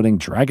downloading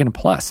Dragon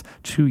Plus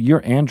to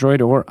your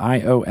Android or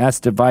iOS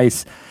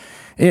device.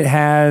 It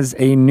has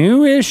a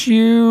new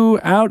issue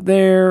out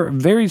there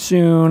very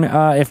soon,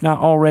 if not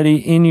already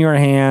in your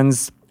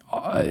hands.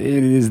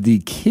 it is the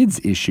kids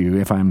issue,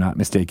 if I'm not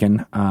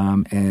mistaken,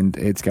 and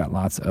it's got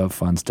lots of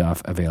fun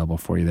stuff available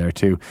for you there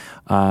too.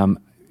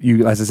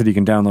 As I said, you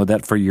can download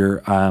that for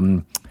your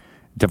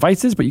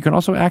devices, but you can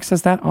also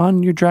access that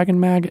on your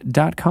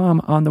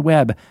dragonmag.com on the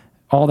web.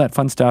 All that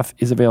fun stuff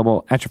is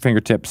available at your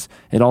fingertips.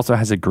 It also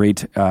has a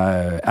great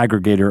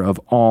aggregator of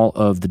all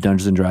of the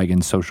Dungeons &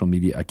 Dragons social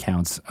media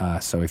accounts.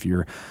 So if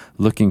you're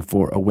looking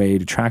for a way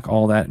to track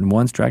all that in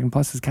once, Dragon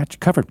Plus has got you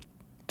covered.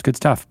 It's good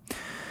stuff.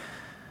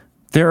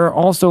 There are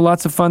also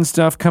lots of fun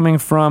stuff coming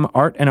from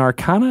Art and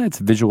Arcana. It's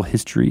visual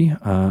history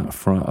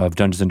of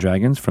Dungeons &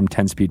 Dragons from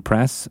 10 Speed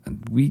Press.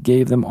 We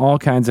gave them all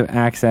kinds of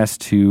access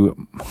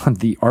to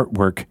the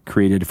artwork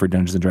created for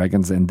Dungeons &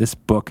 Dragons, and this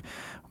book,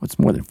 what's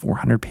more than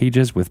 400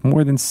 pages with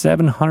more than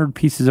 700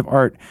 pieces of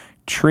art,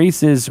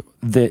 traces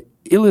the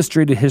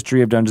illustrated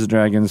history of Dungeons &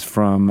 Dragons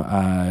from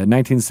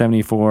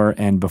 1974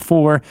 and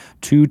before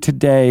to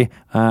today.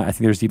 I think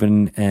there's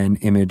even an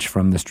image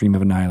from the Stream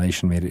of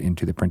Annihilation made it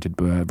into the printed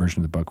version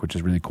of the book, which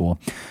is really cool.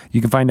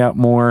 You can find out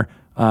more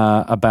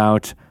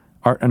about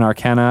Art and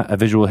Arcana, a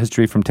visual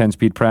history from 10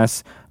 Speed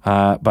Press,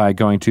 by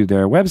going to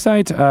their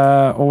website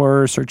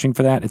or searching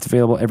for that. It's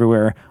available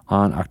everywhere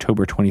on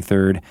October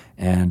 23rd,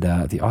 and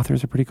the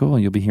authors are pretty cool,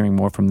 and you'll be hearing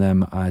more from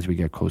them as we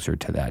get closer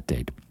to that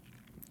date.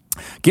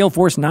 Gale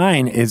Force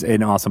 9 is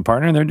an awesome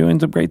partner. They're doing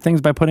some great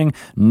things by putting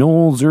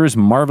Nolzur's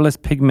marvelous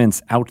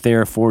pigments out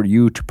there for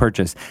you to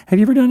purchase. Have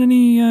you ever done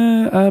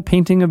any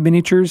painting of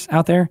miniatures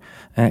out there?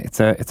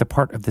 It's a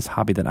part of this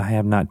hobby that I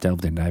have not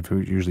delved into. I've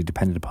usually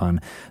depended upon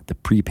the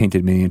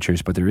pre-painted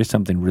miniatures, but there is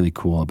something really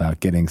cool about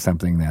getting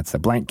something that's a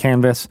blank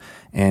canvas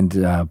and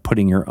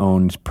putting your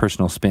own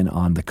personal spin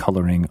on the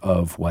coloring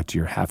of what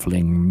your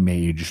halfling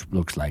mage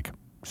looks like,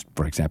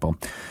 for example.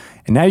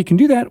 And now you can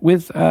do that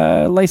with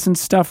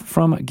licensed stuff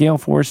from Gale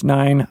Force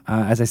 9.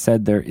 As I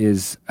said, there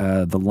is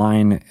the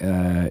line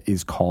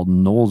is called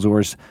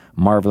Nolzur's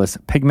Marvelous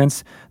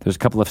Pigments. There's a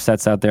couple of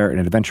sets out there, an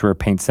adventurer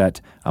paint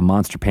set, a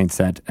monster paint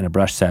set, and a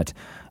brush set.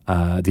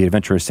 The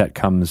adventurer set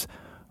comes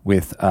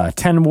with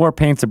 10 war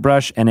paints, a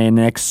brush, and an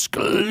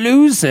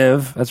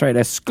exclusive,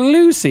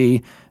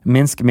 exclusive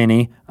Minsk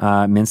mini,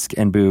 Minsk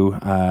and Boo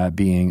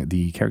being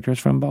the characters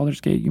from Baldur's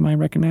Gate you might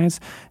recognize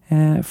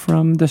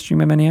from the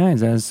Stream of Many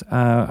Eyes as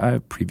a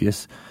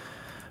previous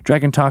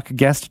Dragon Talk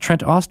guest,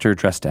 Trent Oster,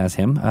 dressed as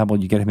him.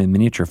 You get him in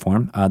miniature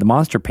form. The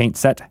monster paint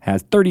set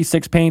has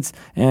 36 paints,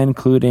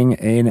 including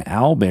an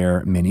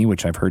owlbear mini,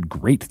 which I've heard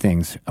great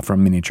things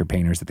from miniature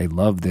painters that they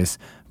love this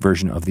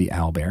version of the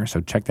owlbear.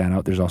 So check that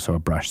out. There's also a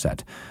brush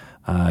set.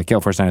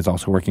 Gale Force 9 is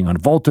also working on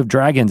Vault of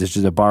Dragons, which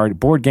is a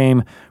board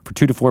game for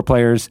 2 to 4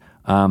 players,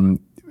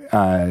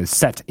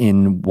 set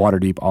in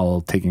Waterdeep,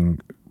 all taking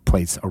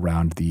place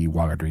around the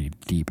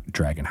Waterdeep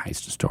Dragon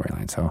Heist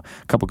storyline. So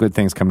a couple good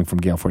things coming from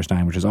Gale Force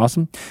 9, which is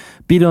awesome.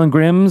 Beadle and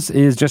Grimm's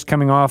is just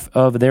coming off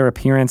of their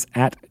appearance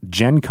at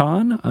Gen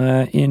Con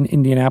in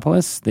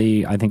Indianapolis.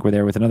 They, I think, were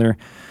there with another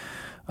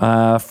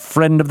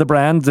friend of the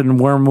brands in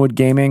Wormwood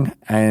Gaming.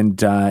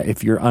 And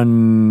if you're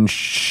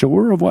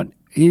unsure of what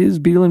is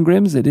Beadle and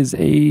Grimm's, it is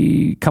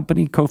a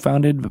company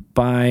co-founded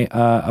by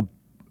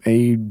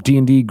a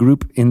D&D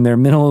group in their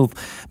middle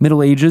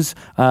ages,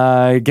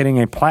 getting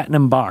a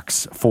platinum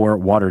box for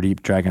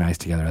Waterdeep Dragon Heist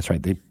together. That's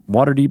right, the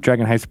Waterdeep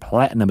Dragon Heist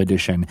Platinum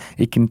Edition.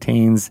 It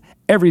contains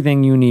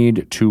everything you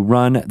need to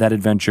run that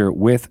adventure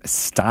with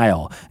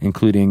style,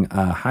 including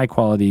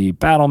high-quality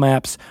battle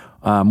maps,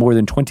 more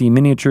than 20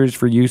 miniatures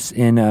for use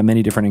in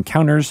many different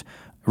encounters,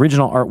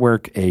 original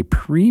artwork, a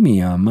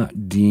premium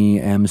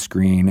DM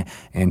screen,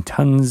 and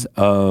tons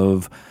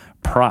of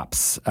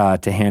props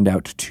to hand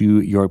out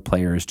to your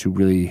players to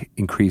really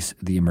increase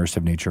the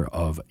immersive nature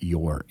of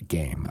your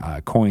game.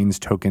 Coins,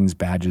 tokens,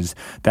 badges,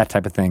 that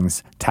type of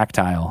things,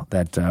 tactile,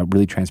 that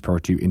really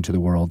transport you into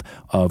the world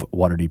of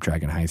Waterdeep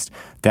Dragon Heist.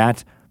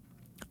 That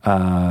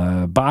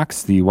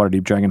box, the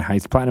Waterdeep Dragon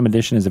Heist Platinum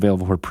Edition, is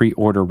available for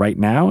pre-order right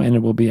now, and it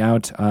will be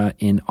out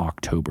in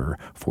October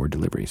for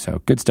delivery.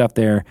 So good stuff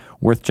there,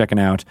 worth checking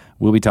out.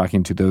 We'll be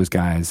talking to those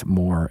guys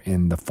more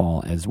in the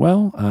fall as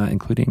well,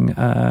 including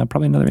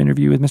probably another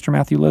interview with Mr.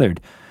 Matthew Lillard,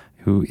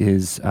 who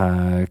is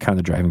kind of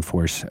the driving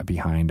force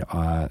behind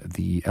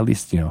the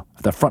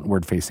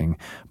frontward-facing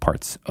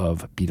parts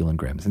of Beadle and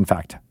Grimm's. In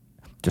fact,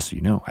 just so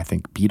you know, I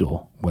think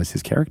Beadle was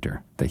his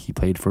character that he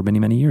played for many,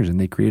 many years, and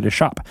they created a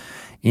shop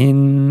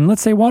in,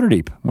 let's say,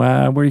 Waterdeep,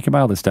 where you can buy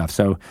all this stuff.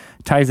 So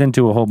it ties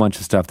into a whole bunch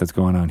of stuff that's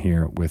going on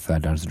here with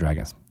Dungeons &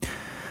 Dragons.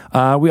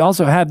 We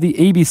also have the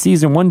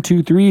ABCs and 1,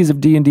 2, 3s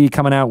of D&D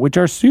coming out, which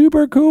are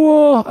super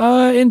cool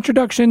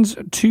introductions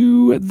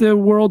to the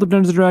world of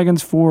Dungeons &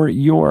 Dragons for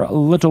your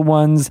little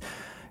ones.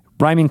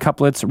 Rhyming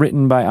couplets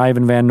written by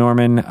Ivan Van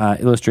Norman,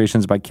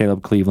 illustrations by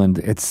Caleb Cleveland.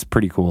 It's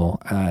pretty cool.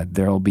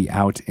 They'll be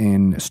out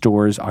in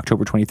stores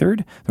October 23rd.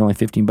 They're only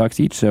 $15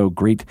 each, so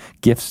great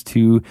gifts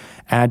to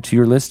add to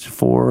your list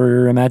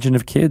for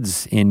imaginative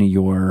kids in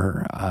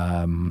your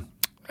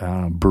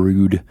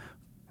brood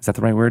Is that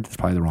the right word? It's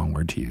probably the wrong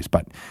word to use,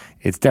 but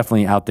it's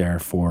definitely out there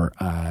for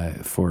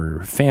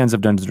fans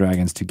of Dungeons &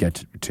 Dragons to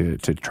get to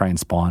try and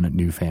spawn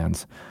new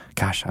fans.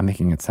 Gosh, I'm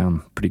making it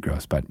sound pretty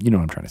gross, but you know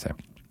what I'm trying to say.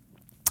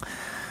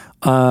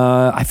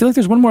 I feel like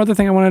there's one more other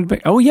thing I wanted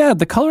to... Oh, yeah,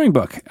 the coloring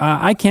book.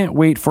 I can't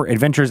wait for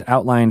Adventures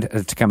Outlined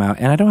to come out,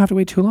 and I don't have to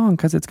wait too long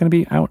because it's going to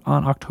be out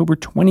on October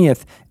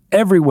 20th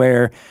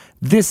everywhere.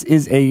 This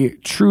is a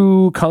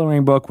true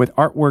coloring book with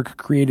artwork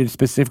created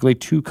specifically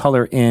to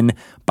color in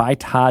by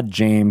Todd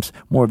James.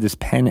 More of this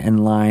pen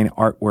and line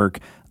artwork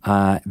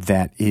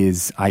that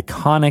is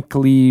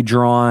iconically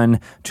drawn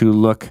to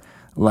look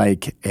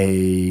like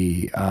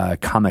a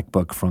comic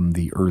book from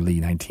the early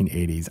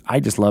 1980s. I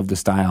just love the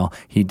style.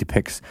 He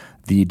depicts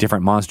the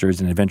different monsters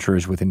and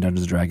adventurers within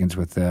Dungeons & Dragons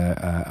with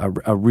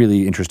a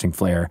really interesting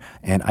flair,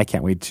 and I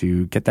can't wait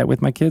to get that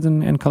with my kids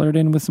and color it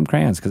in with some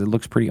crayons because it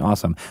looks pretty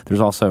awesome.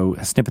 There's also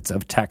snippets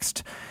of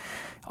text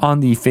on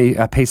the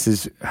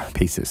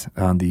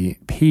on the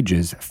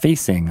pages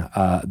facing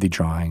the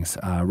drawings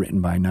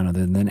written by none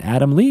other than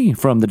Adam Lee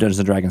from the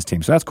Dungeons & Dragons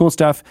team. So that's cool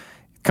stuff.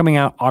 Coming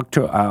out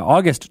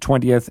August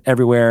 20th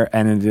everywhere,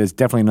 and it is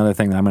definitely another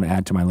thing that I'm going to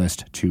add to my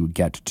list to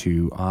get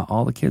to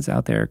all the kids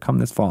out there come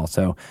this fall.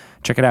 So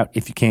check it out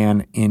if you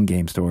can in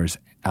game stores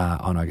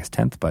on August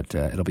 10th, but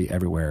it'll be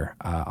everywhere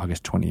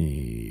August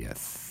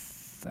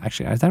 20th.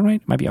 Actually, is that right?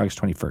 It might be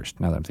August 21st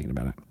now that I'm thinking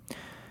about it.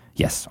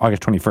 Yes,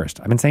 August 21st.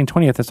 I've been saying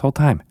 20th this whole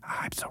time.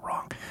 I'm so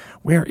wrong.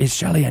 Where is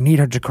Shelley? I need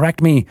her to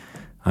correct me.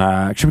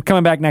 She'll be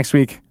coming back next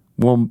week.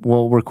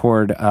 We'll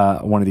record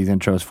one of these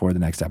intros for the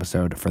next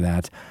episode for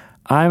that.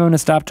 I'm going to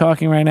stop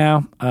talking right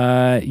now.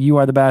 You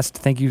are the best.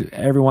 Thank you,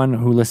 everyone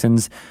who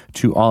listens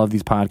to all of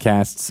these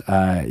podcasts.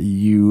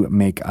 You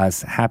make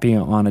us happy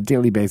on a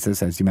daily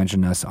basis, as you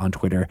mentioned us on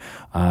Twitter.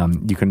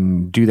 You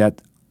can do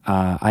that.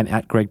 I'm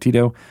at Greg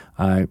Tito.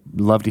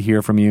 Love to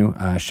hear from you.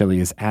 Shelley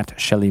is at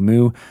Shelley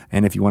Moo.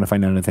 And if you want to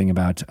find out anything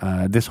about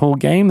this whole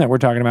game that we're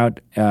talking about,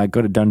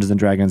 go to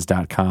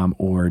dungeonsanddragons.com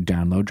or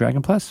download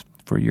Dragon Plus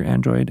for your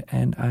Android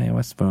and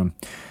iOS phone.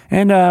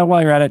 And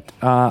while you're at it,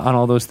 on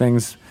all those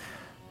things,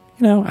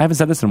 you know, I haven't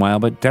said this in a while,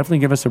 but definitely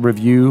give us a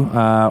review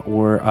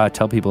or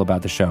tell people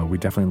about the show. We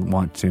definitely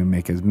want to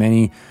make as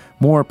many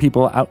more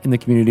people out in the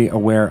community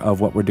aware of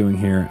what we're doing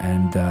here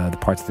and the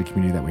parts of the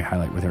community that we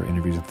highlight with our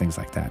interviews and things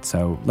like that.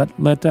 So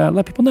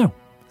let people know.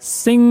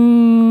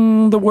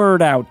 Sing the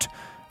word out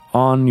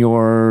on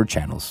your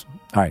channels.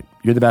 All right,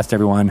 you're the best,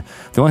 everyone.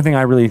 The only thing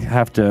I really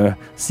have to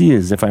see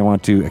is if I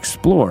want to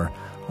explore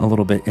a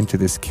little bit into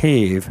this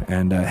cave.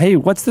 And hey,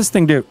 what's this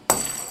thing do?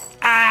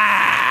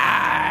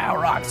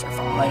 Rocks are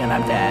falling and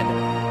I'm dead.